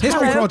done this?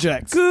 History How-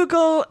 project.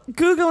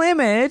 Google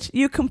image.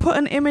 You can put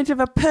an image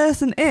of a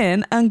person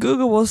in, and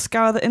Google will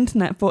scour the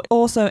internet for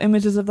also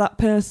images of that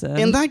person.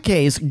 In that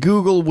case,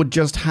 Google would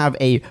just have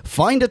a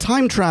find a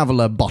time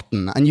traveler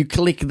button, and you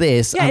click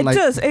this. yeah, and it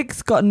does.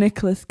 It's got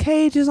Nicolas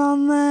Cage is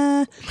on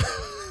there.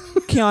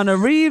 Keanu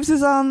Reeves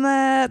is on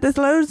there. There's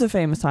loads of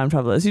famous time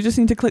travelers. You just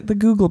need to click the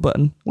Google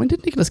button. When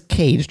did Nicolas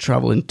Cage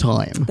travel in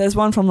time? There's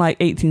one from like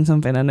 18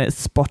 something, and it's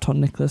spot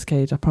on Nicolas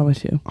Cage. I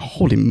promise you.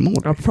 Holy moly.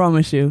 I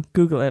promise you.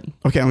 Google it.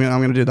 Okay, I'm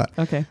gonna do that.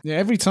 Okay. Yeah,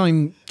 every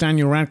time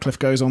Daniel Radcliffe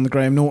goes on the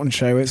Graham Norton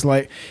show, it's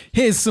like,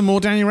 here's some more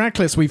Daniel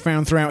Radcliffes we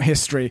found throughout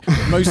history.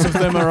 Most of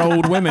them are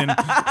old women.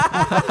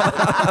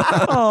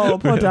 Oh,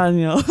 poor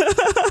Daniel.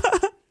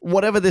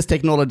 whatever this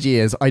technology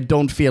is, I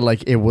don't feel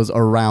like it was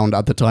around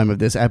at the time of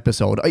this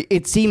episode.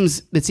 It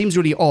seems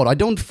really odd. I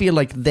don't feel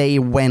like they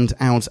went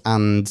out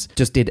and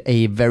just did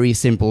a very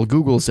simple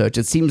Google search.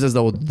 It seems as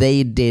though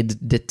they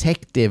did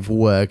detective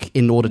work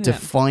in order to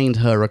find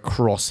her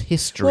across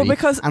history. Well,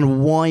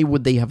 and why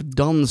would they have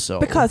done so?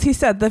 Because he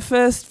said the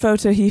first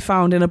photo he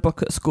found in a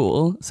book at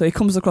school, so he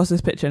comes across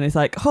this picture and he's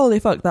like, holy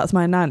fuck, that's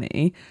my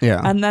nanny.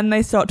 Yeah. And then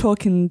they start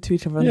talking to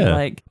each other and they're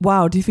like,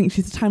 wow, do you think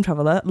she's a time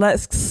traveller?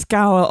 Let's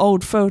scour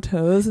old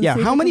photos. Yeah,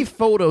 how many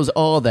photos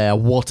are there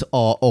what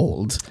are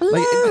old? How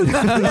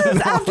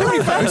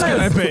many photos can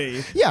there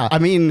be? Yeah, I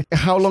mean,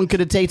 how long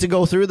could it take to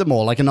go through them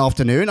all? Like an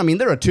afternoon? I mean,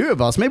 there are two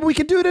of us. Maybe we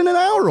could do it in an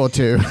hour or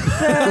two.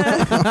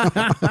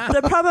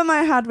 The problem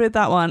I had with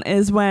that one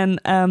is when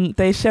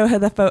they show her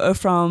the photo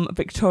from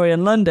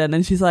Victorian London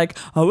and she's like,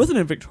 I wasn't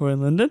in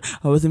Victorian London,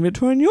 I was in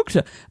Victorian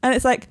Yorkshire. And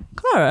it's like,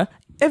 Clara,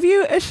 have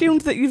you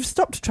assumed that you've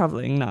stopped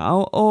travelling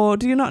now? Or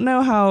do you not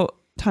know how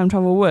time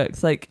travel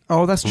works? Like,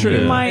 oh, that's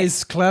true.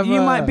 It's clever.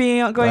 You might be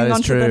going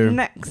on to the true.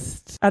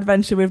 next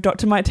adventure with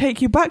Doctor might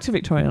take you back to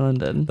Victorian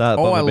London. That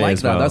Oh, I bothered me like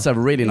as that. well. That's a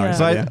really nice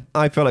So idea.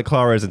 I feel like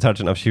Clara is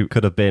intelligent enough. She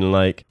could have been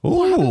like,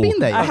 Oh, I haven't been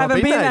there yet. I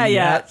haven't been there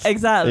yet.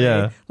 Exactly.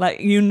 Yeah. Like,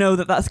 you know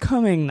that's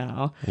coming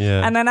now.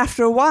 Yeah. And then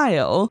after a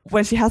while,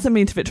 when she hasn't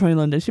been to Victorian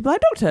London, she'd be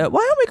like, Doctor,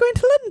 why aren't we going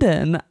to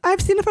London?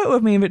 I've seen a photo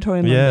of me in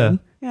Victorian London.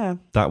 Yeah.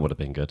 That would have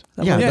been good.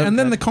 Yeah, Yeah, and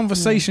then the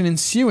conversation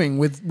ensuing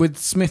with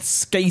Smith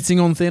skating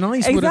on thin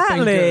ice would have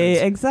been good.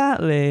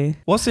 Exactly.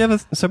 What's the other?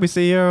 So we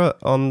see her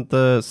on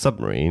the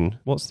submarine.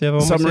 What's the other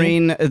one? we see?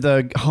 Submarine,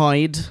 the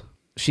Hyde.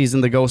 She's in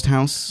the ghost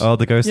house. Oh,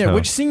 the ghost Yeah, house.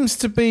 which seems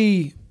to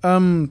be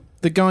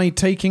the guy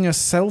taking a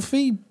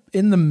selfie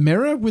in the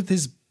mirror with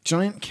his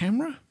giant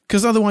camera.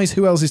 Because otherwise,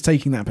 who else is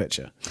taking that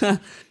picture?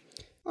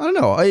 I don't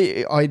know.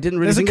 I didn't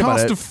really There's a think about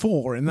cast it. of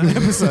 4 in that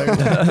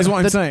episode, is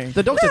what I'm saying.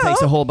 The Doctor No.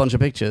 takes a whole bunch of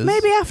pictures.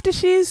 Maybe after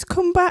she's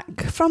come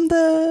back from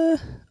the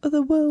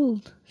other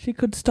world, she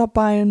could stop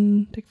by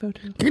and take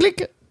photos.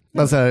 Click.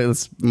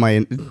 That's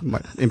my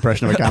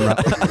impression of a camera.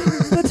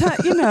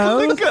 But, you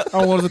know,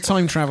 Oh, well, the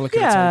time traveller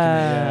could have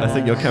Yeah. I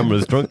think your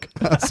camera's drunk.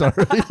 Sorry.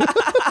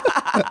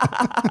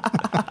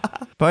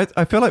 But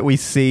I feel like we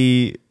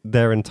see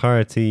their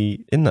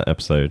entirety in that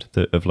episode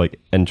of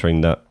like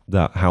entering that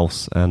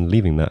house and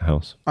leaving that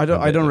house. I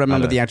don't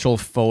remember the actual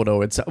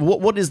photo. It's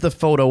what is the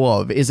photo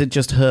of? Is it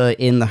just her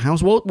in the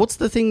house? What's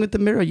the thing with the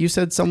mirror? You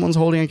said someone's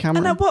holding a camera.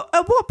 and at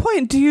what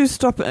point do you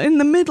stop in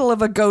the middle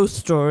of a ghost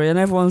story and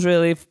everyone's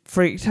really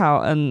freaked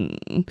out?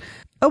 And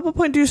at what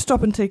point do you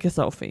stop and take a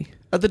selfie?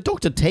 The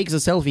Doctor takes a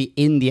selfie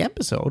in the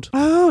episode.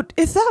 Oh,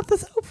 is that the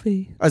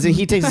selfie? As in,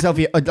 he takes a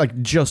selfie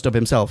like just of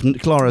himself.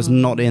 Clara's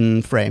not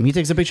in frame. He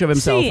takes a picture of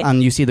himself, See,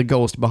 and you see the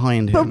ghost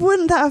behind him. But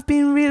wouldn't that have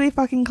been really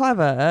fucking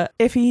clever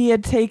if he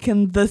had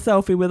taken the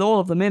selfie with all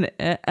of them in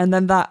it, and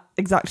then that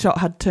exact shot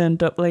had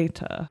turned up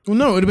later? Well,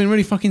 no, it would have been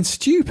really fucking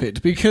stupid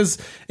because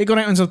it got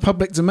out into the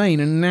public domain,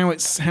 and now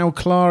it's how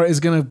Clara is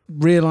going to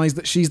realise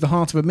that she's the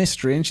heart of a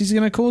mystery, and she's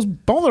going to cause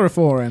bother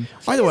for him.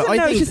 Either way, Doesn't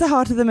know I think she's the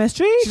heart of the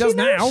mystery. She does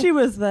knows now. she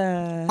was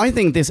there. I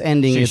think this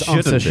ending She is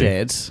utter shouldn't be.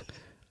 shit.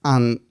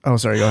 And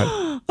sorry, go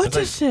ahead.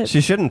 Utter shit. She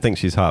shouldn't think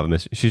she's heart of a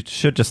mystery. She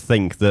should just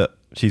think that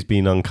she's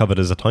been uncovered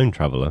as a time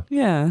traveller.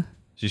 Yeah.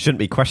 She shouldn't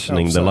be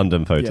questioning Oh, the sorry.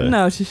 London photo. Yeah.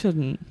 No, she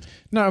shouldn't.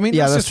 No, I mean,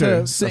 Yeah, that's that's just her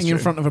true. sitting That's in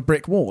true. front of a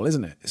brick wall,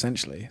 isn't it,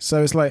 essentially?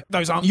 So it's like,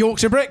 those aren't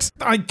Yorkshire bricks.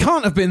 I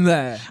can't have been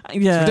there.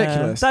 Yeah.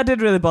 ridiculous. That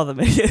did really bother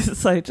me.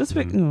 It's like, just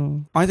be,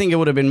 I think it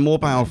would have been more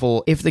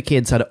powerful if the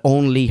kids had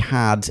only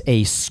had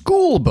a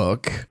school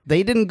book.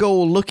 They didn't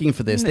go looking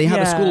for this. They had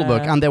a school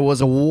book, and there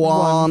was a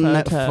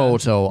one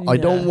photo. I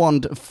don't Yeah.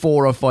 want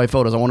 4 or 5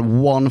 photos. I want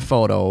one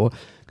photo,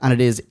 and it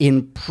is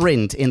in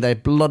print in their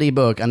bloody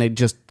book, and it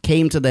just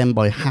came to them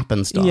by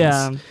happenstance.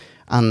 Yeah.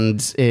 And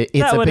it's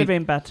that a would big, have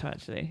been better,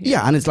 actually.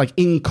 yeah, and it's like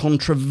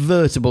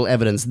incontrovertible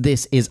evidence.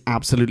 This is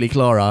absolutely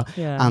Clara.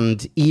 Yeah.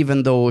 And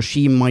even though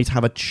she might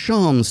have a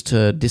chance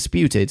to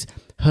dispute it,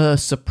 her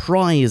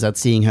surprise at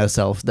seeing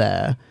herself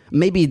there,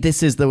 maybe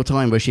this is the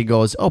time where she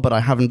goes, oh, but I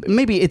haven't.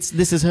 Maybe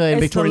this is her in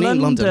It's Victorian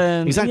the London.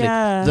 London, Exactly.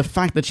 yeah. The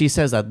fact that she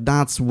says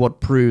that's what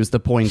proves the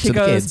point She to the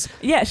goes, kids.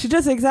 yeah, she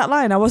does the exact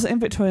line. I wasn't in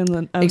Victorian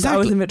London. I Exactly.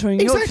 was in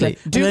Victorian Exactly.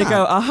 Yorkshire. Do and they that.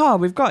 go, aha,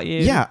 we've got you.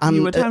 Yeah, and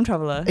you were a time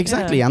traveller.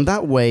 Exactly, Yeah. and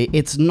that way,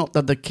 it's not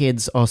that the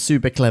kids are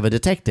super clever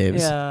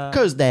detectives, Yeah.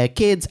 because they're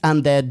kids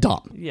and they're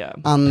dumb. Yeah.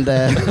 And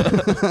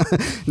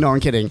no, I'm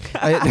kidding.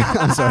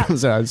 I'm sorry.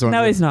 I just No,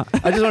 wanted- he's not.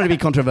 I just want to be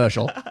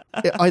controversial.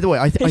 Either way,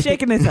 I He's think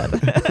shaking his head.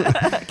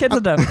 Kids are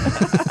dumb.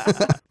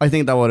 I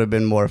think that would have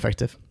been more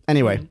effective.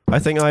 Anyway, I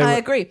think I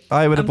agree.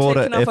 I would have bought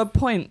taking it off if a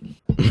point.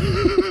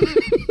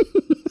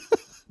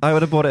 I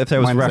would have bought it if there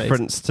was Mine says.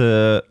 reference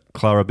to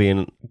Clara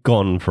being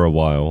gone for a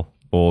while,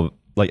 or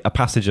like a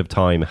passage of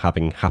time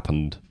having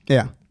happened.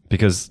 yeah.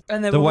 because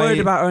And they the were way, worried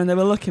about her and they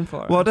were looking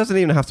for her. Well, it doesn't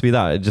even have to be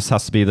that. It just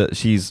has to be that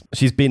she's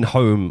been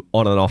home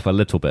on and off a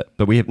little bit.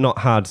 But we have not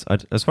had,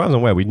 as far as I'm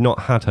aware, we've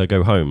not had her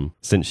go home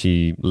since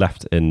she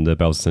left in the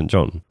Bells of St.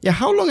 John. Yeah,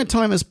 how long a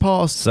time has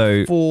passed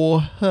for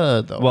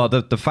her, though? Well,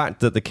 the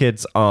fact that the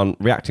kids aren't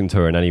reacting to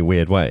her in any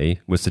weird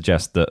way would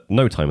suggest that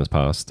no time has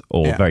passed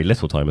or very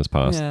little time has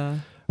passed,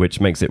 which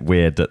makes it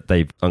weird that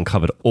they've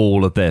uncovered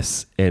all of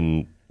this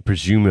in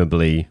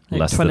presumably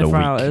like less than a week.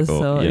 24 hours,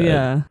 so,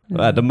 yeah.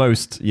 At the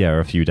most,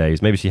 a few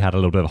days. Maybe she had a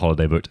little bit of a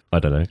holiday booked. I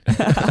don't know.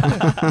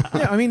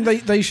 Yeah, I mean,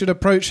 they should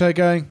approach her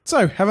going,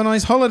 so, have a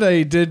nice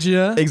holiday, did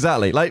you?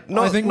 Exactly. Like,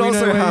 not, I think not we know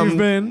so where you've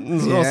been.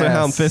 not so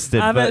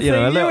ham-fisted, I haven't but, seen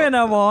a you little... in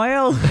a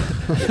while.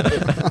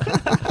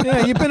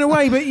 Yeah, you've been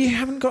away, but you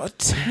haven't got a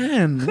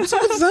tan. What's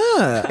up with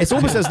that? It's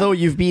almost as though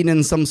you've been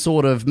in some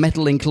sort of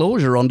metal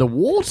enclosure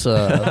underwater.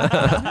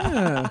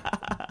 Yeah.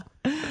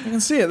 I can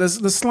see it. There's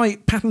the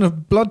slight pattern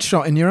of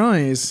bloodshot in your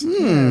eyes.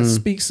 Yeah, it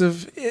speaks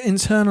of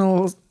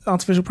internal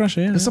artificial pressure.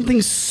 Yeah. There's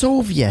something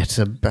Soviet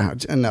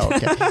about... no,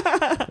 okay.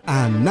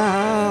 And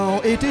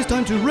now it is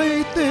time to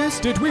rate this.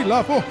 Did we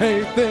love or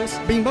hate this?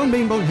 Bing bong,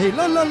 bing bong, hey,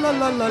 la la la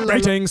la la la.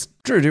 Ratings.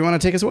 Drew, do you want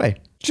to take us away?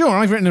 Sure,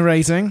 I've written a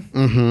rating.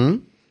 Mm-hmm.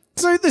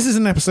 So this is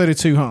an episode of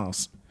two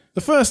halves. The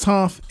first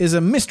half is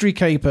a mystery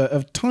caper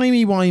of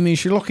timey-wimey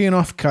Sherlockian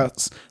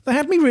offcuts that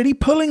had me really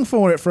pulling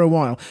for it for a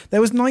while. There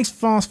was nice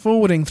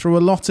fast-forwarding through a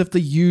lot of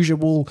the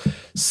usual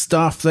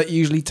stuff that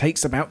usually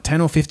takes about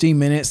 10 or 15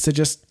 minutes to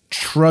just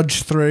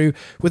trudge through,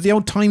 with the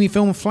old-timey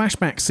film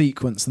flashback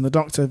sequence, and the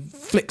Doctor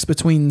flicks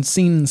between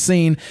scene and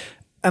scene.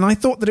 And I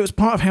thought that it was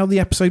part of how the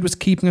episode was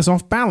keeping us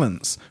off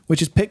balance,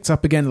 which is picked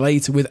up again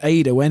later with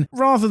Ada when,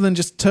 rather than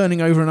just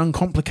turning over an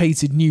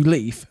uncomplicated new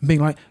leaf and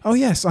being like, oh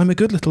yes, I'm a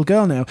good little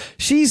girl now,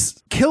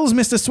 she's kills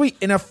Mr. Sweet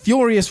in a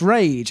furious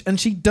rage and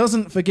she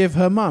doesn't forgive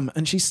her mum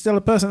and she's still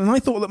a person. And I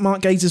thought that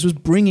Mark Gatiss was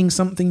bringing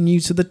something new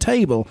to the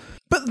table.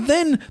 But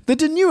then the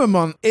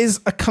denouement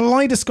is a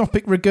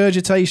kaleidoscopic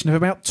regurgitation of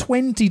about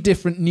 20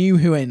 different New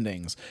Who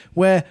endings,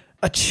 where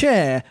a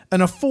chair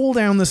and a fall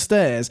down the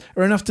stairs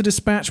are enough to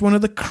dispatch one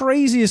of the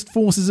craziest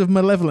forces of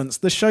malevolence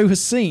the show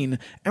has seen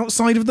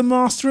outside of the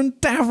Master and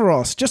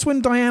Davros, just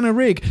when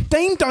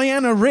Dame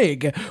Diana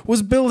Rigg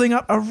was building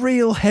up a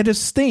real head of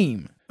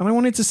steam. And I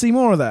wanted to see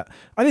more of that.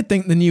 I did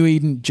think the New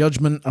Eden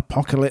Judgment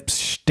Apocalypse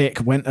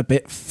shtick went a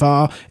bit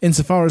far,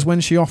 insofar as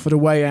when she offered a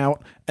way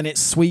out, and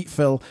it's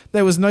Sweetville,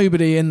 there was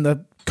nobody in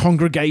the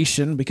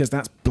congregation, because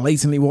that's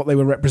blatantly what they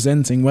were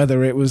representing,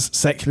 whether it was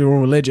secular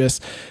or religious,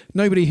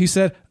 nobody who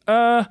said,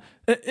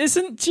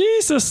 isn't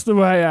Jesus the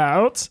way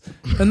out?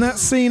 And that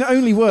scene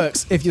only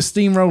works if you're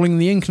steamrolling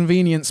the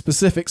inconvenient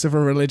specifics of a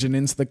religion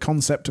into the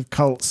concept of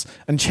cults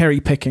and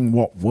cherry-picking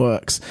what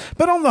works.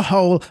 But on the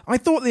whole, I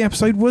thought the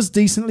episode was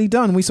decently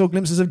done. We saw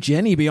glimpses of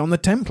Jenny beyond the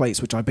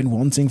templates, which I've been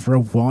wanting for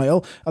a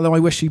while, although I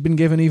wish she'd been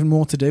given even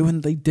more to do,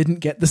 and they didn't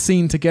get the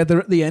scene together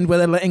at the end where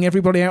they're letting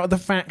everybody out of the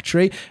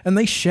factory and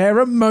they share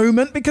a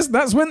moment, because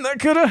that's when that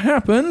could have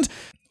happened.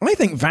 I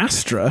think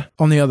Vastra,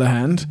 on the other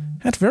hand,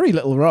 had very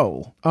little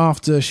role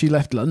after she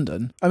left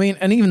London. I mean,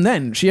 and even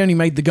then, she only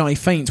made the guy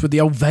faint with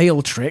the old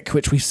veil trick,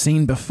 which we've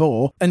seen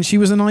before, and she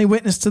was an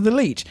eyewitness to the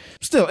leech.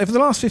 Still, if the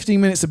last 15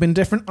 minutes had been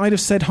different, I'd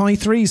have said high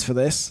threes for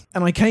this.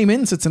 And I came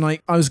into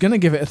tonight, I was going to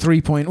give it a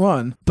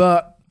 3.1,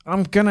 but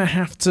I'm going to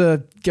have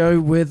to go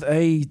with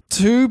a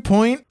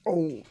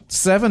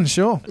 2.7,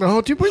 sure.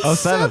 Oh,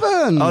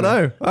 2.7. Oh,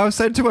 no. I was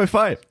saying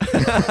 2.5.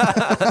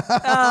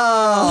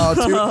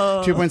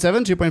 2.7,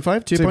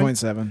 2.5,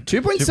 2.7.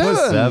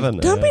 2.7.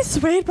 Don't be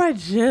swayed by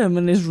Jim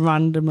and his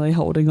randomly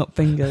holding up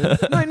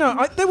fingers.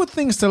 No, there were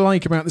things to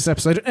like about this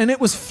episode, and it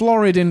was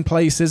florid in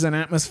places and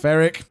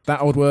atmospheric,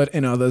 that old word,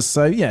 in others.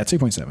 So, yeah,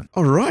 2.7.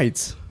 All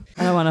right.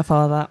 I don't want to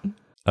follow that.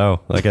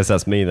 Oh, I guess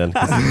that's me then.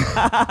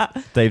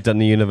 They've done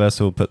the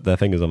universal put their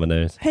fingers on my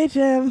nose. Hey,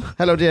 Jim.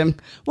 Hello, Jim.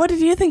 What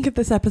did you think of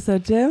this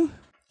episode, Jim?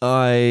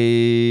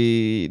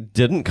 I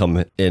didn't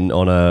come in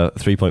on a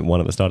 3.1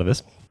 at the start of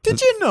this.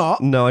 Did you not?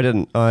 No, I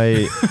didn't.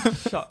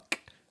 Shock.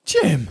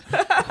 Jim.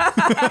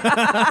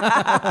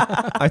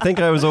 I think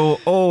I was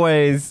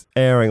always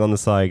erring on the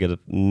side of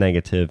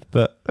negative,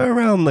 but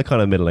around the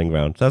kind of middling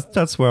ground.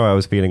 That's where I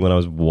was feeling when I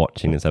was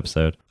watching this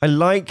episode. I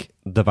like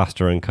the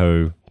Vastra and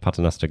Co.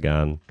 Paternoster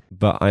Gang,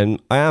 but I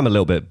am a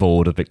little bit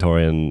bored of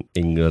Victorian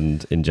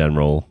England in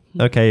general.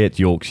 Okay, it's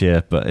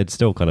Yorkshire, but it's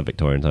still kind of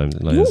Victorian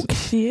times. Like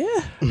Yorkshire?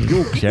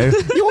 Yorkshire.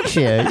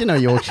 Yorkshire. You know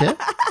Yorkshire.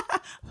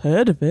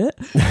 Heard of it.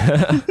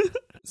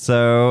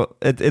 So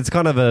it's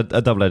kind of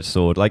a double-edged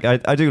sword. Like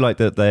I do like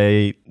that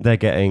they're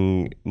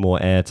getting more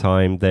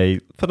airtime.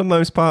 They, for the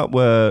most part,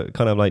 were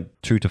kind of like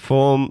true to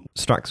form.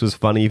 Strax was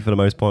funny for the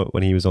most part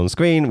when he was on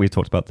screen. We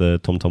talked about the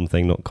Tom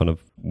thing not kind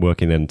of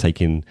working and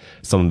taking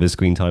some of his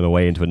screen time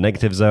away into a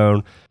negative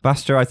zone.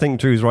 Vastra, I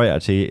think Drew's right,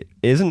 actually,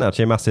 isn't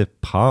actually a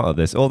massive part of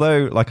this.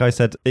 Although, like I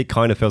said, it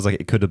kind of feels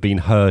like it could have been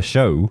her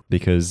show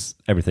because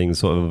everything's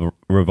sort of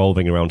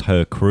revolving around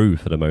her crew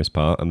for the most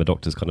part, and the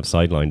Doctor's kind of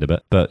sidelined a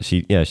bit. But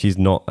she's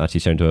not actually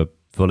shown to have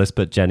fullest,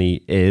 but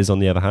Jenny is on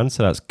the other hand,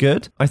 so that's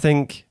good. I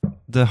think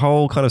the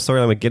whole kind of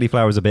storyline with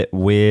Gillyflower is a bit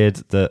weird,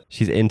 that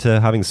she's into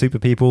having super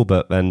people,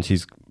 but then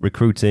she's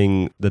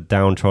recruiting the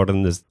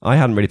downtrodden. I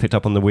hadn't really picked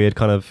up on the weird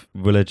kind of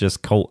religious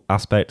cult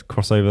aspect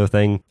crossover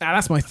thing.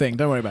 That's my thing.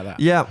 Don't worry about that.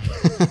 Yeah.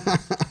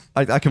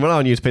 I can rely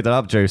on you to pick that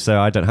up, Joe, so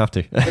I don't have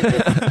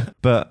to.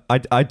 But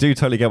I do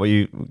totally get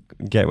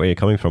where you're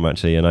coming from,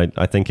 actually, and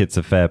I think it's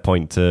a fair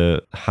point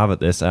to have at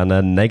this, and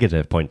a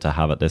negative point to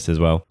have at this as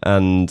well.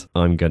 And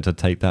I'm going to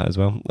take that as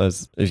well.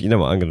 You know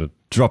what? I'm going to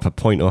drop a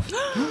point off,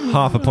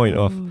 half a point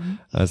off,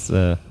 as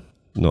not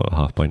a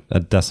half point, a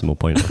decimal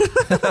point off.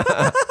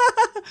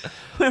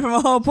 Went from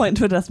a whole point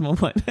to a decimal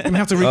point. I'm going to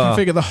have to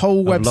reconfigure the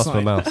whole I've website. lost my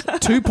mouse.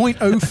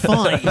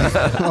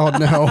 2.05. Oh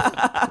no.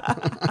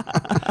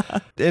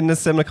 In a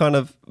similar kind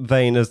of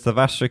vein as the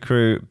Vastra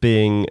crew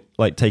being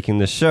like taking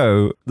the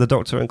show, the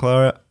Doctor and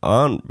Clara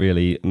aren't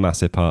really a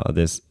massive part of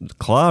this.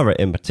 Clara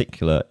in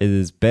particular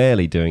is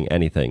barely doing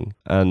anything.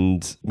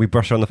 And we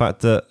brush on the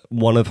fact that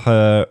one of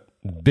her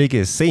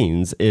biggest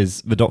scenes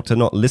is the Doctor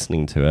not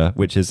listening to her,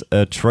 which is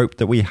a trope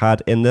that we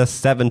had in the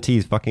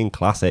 70s fucking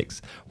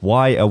classics.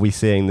 Why are we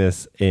seeing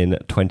this in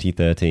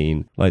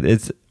 2013? Like,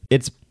 it's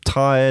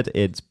tired,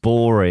 it's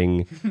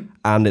boring,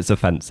 and it's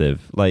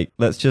offensive. Like,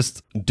 let's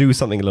just do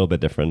something a little bit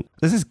different.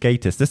 This is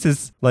Gatiss. This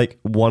is like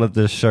one of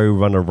the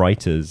showrunner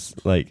writers,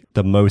 like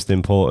the most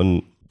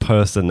important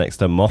person next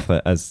to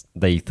Moffat as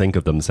they think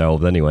of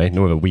themselves anyway.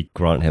 Whether we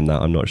grant him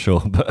that, I'm not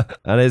sure. But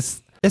and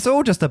it's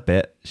all just a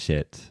bit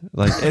shit.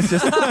 Like, it's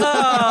just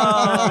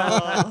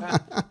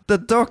the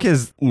Doc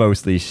is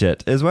mostly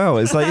shit as well.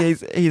 It's like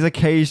he's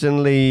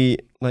occasionally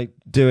like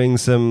doing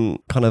some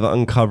kind of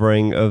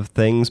uncovering of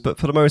things, but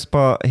for the most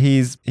part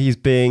he's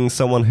being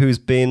someone who's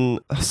been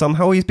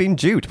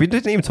duped. We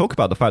didn't even talk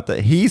about the fact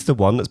that he's the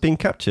one that's been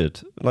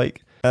captured.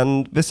 Like,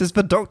 and this is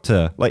the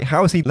Doctor. Like,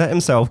 how has he let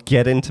himself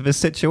get into this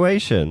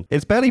situation?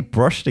 It's barely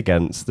brushed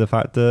against the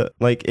fact that,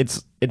 like,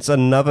 it's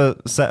another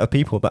set of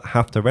people that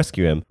have to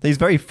rescue him. He's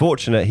very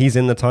fortunate he's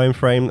in the time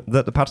frame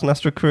that the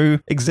Paternoster crew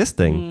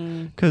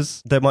existing,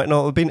 because there might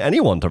not have been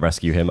anyone to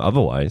rescue him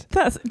otherwise.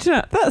 That's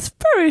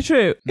very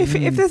true.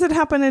 If this had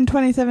happened in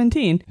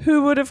 2017,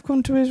 who would have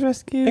come to his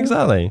rescue?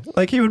 Exactly.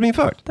 Like, he would have been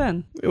fucked.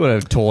 Then It would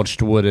have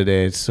torched wooded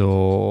it,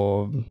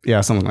 or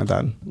yeah, something like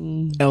that.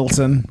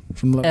 Elton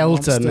from Love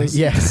Elton, Monsters.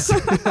 yes.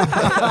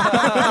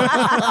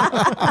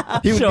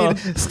 He would Sure. be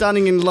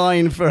standing in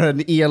line for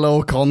an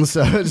ELO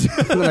concert.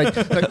 like,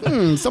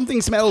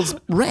 something smells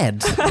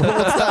red. What's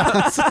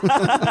that?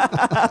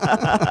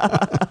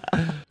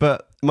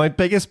 But my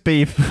biggest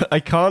beef, I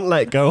can't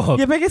let go of.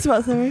 your biggest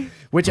what, sorry?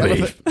 Which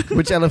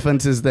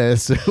elephant is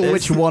this?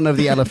 Which one of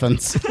the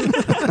elephants?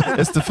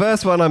 It's the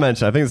first one I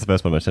mentioned. I think it's the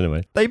first one I mentioned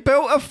anyway. They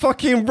built a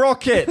fucking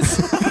rocket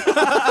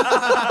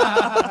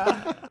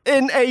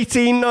in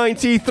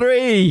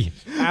 1893.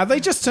 They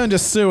just turned a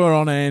sewer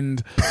on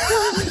end.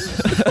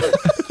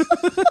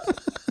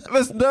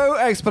 There's no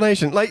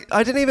explanation. Like,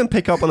 I didn't even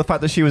pick up on the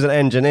fact that she was an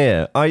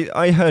engineer.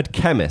 I heard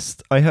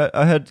chemist. I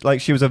heard like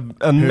she was an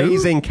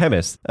amazing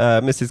chemist,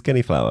 Mrs.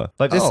 Gillyflower.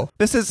 Like,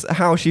 this is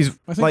how she's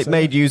like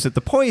made use of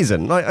the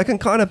poison. Like, I can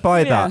kind of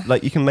buy that.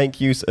 Like, you can make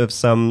use of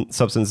some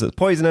substance that's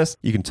poisonous.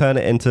 You can turn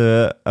it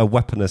into a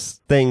weaponous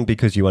thing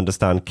because you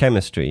understand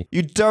chemistry.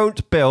 You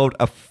don't build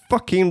a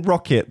fucking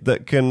rocket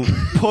that can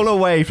pull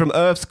away from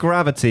Earth's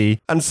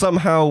gravity and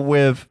somehow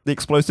with the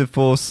explosive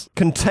force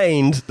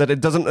contained that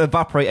it doesn't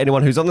evaporate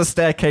anyone who's on the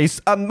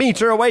staircase a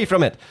meter away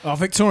from it. Oh,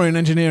 Victorian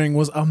engineering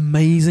was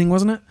amazing,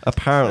 wasn't it?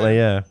 Apparently,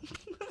 yeah.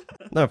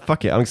 No,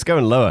 fuck it. It's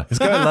going lower. It's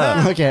going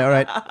lower. Okay, all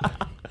right.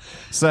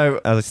 So,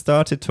 as I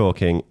started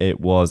talking, it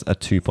was a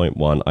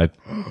 2.1. I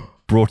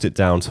brought it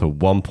down to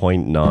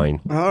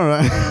 1.9. All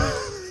right.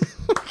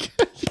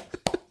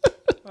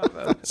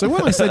 So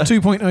when I said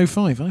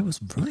 2.05, I was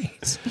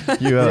right.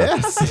 You are.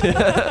 Yes.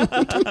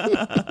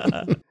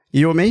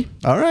 You or me?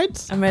 All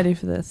right. I'm ready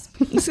for this.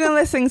 I'm just going to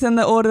list things in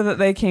the order that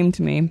they came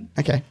to me.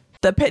 Okay.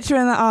 The picture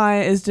in the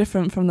eye is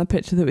different from the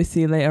picture that we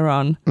see later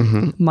on.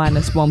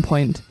 Minus 1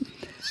 point.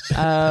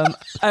 I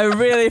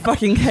really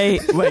fucking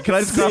hate. Wait, can I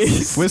just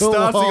grasp? We're so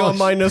starting on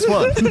harsh.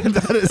 -1.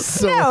 That is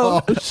so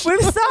No, harsh.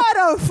 we've started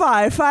on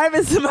 5. 5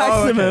 is the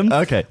maximum.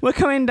 Okay. We're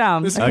coming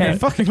down. This is Okay. a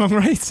fucking long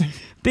rating.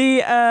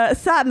 The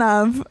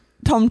sat-nav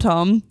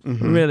TomTom,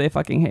 really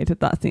fucking hated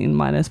that scene.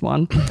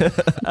 -1.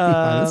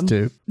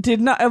 -2.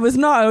 It was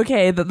not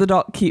okay that the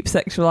Doc keeps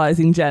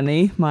sexualizing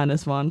Jenny.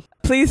 -1.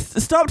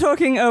 Please stop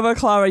talking over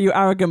Clara, you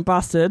arrogant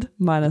bastard.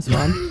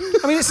 -1.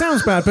 I mean, it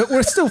sounds bad, but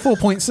we're still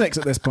 4.6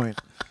 at this point.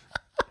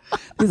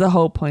 These are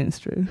whole points,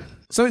 Drew.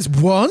 So it's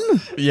 1?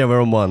 Yeah,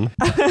 we're on 1.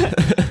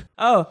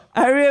 Oh,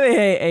 I really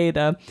hate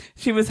Ada.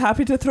 She was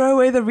happy to throw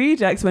away the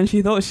rejects when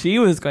she thought she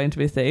was going to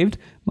be saved.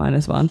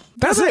 -1.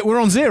 That's it. We're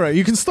on 0.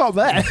 You can stop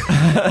there.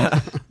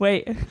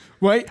 Wait.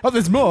 Wait. Oh,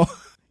 there's more.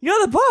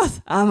 You're the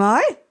boss, am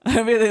I? I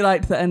really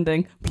liked the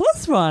ending.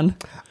 +1.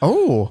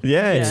 Oh.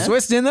 Yay. Yeah.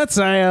 Twist in the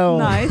tail.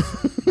 Nice.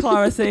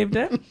 Clara saved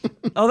it.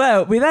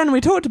 Although,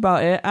 we talked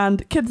about it,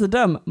 and kids are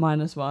dumb.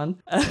 -1.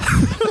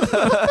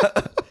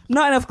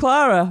 Not enough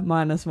Clara,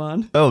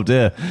 -1. Oh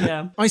dear.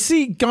 Yeah. I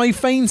see Guy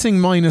fainting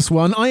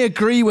 -1. I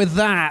agree with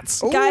that.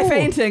 Guy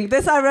fainting.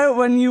 This I wrote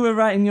when you were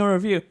writing your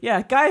review.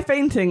 Yeah, Guy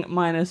fainting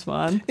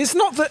 -1. It's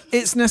not that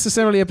it's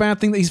necessarily a bad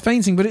thing that he's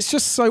fainting, but it's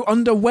just so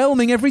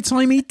underwhelming every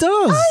time he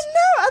does. I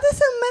know, there's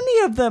so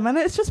many of them, and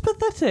it's just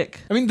pathetic.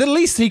 I mean, the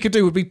least he could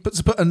do would be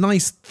to put a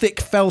nice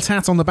thick felt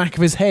hat on the back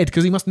of his head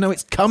because he must know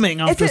it's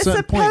coming after a Is it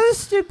certain point.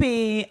 supposed to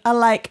be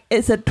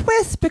it's a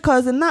twist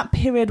because in that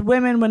period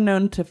women were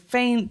known to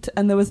faint,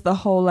 and there was the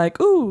whole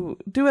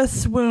do a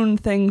swoon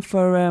thing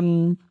for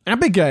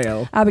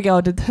Abigail.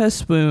 Abigail did her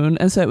swoon,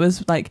 and so it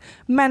was like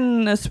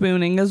men are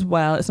swooning as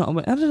well. It's not.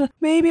 I don't know.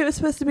 Maybe it was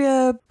supposed to be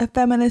a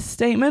feminist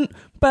statement,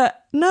 but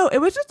no, it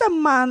was just a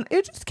man.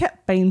 It just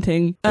kept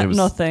fainting at It was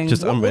nothing.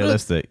 just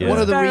unrealistic. What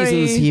are the Very-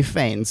 reasons he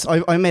faints?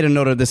 I made a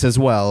note of this as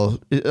well.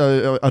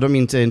 I don't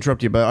mean to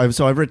interrupt you, but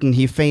I've written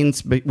he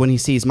faints when he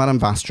sees Madame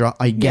Vastra.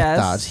 I get Yes.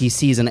 that. He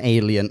sees an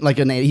alien,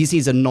 he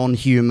sees a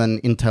non-human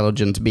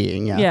intelligent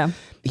being. Yeah. Yeah.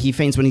 He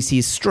faints when he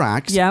sees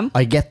Strax. Yeah.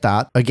 I get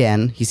that.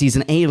 Again, he sees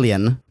an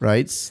alien,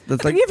 right?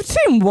 That's like You've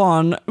seen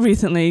one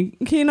recently.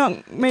 Can you not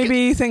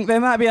maybe think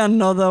there might be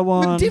another a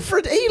one?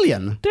 different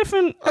alien.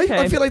 Different. Okay.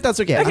 I feel like that's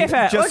okay. Okay, And-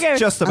 fair.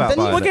 Just about And then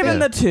by we'll it, We'll give him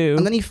yeah. the 2.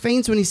 And then he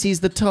faints when he sees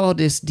the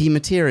TARDIS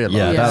dematerialize.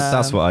 Yeah, Yeah.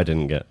 that's what I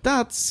didn't get.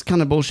 That's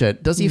kind of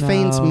bullshit. Does he No.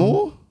 faint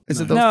more? Is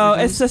it those no,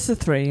 3 it's times? just a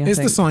 3. I It's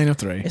the think. sign of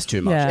 3. It's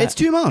too much. Yeah. It's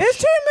too much. It's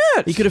too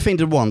much. He could have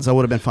fainted once. I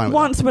would have been fine with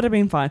Once would have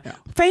been fine.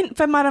 Faint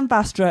for Madame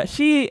Vastra.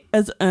 She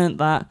has earned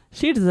that.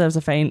 She deserves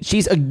a faint. that.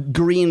 She's a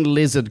green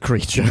lizard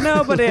creature.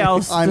 Nobody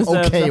else I'm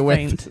deserves okay a with.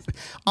 faint.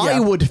 I Yeah.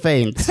 would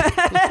faint.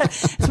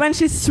 It's when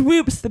she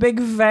swoops the big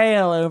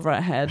veil over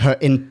her head. Her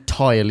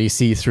entirely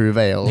see-through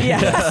veil. Yeah.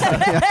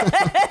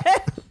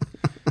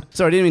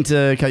 Sorry, I didn't mean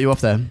to cut you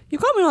off there. You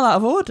got me all out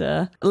of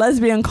order.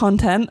 Lesbian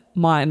content,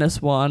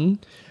 -1.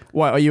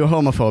 Why, are you a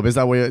homophobe? Is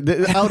that what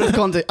you're... Out of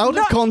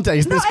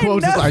context, this not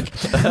quote enough. is like,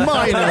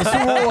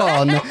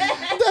 -1.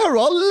 There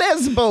are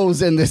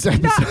lesbos in this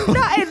episode.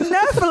 Not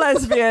enough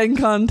lesbian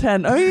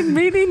content. I mean,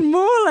 we need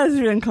more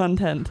lesbian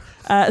content.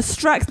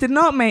 Strax did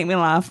not make me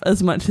laugh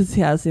as much as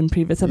he has in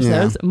previous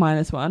episodes,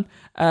 -1.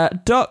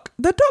 Doc,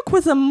 the Doc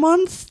was a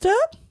monster.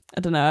 I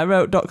don't know. I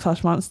wrote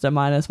Doc/monster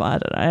 -1. I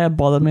don't know. It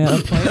bothered me at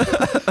that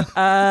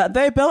point.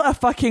 They built a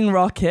fucking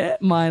rocket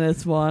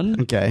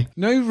 -1. Okay.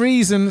 No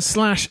reason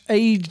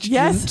 /agent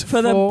Yes,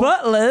 for the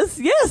butlers.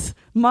 Yes,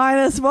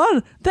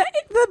 -1. The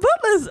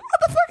butlers. What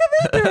the fuck are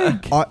they doing?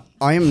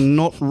 I am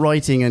not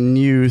writing a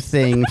new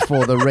thing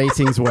for the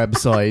ratings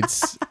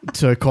websites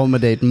to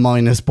accommodate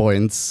minus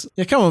points.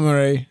 Yeah, come on,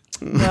 Marie.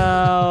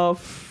 No.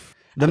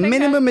 The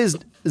minimum is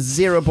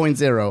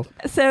 0.0.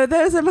 So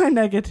those are my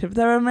negatives.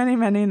 There are many,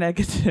 many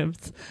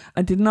negatives.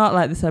 I did not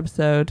like this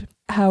episode.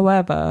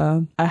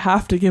 However, I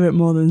have to give it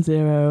more than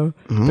 0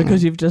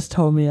 because you've just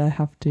told me I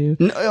have to.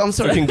 No, I'm You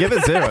sorry. can give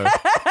it 0.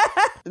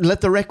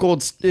 Let the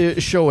records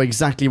show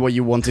exactly what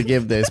you want to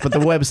give this, but the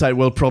website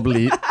will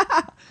probably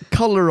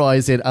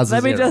colorize it as a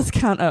Let me 0. just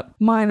count up.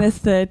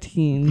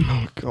 -13.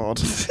 Oh,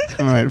 God.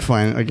 All right,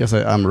 fine. I guess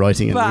I'm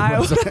writing it. But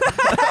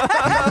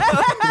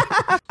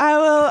I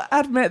will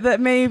admit that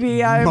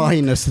maybe I'm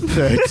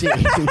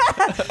 -13.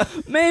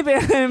 maybe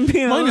I'm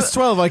being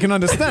 -12 I can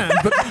understand,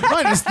 but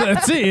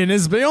 -13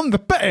 is beyond the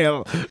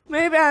pale.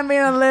 maybe I'm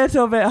being a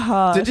little bit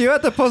hard. Did you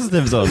add the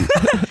positives on?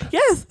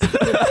 Yes.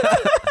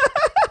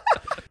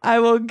 I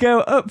will go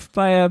up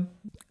by a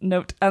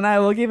note, and I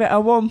will give it a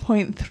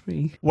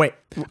 1.3. Wait.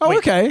 Oh, wait,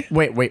 okay.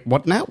 Wait.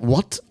 What now?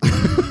 What?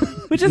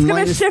 We're just going to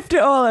Minus- shift it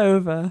all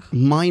over.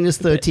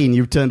 -13.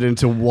 You've turned it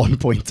into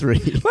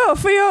 1.3. Well,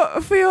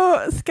 for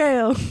your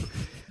scale,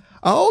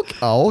 Oh,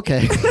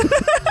 okay.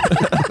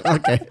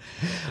 Okay.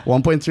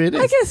 1.3 it I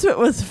is. guess it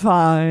was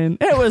fine.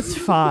 It was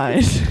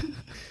fine.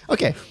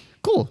 Okay.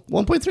 Cool.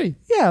 1.3.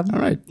 Yeah. All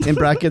right. In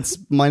brackets,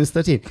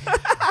 -13.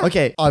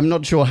 Okay. I'm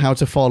not sure how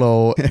to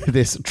follow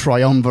this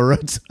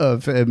triumvirate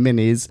of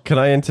minis. Can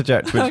I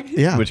interject,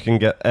 Yeah. which can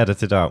get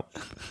edited out?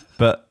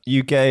 But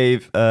you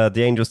gave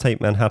The Angels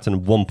Take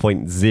Manhattan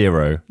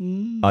 1.0.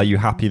 Are you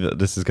happy that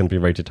this is going to be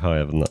rated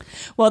higher than that?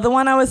 Well, the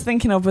one I was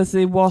thinking of was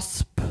the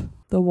Wasp.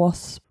 The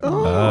Wasp.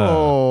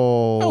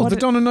 Oh, Oh. the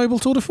Donna Noble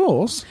Tour de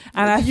Force?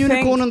 And I The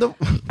unicorn think, and the...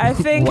 I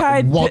think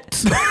I What?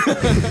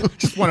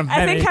 Just one of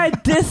I many. think I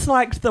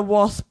disliked the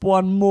Wasp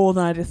one more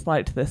than I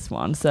disliked this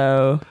one.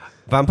 So,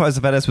 Vampires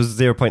of Venice was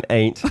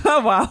 0.8.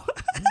 oh wow.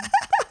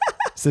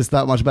 Is this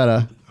that much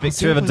better?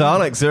 Victory of the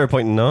Daleks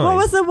 0.9. What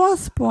was the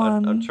Wasp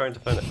one? I'm trying to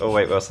find it. Oh,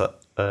 wait, what's that?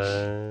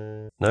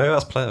 No,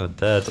 that's Planet of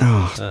the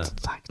Dead.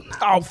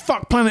 Oh,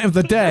 fuck Planet of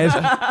the Dead.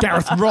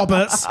 Gareth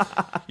Roberts.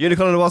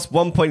 Unicorn and the Wasp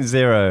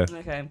 1.0.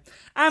 Okay.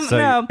 So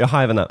No, you're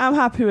higher than that. I'm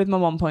happy with my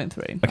 1.3.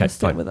 Okay, I'll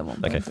stick fine. with a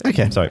 1.3. Okay.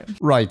 Okay. Sorry.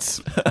 Right.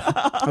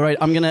 All right.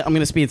 I'm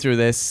gonna speed through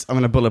this. I'm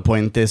gonna bullet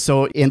point this.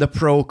 So in the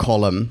pro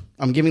column,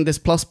 I'm giving this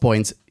plus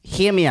points.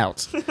 Hear me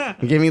out.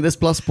 I'm giving this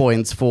plus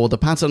points for the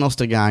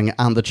Paternoster gang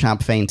and the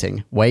chap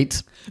fainting.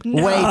 Wait.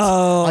 Wait.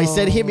 I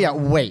said hear me out.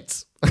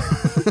 Wait.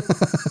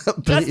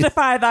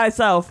 Justify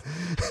thyself.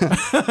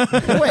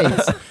 Wait,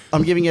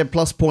 I'm giving it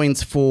plus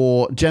points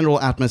for general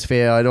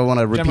atmosphere. I don't want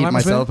to repeat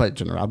myself, but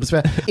general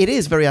atmosphere. It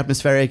is very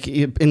atmospheric.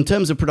 In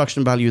terms of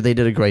production value, they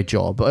did a great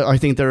job. I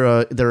think there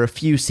are a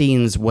few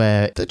scenes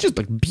where they're just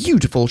like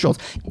beautiful shots.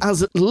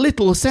 As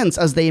little sense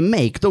as they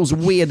make, those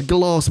weird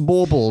glass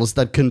baubles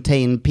that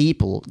contain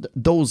people,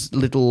 those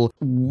little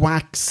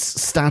wax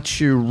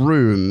statue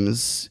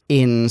rooms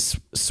in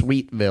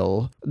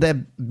Sweetville,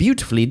 they're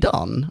beautifully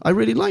done. I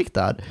really like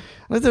that.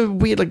 Like the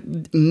weird like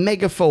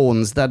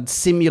megaphones that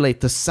simulate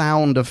the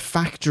sound of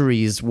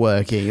factories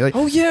working. Like,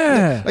 Oh,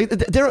 yeah. like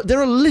there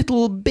are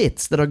little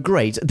bits that are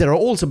great. There are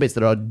also bits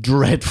that are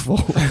dreadful.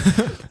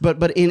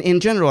 but in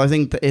general, I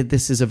think that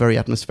this is a very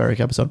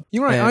atmospheric episode.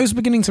 You're right. I was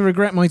beginning to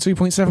regret my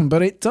 2.7,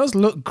 but it does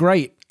look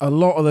great a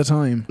lot of the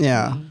time.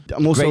 Yeah,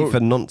 I'm also Great for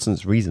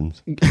nonsense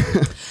reasons.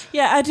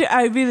 Yeah, I do.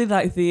 I really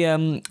like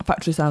the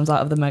factory sounds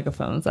out of the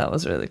megaphones. That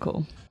was really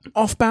cool.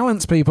 Off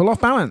balance, people. Off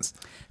balance.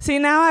 See,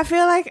 now I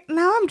feel like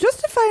now I'm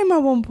justifying my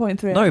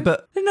 1.3. No,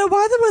 but I don't know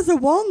why there was a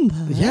 1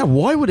 there. Yeah,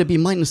 why would it be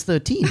minus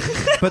 13?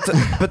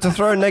 but to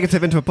throw a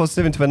negative into a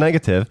positive into a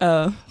negative,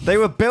 they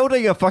were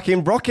building a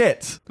fucking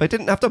rocket. They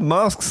didn't have to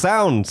mask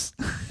sounds.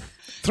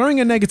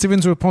 Throwing a negative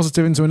into a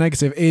positive into a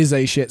negative is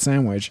a shit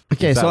sandwich.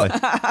 Okay, Exactly.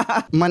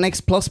 so my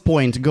next plus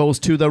point goes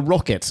to the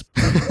rocket.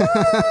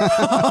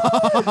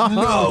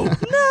 No.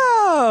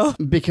 No.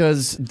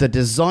 Because the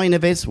design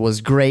of it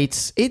was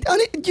great. You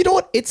know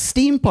what? It's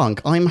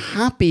steampunk. I'm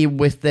happy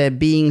with there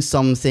being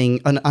something,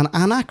 an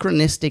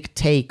anachronistic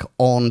take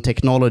on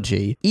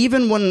technology.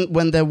 Even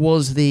when there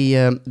was the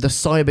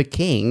Cyber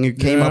King who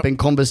came up in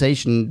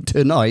conversation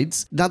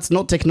tonight, that's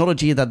not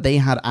technology that they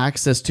had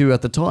access to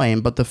at the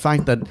time, but the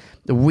fact that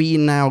we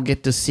now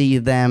get to see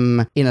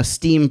them in a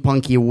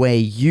steampunky way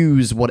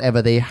use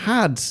whatever they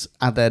had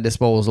at their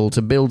disposal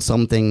to build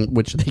something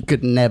which they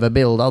could never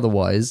build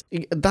otherwise.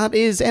 That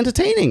is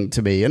entertaining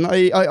to me, and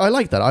I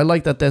like that. I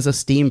like that there's a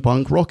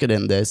steampunk rocket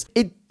in this.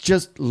 It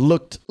just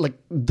looked like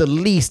the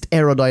least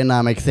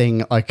aerodynamic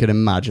thing I could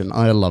imagine.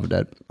 I loved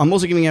it. I'm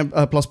also giving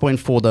a plus point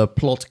for the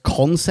plot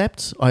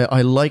concept.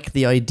 I like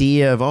the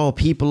idea of,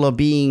 people are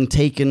being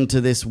taken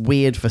to this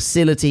weird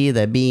facility,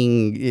 they're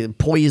being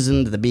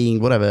poisoned, they're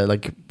being whatever,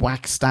 like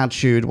wax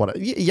statued, whatever,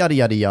 yada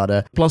yada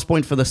yada. Plus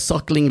point for the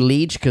suckling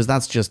leech, because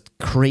that's just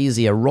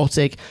crazy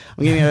erotic.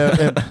 I'm giving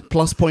a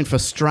plus point for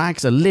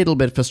Strax, a little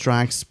bit for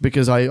Strax,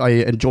 because I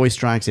enjoy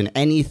Strax in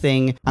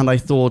anything, and I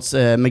thought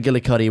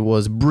McGillicuddy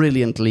was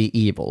brilliantly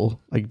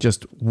evil, like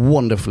just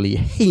wonderfully,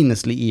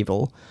 heinously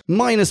evil.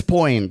 Minus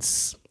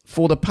points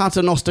for the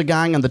Paternoster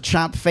gang and the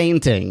chap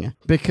fainting,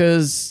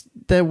 because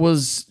there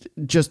was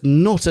just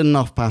not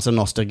enough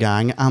Paternoster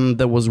gang and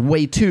there was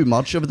way too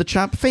much of the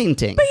chap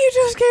fainting. But you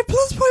just gave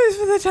plus points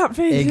for the chap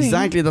fainting.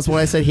 Exactly, that's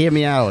why I said hear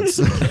me out.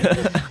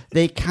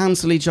 They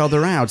cancel each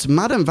other out.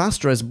 Madame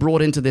Vastra is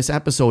brought into this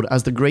episode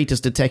as the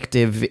greatest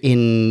detective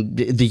in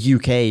the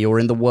UK or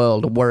in the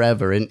world or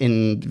wherever,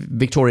 in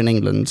Victorian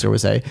England, so we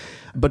say.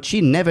 But she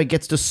never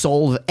gets to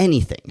solve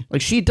anything.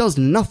 Like, she does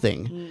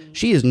nothing.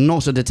 She is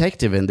not a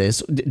detective in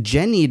this.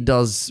 Jenny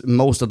does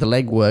most of the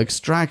legwork.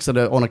 Strax,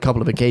 on a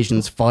couple of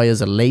occasions, fires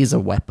a laser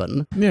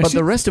weapon. Yeah, but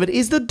the rest of it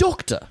is the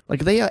Doctor.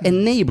 Like, they are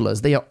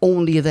enablers. They are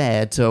only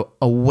there to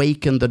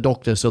awaken the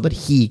Doctor so that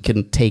he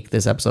can take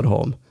this episode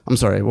home. I'm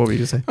sorry, what were you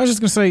going to say? I was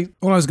just going to say,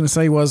 all I was going to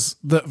say was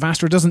that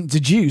Vastra doesn't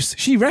deduce,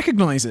 she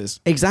recognizes.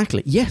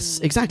 Exactly. Yes,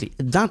 exactly.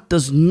 That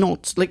does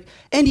not, like,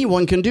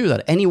 anyone can do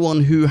that.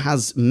 Anyone who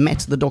has met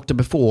the Doctor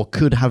before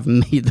could have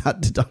made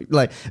that,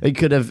 like,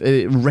 could have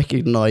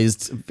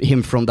recognized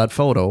him from that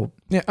photo.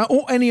 Yeah,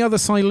 or any other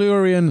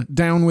Silurian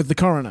down with the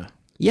coroner.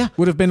 Yeah.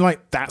 Would have been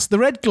like, that's the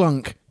red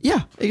glunk.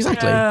 Yeah,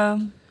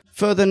 exactly.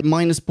 Further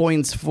minus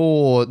points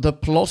for the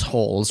plot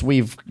holes.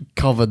 We've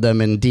covered them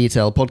in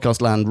detail. Podcast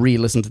Land,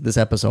 re-listen to this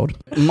episode.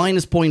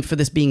 Minus point for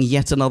this being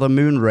yet another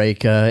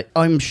Moonraker.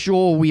 I'm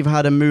sure we've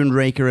had a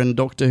Moonraker in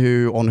Doctor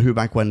Who on Who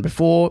Back When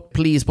before.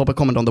 Please pop a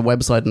comment on the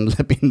website and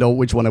let me know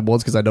which one it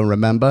was, because I don't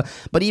remember.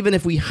 But even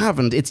if we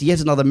haven't, it's yet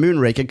another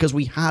Moonraker because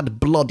we had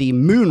bloody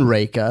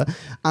Moonraker,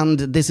 and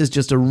this is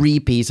just a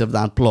repeat of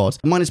that plot.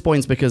 Minus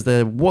points because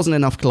there wasn't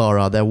enough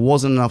Clara, there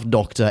wasn't enough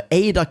Doctor.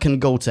 Ada can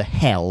go to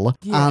hell,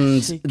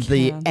 and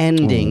the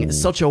ending,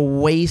 such a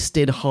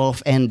wasted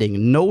half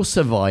ending. No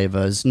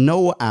survivors,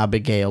 no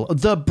Abigail.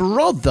 The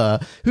brother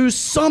who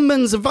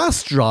summons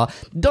Vastra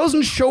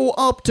doesn't show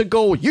up to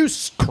go, you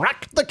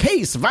cracked the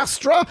case,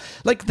 Vastra.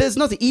 Like, there's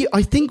nothing.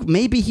 I think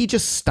maybe he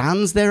just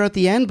stands there at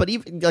the end, but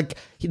even, like,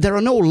 there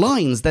are no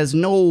lines. There's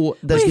no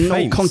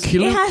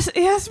conclusion. He has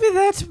to be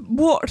there to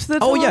watch the TARDIS.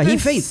 Oh yeah, he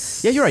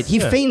faints. Yeah, you're right. He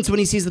faints when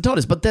he sees the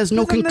TARDIS, but there's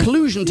no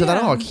conclusion to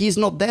that arc. He's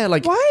not there.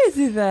 Like, why is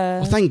he there?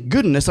 Oh, thank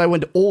goodness I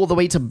went all the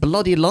way to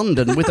bloody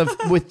London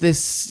with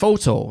this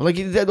photo, like,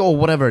 or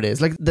whatever it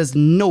is. Like, there's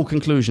no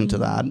conclusion to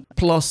that.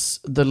 Plus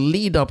the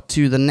lead up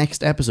to the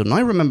next episode, and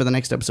I remember the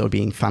next episode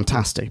being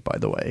fantastic, by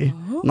the way.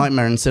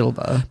 Nightmare in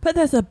Silver. But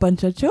there's a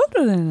bunch of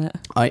children in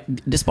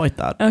it. Despite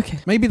that. Okay.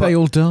 Maybe they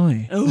all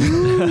die.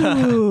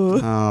 Ooh.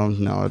 Oh,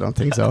 no, I don't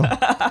think so.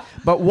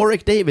 But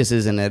Warwick Davis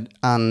is in it,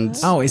 and...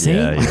 Oh, is he?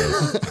 Yeah,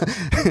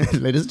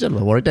 Ladies and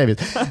gentlemen, Warwick Davis.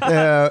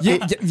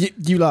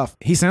 You laugh.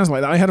 He sounds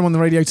like that. I had him on the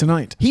radio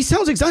tonight. He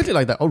sounds exactly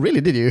like that. Oh,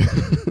 really? Did you?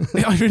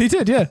 I really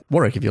did, yeah.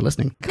 Warwick, if you're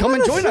listening, come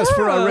and join us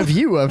for our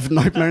review of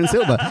Nightmare in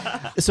Silver.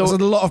 So,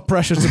 There's a lot of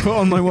pressure to put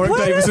on my Warwick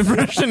Davis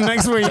impression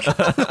next week.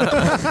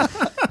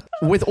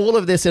 with all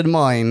of this in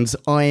mind,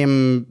 I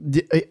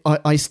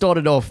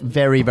started off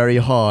very, very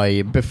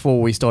high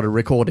before we started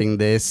recording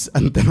this,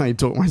 and then I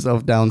talked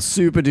myself down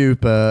super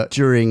duper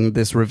during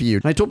this review.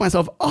 And I talked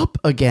myself up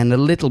again a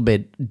little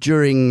bit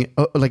during,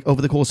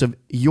 over the course of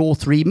your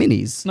 3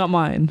 minis. Not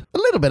mine. A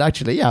little bit,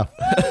 actually, yeah.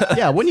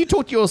 Yeah, when you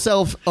talked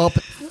yourself up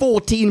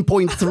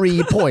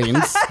 14.3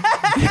 points.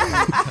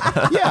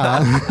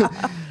 Yeah.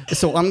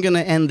 So I'm going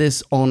to end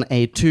this on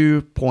a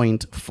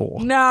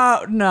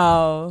 2.4.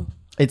 No.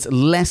 It's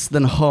less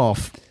than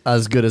half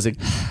as good as it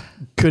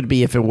could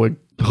be if it were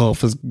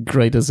half as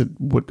great as it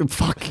would.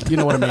 Fuck, you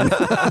know what I mean?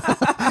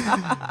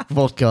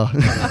 Vodka,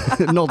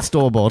 not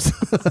store-bought.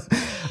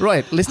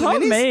 Right, listener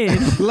minis?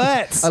 Homemade.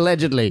 Let's.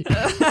 Allegedly.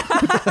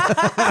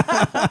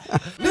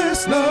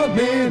 Listener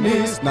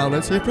minis. Now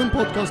let's hear from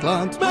Podcast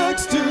Land.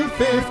 Max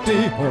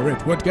 250, or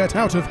it would get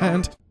out of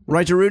hand.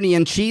 Right, Rooney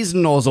and Cheese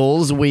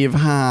Nozzles, we've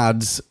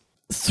had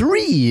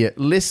 3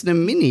 listener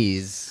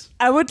minis.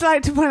 I would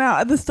like to point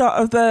out at the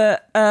start of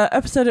the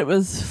episode it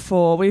was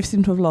 4. We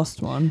seem to have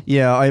lost one.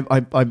 Yeah,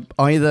 I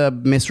either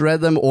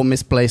misread them or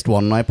misplaced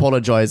one. And I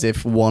apologize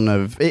if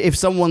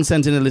someone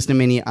sent in a listener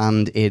mini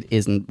and it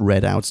isn't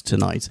read out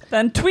tonight.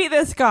 Then tweet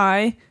this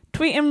guy.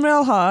 Tweet him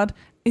real hard.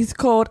 He's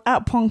called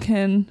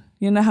 @Ponkin.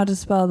 You know how to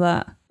spell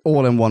that.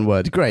 All in one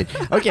word. Great.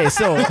 Okay,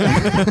 so...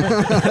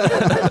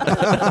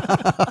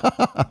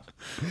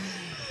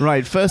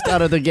 Right, first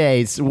out of the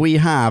gates, we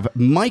have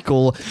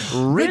Michael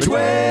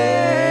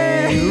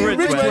Ridgway.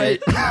 Ridgway.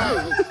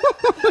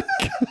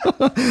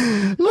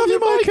 Love you,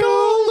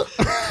 Michael.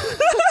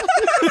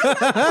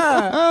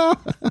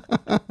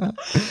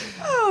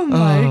 Oh,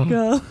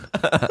 Michael.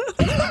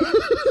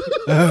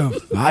 Oh,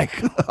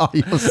 Michael. Oh,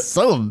 you're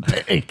so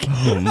big.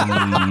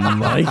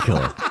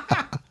 Michael.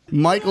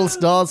 Michael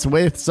starts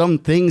with some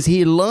things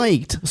he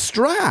liked.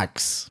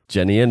 Strax.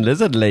 Jenny and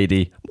Lizard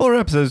Lady. More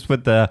episodes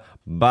with the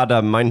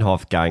Bader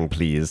Meinhof gang,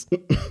 please.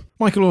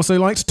 Michael also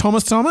liked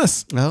Thomas.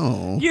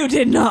 Oh. You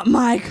did not,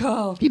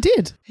 Michael. He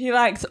did. He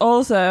likes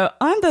also,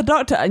 I'm the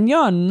doctor and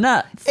you're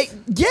nuts.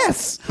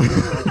 Yes.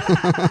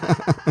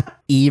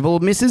 Evil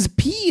Mrs.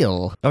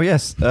 Peel. Oh,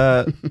 yes.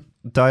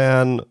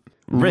 Diane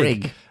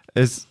Rigg.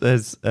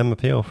 is Emma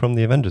Peel from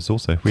the Avengers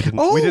also. We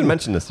didn't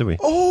mention this, did we?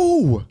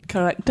 Oh.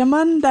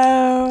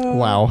 Correctamundo.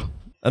 Wow.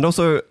 And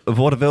also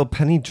vaudeville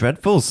Penny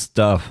Dreadful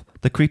stuff.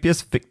 The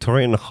creepiest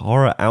Victorian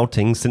horror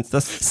outing since the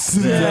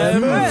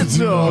Seventh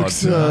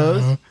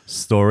Doctor.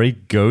 Story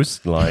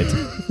Ghostlight.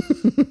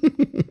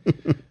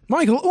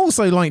 Michael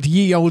also liked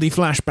Ye Olde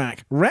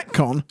Flashback.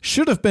 Retcon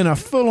should have been a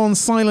full-on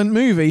silent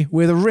movie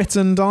with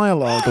written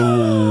dialogue.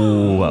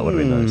 Ooh, that would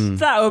be nice.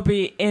 That would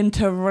be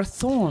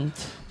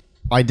interessant.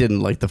 I didn't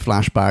like the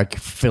flashback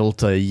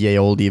filter ye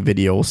olde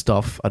video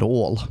stuff at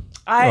all.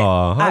 I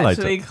liked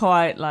actually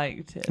quite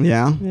liked it.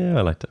 Yeah? Yeah,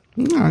 I liked it.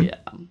 Yeah.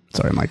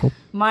 Sorry, Michael.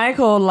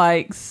 Michael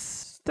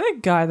likes the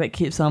guy that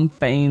keeps on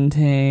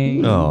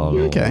fainting. Oh,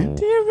 Okay.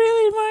 Do you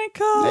really,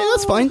 Michael? Yeah,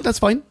 that's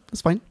fine.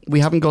 We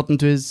haven't gotten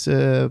to his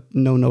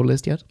no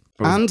list yet.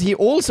 And he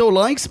also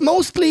likes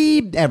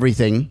mostly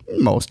everything.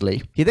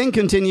 Mostly. He then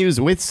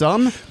continues with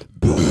some...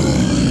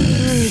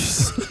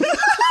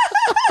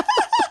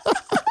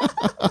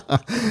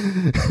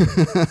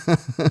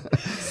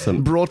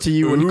 Brought to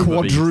you in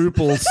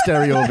quadruple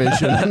stereo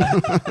vision.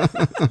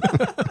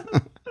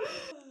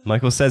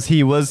 Michael says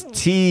he was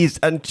teased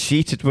and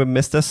cheated with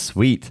Mr.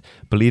 Sweet,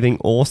 believing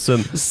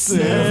awesome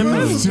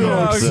Seventh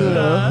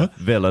Doctor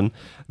villain,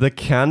 the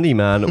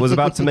Candyman, was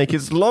about to make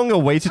its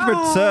long-awaited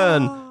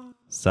return.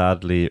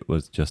 Sadly, it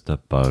was just a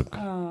bug.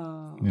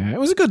 Yeah, it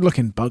was a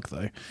good-looking bug,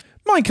 though.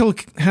 Michael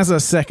has a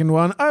second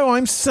one. Oh,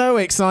 I'm so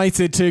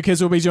excited. 2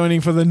 kids will be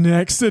joining for the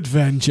next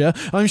adventure.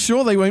 I'm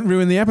sure they won't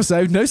ruin the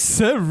episode. No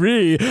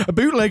siree. A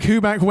bootleg Who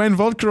Back When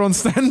vodka on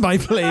standby,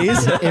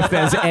 please. If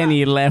there's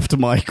any left,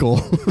 Michael.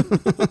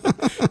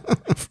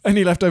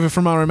 Any left over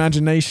from our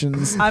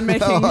imaginations. I'm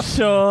making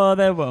sure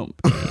there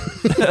won't be.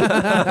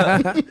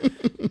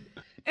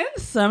 In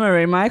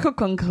summary, Michael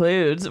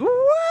concludes,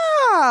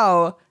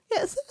 wow!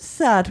 It's so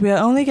sad we are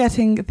only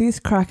getting these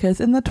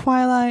crackers in the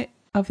twilight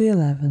of the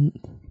 11th.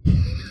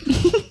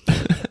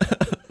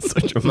 So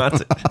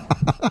dramatic.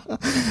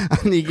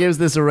 And he gives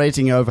this a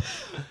rating of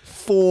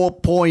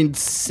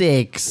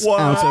 4.6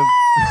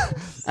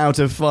 out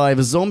of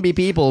 5 zombie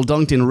people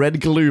dunked in red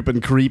gloop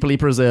and creepily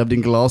preserved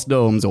in glass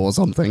domes or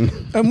something.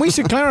 And we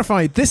should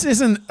clarify, this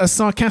isn't a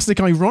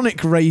sarcastic,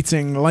 ironic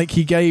rating like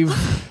he gave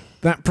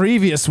that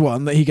previous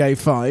one that he gave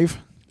 5.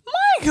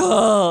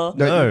 Michael!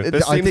 No,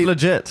 this I seems think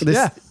legit.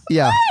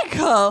 Yeah.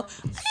 Michael! Are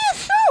you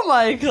sure Oh,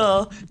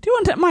 Michael. Do you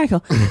want it?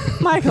 Michael.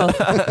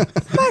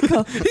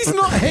 Michael. He's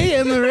not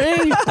here,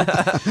 Marie.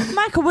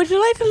 Michael, would you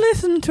like to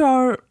listen to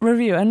our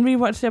review and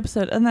rewatch the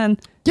episode and then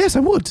Yes,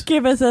 I would.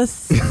 give us a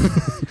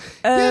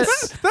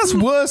That's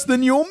worse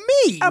than your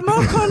me. a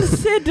more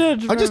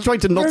considered I'm just trying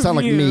to not sound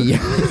like review. me.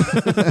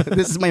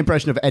 This is my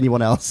impression of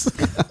anyone else.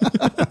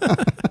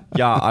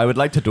 Yeah, I would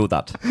like to do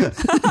that.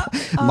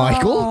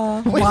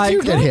 Michael? When did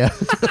you get here?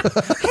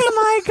 Hey,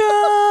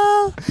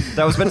 Michael.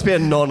 That was meant to be a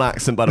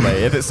non-accent, by the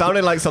way. If it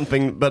sounded like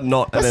something, but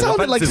not in That an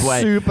sounded like offensive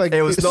way, super,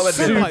 it was not meant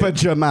to be super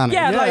Germanic.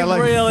 Yeah,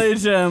 like really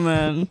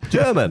German.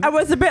 German. I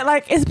was a bit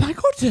like, is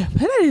Michael German?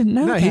 I didn't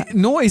know No, that.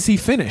 nor is he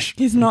Finnish.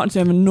 He's not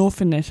German nor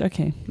Finnish.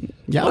 Okay.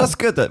 Yeah. Well, that's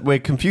good that we're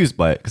confused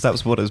by it, because that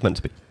was what it was meant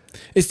to be.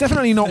 It's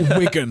definitely not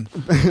Wigan.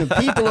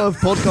 People of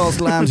podcast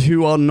land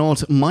who are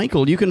not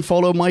Michael, you can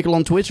follow Michael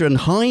on Twitter and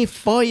high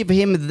five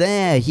him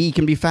there. He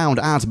can be found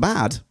at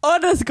Bad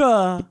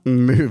Underscore.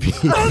 Movie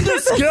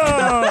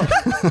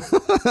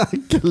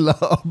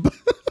Club.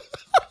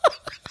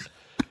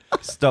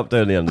 Stop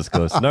doing the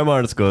underscores. No more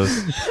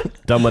underscores.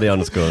 Done with the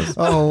underscores.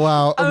 Oh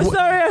wow! I'm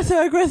sorry I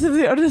so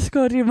aggressively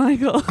underscored you,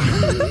 Michael.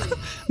 Love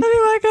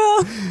you,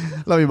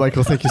 Michael. Love you,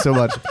 Michael. Thank you so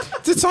much.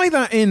 To tie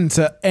that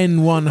into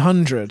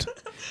N100,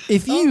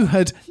 if you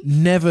had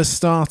never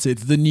started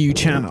the new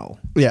channel,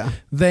 Yeah.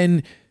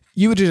 then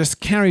you would have just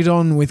carried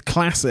on with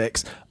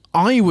classics.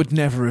 I would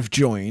never have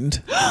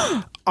joined.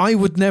 I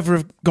would never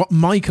have got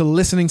Michael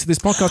listening to this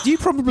podcast.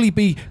 You'd probably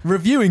be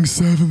reviewing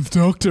 7th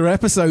Doctor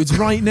episodes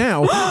right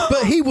now,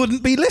 but he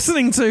wouldn't be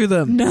listening to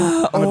them.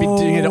 No. I'm gonna be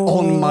doing it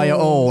on my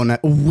own,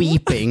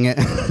 weeping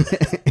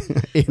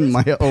in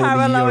my own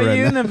Parallel urine.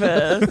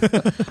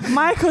 universe.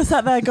 Michael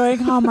sat there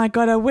going, oh my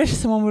god, I wish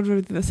someone would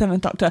review the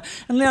 7th Doctor.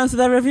 And Leon sat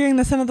there reviewing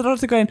the 7th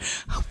Doctor going,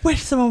 I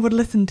wish someone would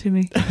listen to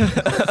me.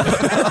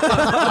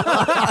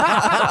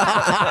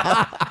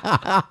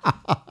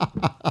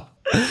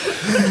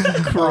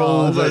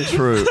 Cruel but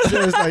true.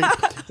 Just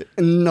like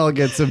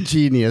nuggets of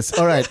genius.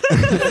 All right.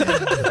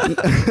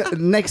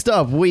 Next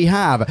up, we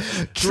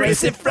have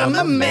Tracy from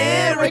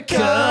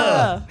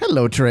America.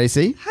 Hello,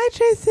 Tracy. Hi,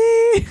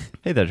 Tracy.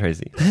 Hey there,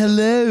 Tracy.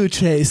 Hello,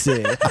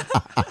 Tracy.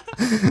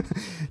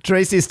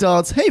 Tracy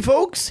starts, hey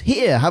folks,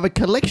 here, have a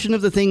collection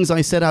of the things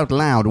I said out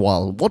loud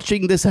while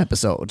watching this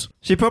episode.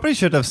 She probably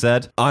should have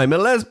said, I'm a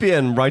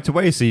lesbian, right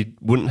away, so you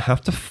wouldn't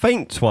have to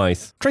faint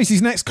twice.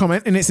 Tracy's next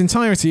comment in its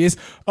entirety is,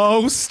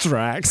 oh,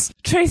 Strax.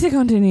 Tracy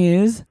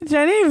continues,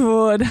 Jenny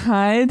Ward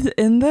hides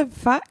in the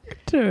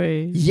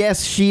factory.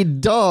 Yes, she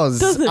does.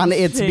 Doesn't and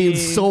it's she? been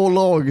so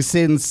long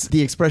since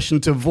the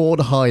expression to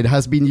Vordhide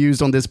has been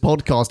used on this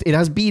podcast. It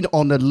has been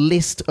on a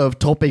list of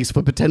topics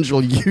for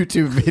potential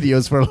YouTube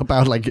videos for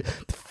about like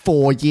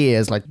 4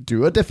 years. Like,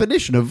 do a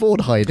definition of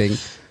Vordhiding.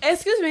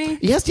 Excuse me.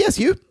 Yes,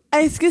 you.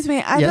 Excuse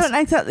me. I Yes? don't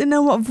exactly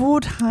know what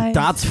Vordhide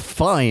That's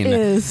fine.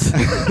 is.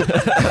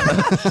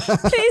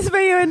 Please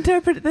may you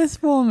interpret this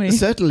for me.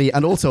 Certainly,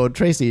 and also,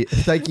 Tracy,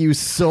 thank you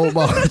so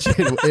much.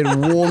 It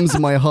warms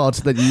my heart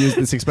that you use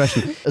this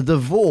expression. The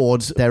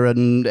Vord, they're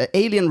an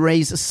alien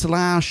race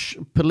slash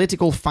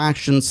political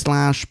faction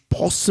slash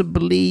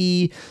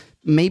possibly...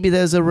 Maybe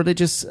there's a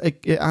religious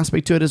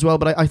aspect to it as well,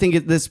 but I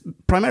think there's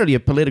primarily a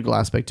political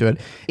aspect to it.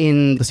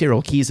 In the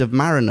serial Keys of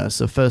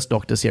Marinus, a First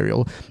Doctor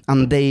serial,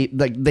 and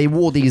they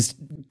wore these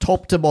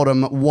top to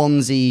bottom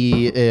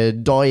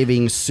onesie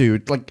diving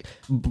suit, like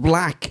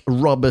black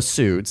rubber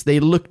suits. They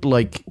looked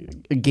like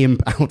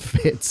gimp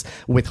outfits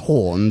with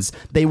horns.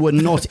 They were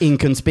not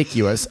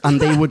inconspicuous,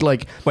 and they would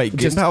like Wait,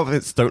 just gimp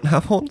outfits don't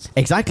have horns?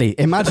 Exactly.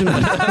 Imagine.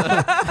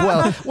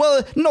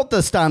 well, not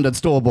the standard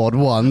store-bought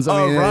ones.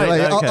 I Oh, mean, right,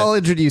 like, okay. I'll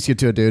introduce you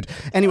to a dude.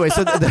 Anyway,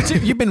 so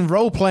You've been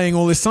role-playing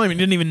all this time and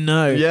you didn't even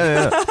know.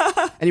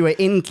 Yeah. anyway,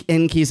 in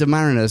Keys of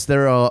Marinus,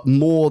 there are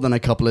more than a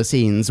couple of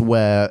scenes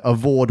where a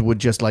Vord would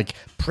just like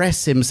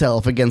press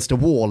himself against a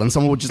wall, and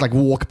someone would just like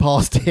walk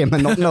past him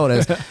and not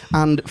notice.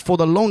 And for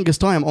the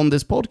longest time on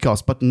this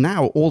podcast, but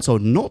now also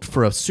not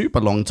for a super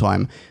long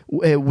time,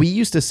 we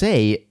used to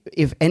say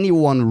if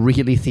anyone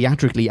really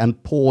theatrically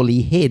and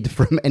poorly hid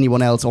from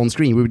anyone else on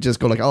screen, we would just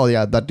go like, oh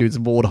yeah, that dude's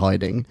Vord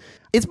hiding.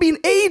 It's been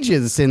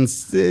ages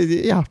since,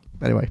 yeah.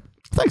 Anyway,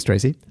 thanks,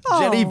 Tracy.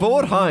 Jenny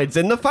Vord hides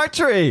in the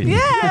factory.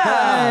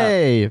 Yeah.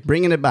 Hey,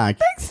 bringing it back.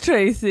 Thanks,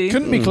 Tracy.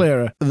 Couldn't be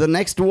clearer. The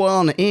next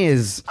one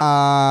is,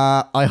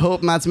 I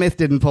hope Matt Smith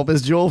didn't pop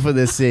his jaw for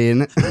this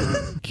scene.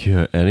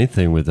 Cure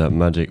anything with that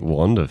magic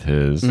wand of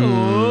his.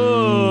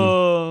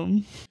 Oh.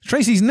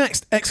 Tracy's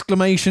next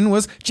exclamation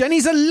was,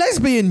 Jenny's a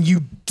lesbian,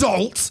 you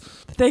dolt!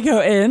 They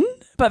go in,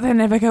 but they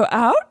never go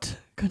out.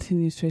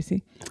 Continues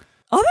Tracy.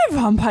 Are they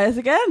vampires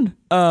again?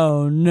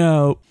 Oh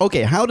no.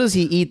 Okay, how does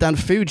he eat that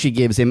food she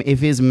gives him if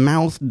his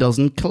mouth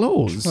doesn't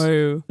close?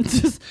 Oh.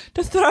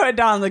 Just throw it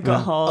down the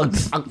gut hole.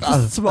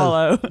 Just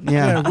swallow.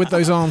 Yeah. With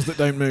those arms that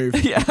don't move.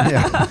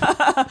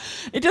 Yeah.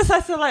 It just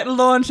has to like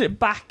launch it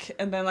back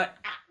and then like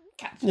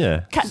catch it.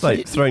 Yeah. Catch It's like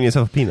it. throwing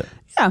yourself a peanut.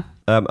 Yeah.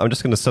 I'm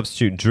just going to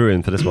substitute Drew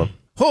in for this one.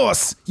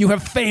 Horse, you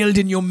have failed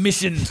in your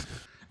mission.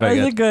 Very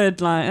That's a good.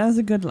 good line. That's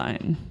a good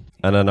line.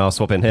 And then I'll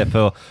swap in here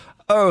for,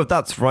 Oh,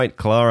 that's right.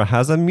 Clara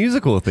has a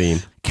musical theme.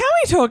 Can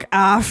we talk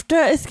after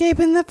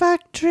escaping the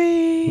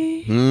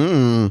factory?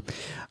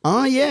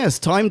 Ah, yes,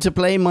 time to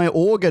play my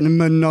organ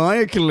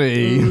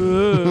maniacally.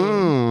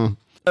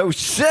 Oh,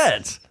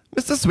 shit!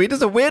 Mr. Sweet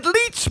is a weird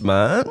leech,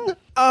 man.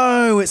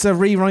 Oh, it's a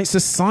Rewrite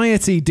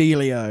Society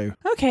dealio.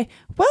 Okay,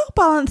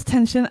 well-balanced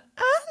tension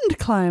and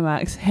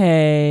climax.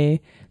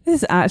 Hey,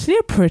 this is actually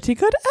a pretty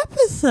good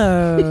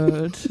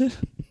episode.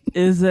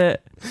 Is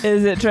it?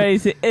 Is it,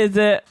 Tracy? Is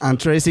it? And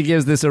Tracy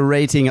gives this a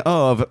rating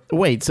of...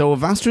 Wait, so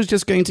Vastra's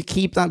just going to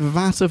keep that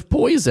vat of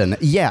poison?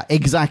 Yeah,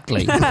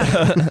 exactly.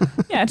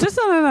 Yeah, just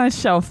on a nice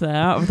shelf there,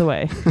 out of the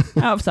way.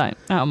 Out of sight,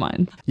 out of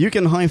mind. You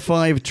can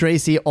high-five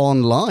Tracy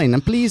online,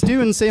 and please do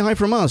and say hi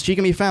from us. She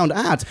can be found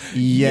at...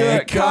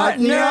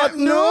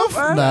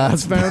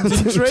 That's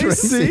Fountain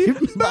Tracy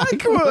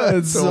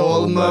backwards,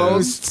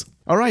 almost.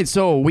 All right,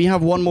 so we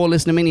have one more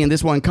listener mini, and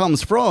this one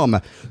comes from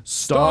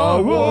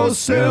Star Wars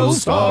Sil,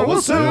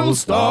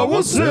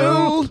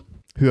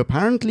 who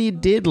apparently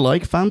did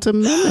like Phantom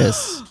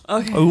Menace.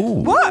 Okay.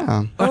 Ooh. What?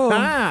 Yeah.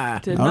 Ah.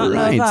 Did All not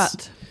right. know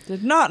that.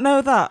 Did not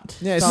know that.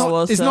 Yeah, it's, Star not,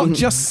 Wars it's Sil. not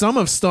just some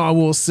of Star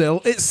Wars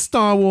Sil, it's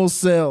Star Wars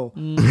Sil.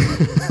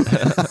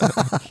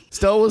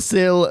 Star Wars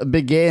Sil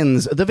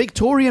begins. The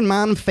Victorian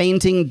man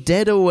fainting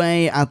dead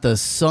away at the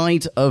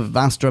sight of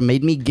Vastra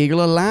made me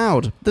giggle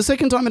aloud. The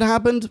second time it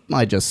happened,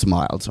 I just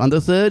smiled. And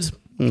the third,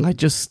 I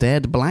just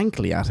stared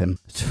blankly at him.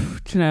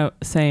 Do you know,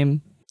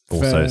 same.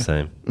 Also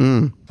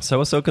same.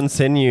 So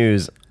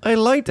continues. I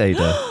liked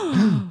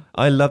Ada.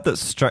 I love that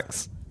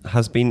Strax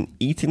has been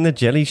eating the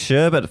jelly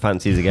sherbet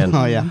fancies again.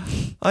 Oh, yeah.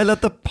 I love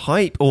the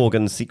pipe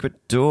organ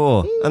secret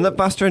door. And that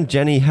Vastra and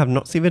Jenny have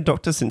not seen the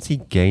Doctor since he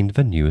gained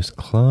the newest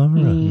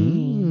Clara.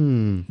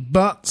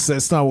 But,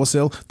 says Star Wars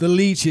Sil, the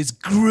leech is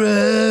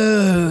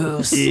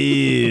gross.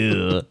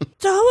 Ew.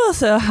 Star Wars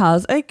Sil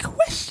has a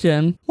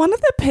question. One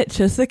of the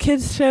pictures the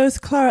kids shows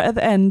Clara at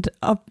the end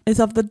is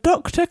of the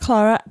Doctor,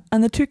 Clara,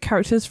 and the two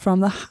characters from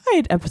the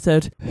Hyde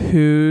episode.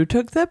 Who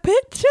took the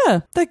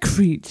picture? The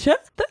creature?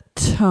 The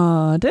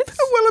TARDIS?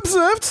 Well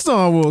observed,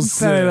 Star Wars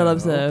Sil. Very well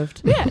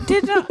observed. Yeah,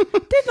 did not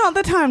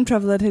the time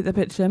traveler take the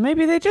picture?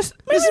 Maybe they just...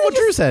 This is what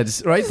Drew said,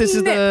 right? This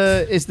is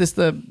is this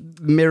the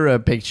mirror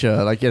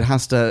picture? Like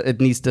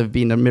it needs to have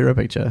been a mirror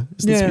picture.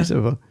 Is this Yeah.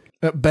 suitable?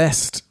 At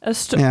best. A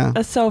Yeah.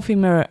 selfie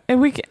mirror. A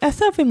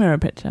selfie mirror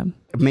picture.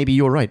 Maybe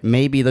you're right.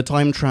 Maybe the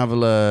time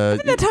traveler.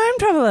 The time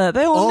traveler.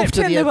 They all nipped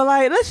After in. the They ep- were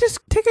like, let's just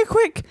take a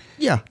quick...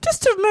 Yeah.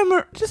 Just to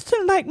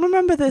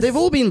remember this. They've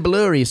all been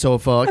blurry so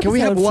far. Can we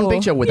have Episode one 4.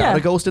 picture without Yeah. a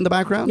ghost in the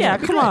background? Yeah,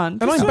 That'd be come great. on.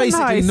 And Just I'm a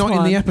basically nice not in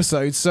one. the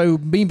episode, so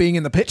me being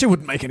in the picture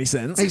wouldn't make any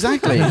sense.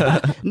 Exactly.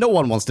 No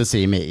one wants to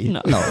see me.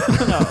 No.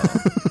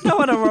 No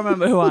one will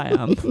remember who I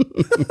am.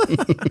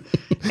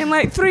 In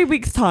like 3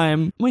 weeks'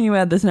 time, when you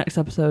add this next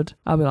episode,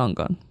 I'll be long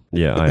gone.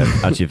 Yeah, I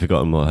have actually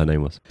forgotten what her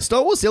name was.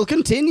 Star Wars still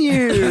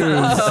continues.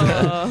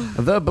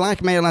 The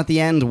blackmail at the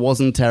end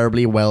wasn't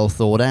terribly well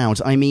thought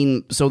out. I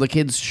mean, so the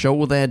kids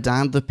show their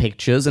dad the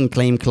pictures and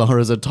claim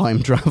Clara's a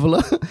time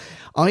traveler.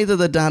 Either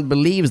the dad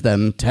believes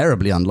them,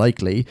 terribly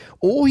unlikely,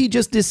 or he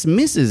just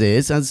dismisses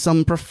it as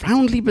some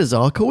profoundly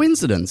bizarre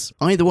coincidence.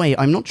 Either way,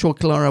 I'm not sure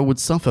Clara would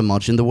suffer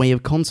much in the way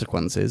of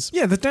consequences.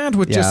 Yeah, the dad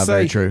would Yeah, just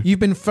very say, true. you've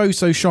been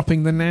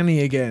photoshopping the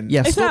nanny again.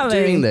 Yeah, stop Exactly.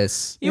 doing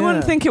this. You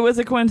wouldn't Yeah. think it was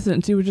a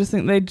coincidence. You would just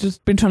think they'd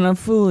just been trying to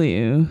fool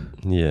you.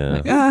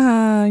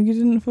 Yeah. You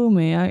didn't fool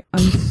me. I'm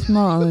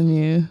smarter than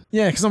you.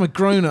 Yeah, because I'm a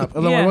grown-up,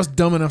 although I Yeah. was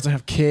dumb enough to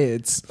have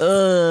kids.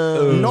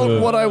 Not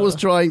what I was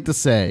trying to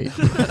say.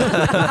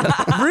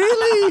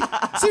 Really?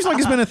 Seems like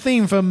it's been a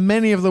theme for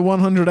many of the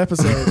 100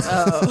 episodes.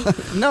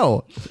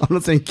 No, I'm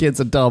not saying kids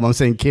are dumb. I'm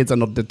saying kids are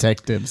not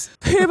detectives.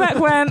 Who Back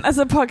When, as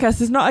a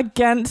podcast, is not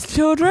against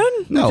children.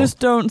 No. We just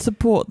don't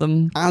support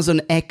them. As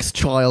an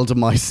ex-child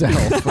myself,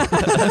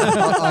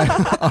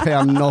 I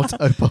am not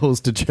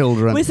opposed to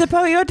children. We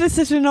support your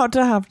decision not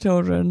to have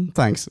children.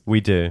 Thanks.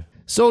 We do.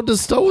 So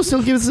does Star Wars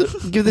still give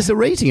this a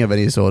rating of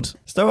any sort?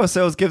 Star Wars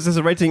Sales gives us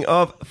a rating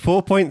of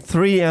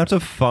 4.3 out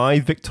of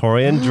 5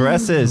 Victorian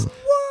dresses.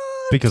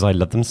 Because I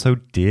love them so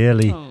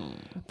dearly.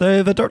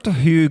 Though the Doctor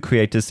Who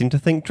creators seem to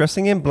think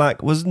dressing in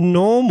black was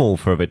normal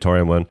for a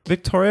Victorian one.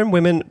 Victorian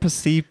women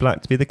perceive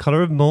black to be the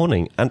colour of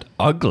mourning and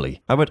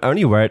ugly. I would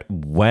only wear it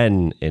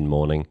when in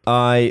mourning.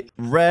 I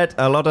read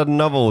a lot of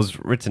novels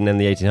written in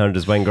the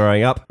 1800s when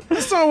growing up.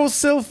 Star Wars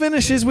Sil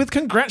finishes with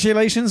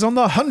congratulations on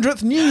the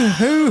 100th new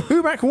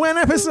Who Back When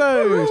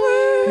episode.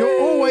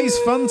 You're always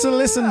fun to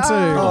listen to.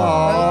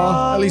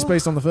 At least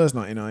based on the first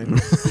 99.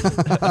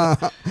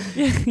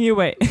 You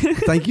wait.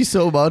 Thank you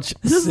so much.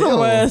 This is the Sil.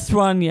 worst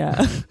one yet.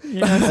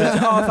 You're going to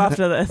switch off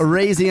after this.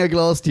 Raising a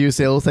glass to you,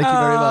 Sil. Thank you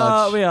very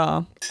much. We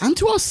are. And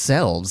to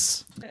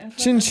ourselves.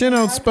 Chin chin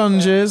old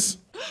sponges.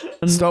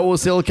 Star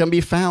Wars Sil can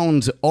be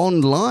found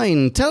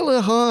online. Tell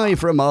her hi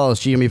from us.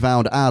 She can be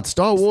found at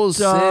Star Wars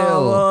Star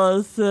Sil.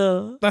 Wars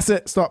Sil. That's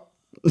it. Stop.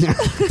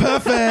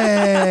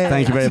 Perfect.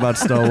 Thank you very much,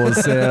 Star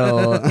Wars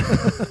Sil.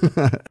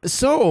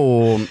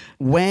 So,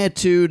 where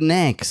to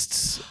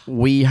next?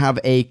 We have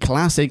a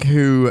classic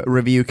Who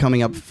review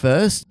coming up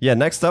first. Yeah,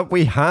 next up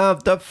we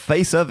have The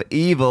Face of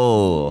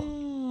Evil.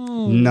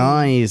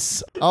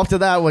 Nice. After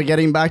that, we're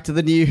getting back to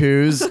the New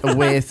Who's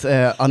with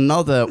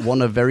another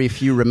one of very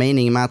few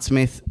remaining Matt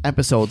Smith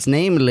episodes,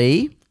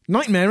 namely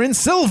Nightmare in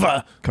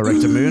Silver.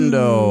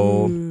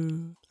 Correctamundo.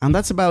 And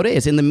that's about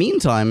it. In the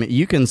meantime,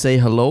 you can say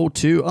hello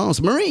to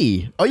us.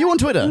 Marie, are you on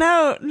Twitter?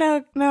 No,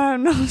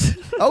 I'm not.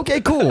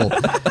 Okay, cool.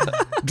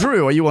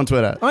 Drew, are you on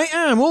Twitter? I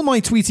am. All my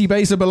Tweety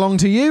Baser belong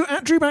to you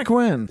at Drew Back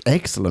When.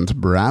 Excellent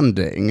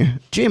branding.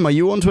 Jim, are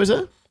you on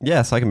Twitter?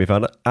 Yes, I can be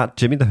found at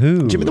Jimmy the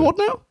Who. Jimmy the what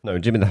now? No,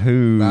 Jimmy the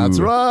Who. That's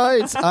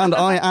right. And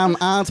I am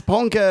at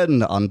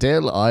Ponken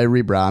until I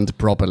rebrand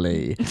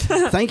properly.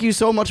 Thank you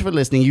so much for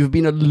listening. You've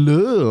been a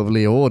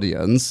lovely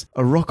audience.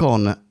 Rock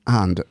on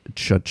and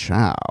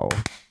ciao.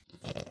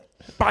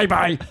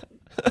 Bye-bye.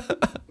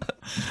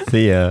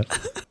 See ya.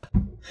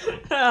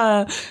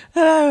 Hello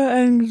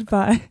and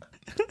goodbye.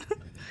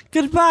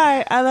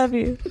 Goodbye. I love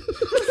you.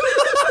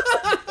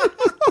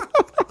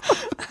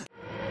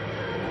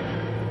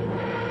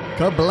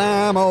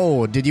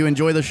 Kablamo! Did you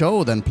enjoy the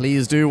show? Then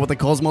please do what the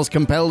cosmos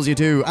compels you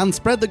to and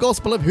spread the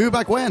gospel of Who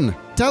Back When.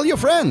 Tell your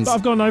friends.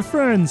 I've got no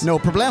friends. No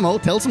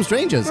problemo, tell some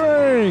strangers.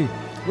 Hey.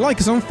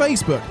 Like us on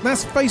Facebook.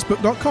 That's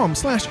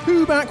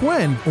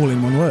facebook.com/whobackwhen. All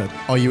in one word.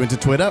 Are you into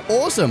Twitter?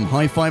 Awesome!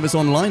 High five us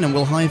online and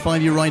we'll high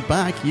five you right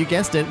back. You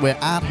guessed it, we're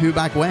at Who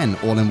Back When,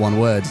 all in one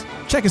word.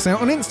 Check us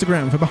out on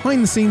Instagram for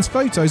behind-the-scenes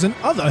photos and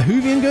other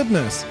Whovian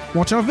goodness.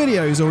 Watch our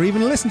videos or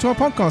even listen to our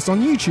podcast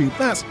on YouTube.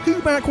 That's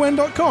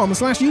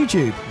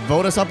whobackwhen.com/YouTube.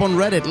 Vote us up on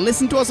Reddit,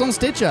 listen to us on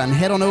Stitcher, and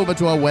head on over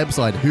to our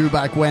website,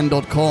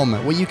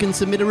 whobackwhen.com, where you can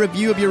submit a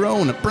review of your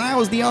own,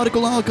 browse the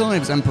article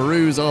archives, and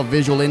peruse our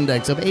visual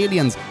index of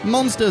aliens,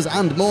 monsters,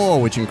 and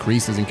more, which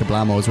increases in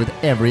kablamos with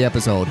every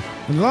episode.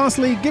 And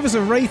lastly, give us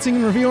a rating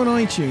and review on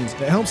iTunes.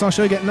 It helps our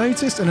show get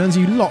noticed and earns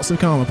you lots of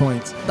karma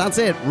points. That's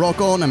it.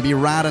 Rock on and be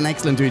rad and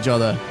excellent to each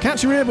other.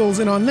 Catch your earballs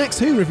in our next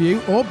Who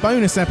review or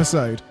bonus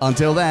episode.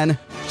 Until then,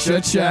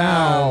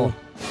 ciao.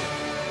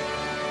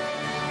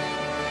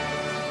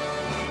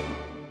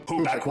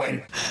 Who Back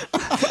When?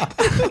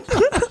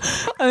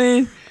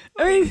 I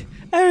mean,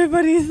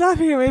 everybody's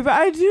laughing at me, but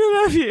I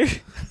do love you.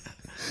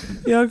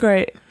 You're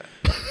great.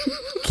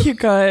 Keep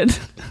going.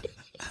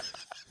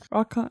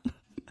 Rock on.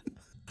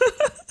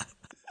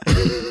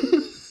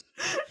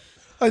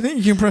 I think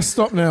you can press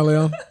stop now,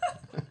 Leon.